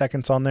sloppy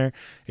seconds on there.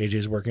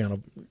 AJ's working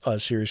on a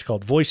series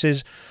called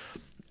Voices.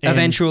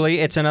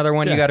 Eventually, it's another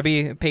one you got to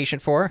be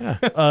patient for.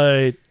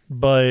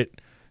 But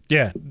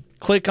yeah,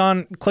 click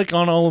on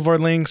all of our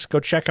links.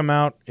 Go check them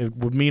out. It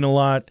would mean a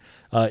lot.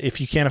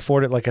 If you can't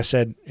afford it, like I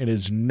said, it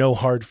is no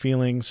hard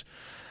feelings.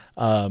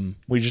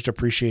 We just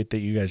appreciate that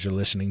you guys are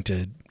listening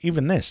to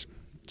even this.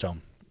 So,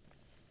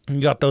 you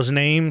got those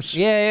names?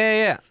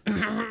 Yeah.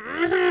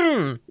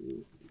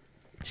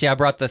 See, I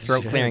brought the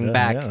throat clearing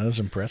back. Yeah, that was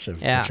impressive.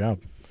 Good job.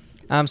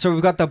 So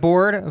we've got the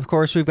board. Of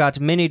course, we've got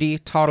Minity,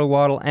 Toddle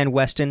Waddle, and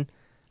Weston.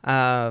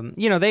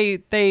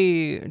 They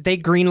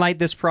greenlight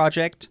this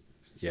project.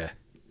 Yeah.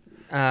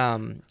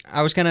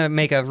 I was gonna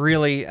make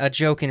a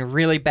joke in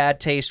really bad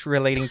taste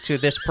relating to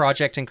this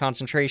project in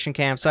concentration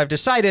camps, so I've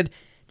decided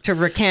to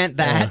recant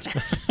that.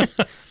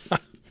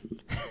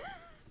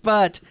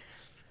 But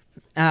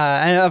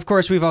and of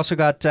course we've also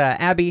got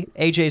Abby,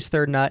 AJ's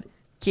third nut,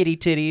 Kitty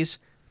Titties,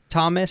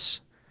 Thomas,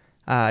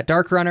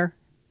 Dark Runner,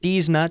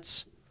 D's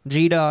Nuts,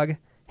 G-Dog,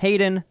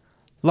 Hayden,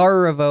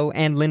 Laura Revo,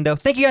 and Lindo.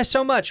 Thank you guys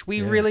so much.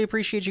 We really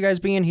appreciate you guys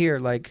being here.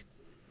 Like,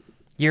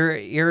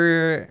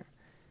 you're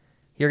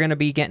gonna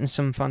be getting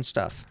some fun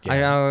stuff.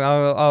 Yeah.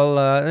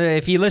 I'll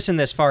if you listen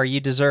this far,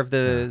 you deserve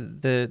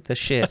the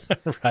shit.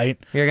 Right.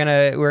 We're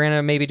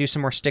gonna maybe do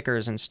some more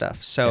stickers and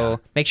stuff. So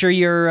make sure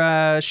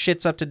your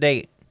shit's up to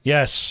date.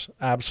 Yes,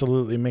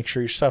 absolutely. Make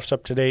sure your stuff's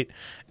up to date.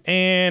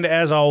 And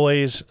as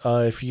always,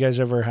 if you guys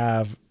ever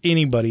have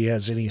anybody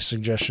has any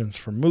suggestions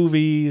for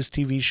movies,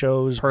 TV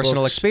shows,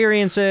 personal books,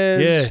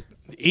 experiences,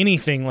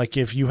 anything, like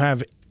if you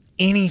have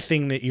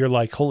anything that you're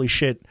like, holy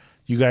shit,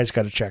 you guys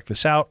got to check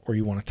this out, or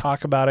you want to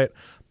talk about it,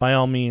 by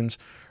all means,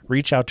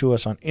 reach out to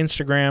us on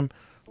Instagram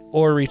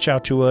or reach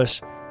out to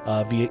us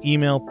via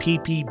email,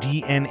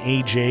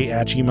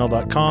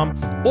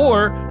 ppdnaj@gmail.com,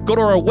 or go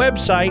to our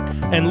website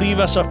and leave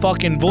us a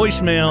fucking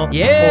voicemail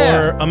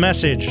or a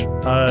message.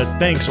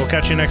 Thanks. We'll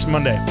catch you next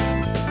Monday.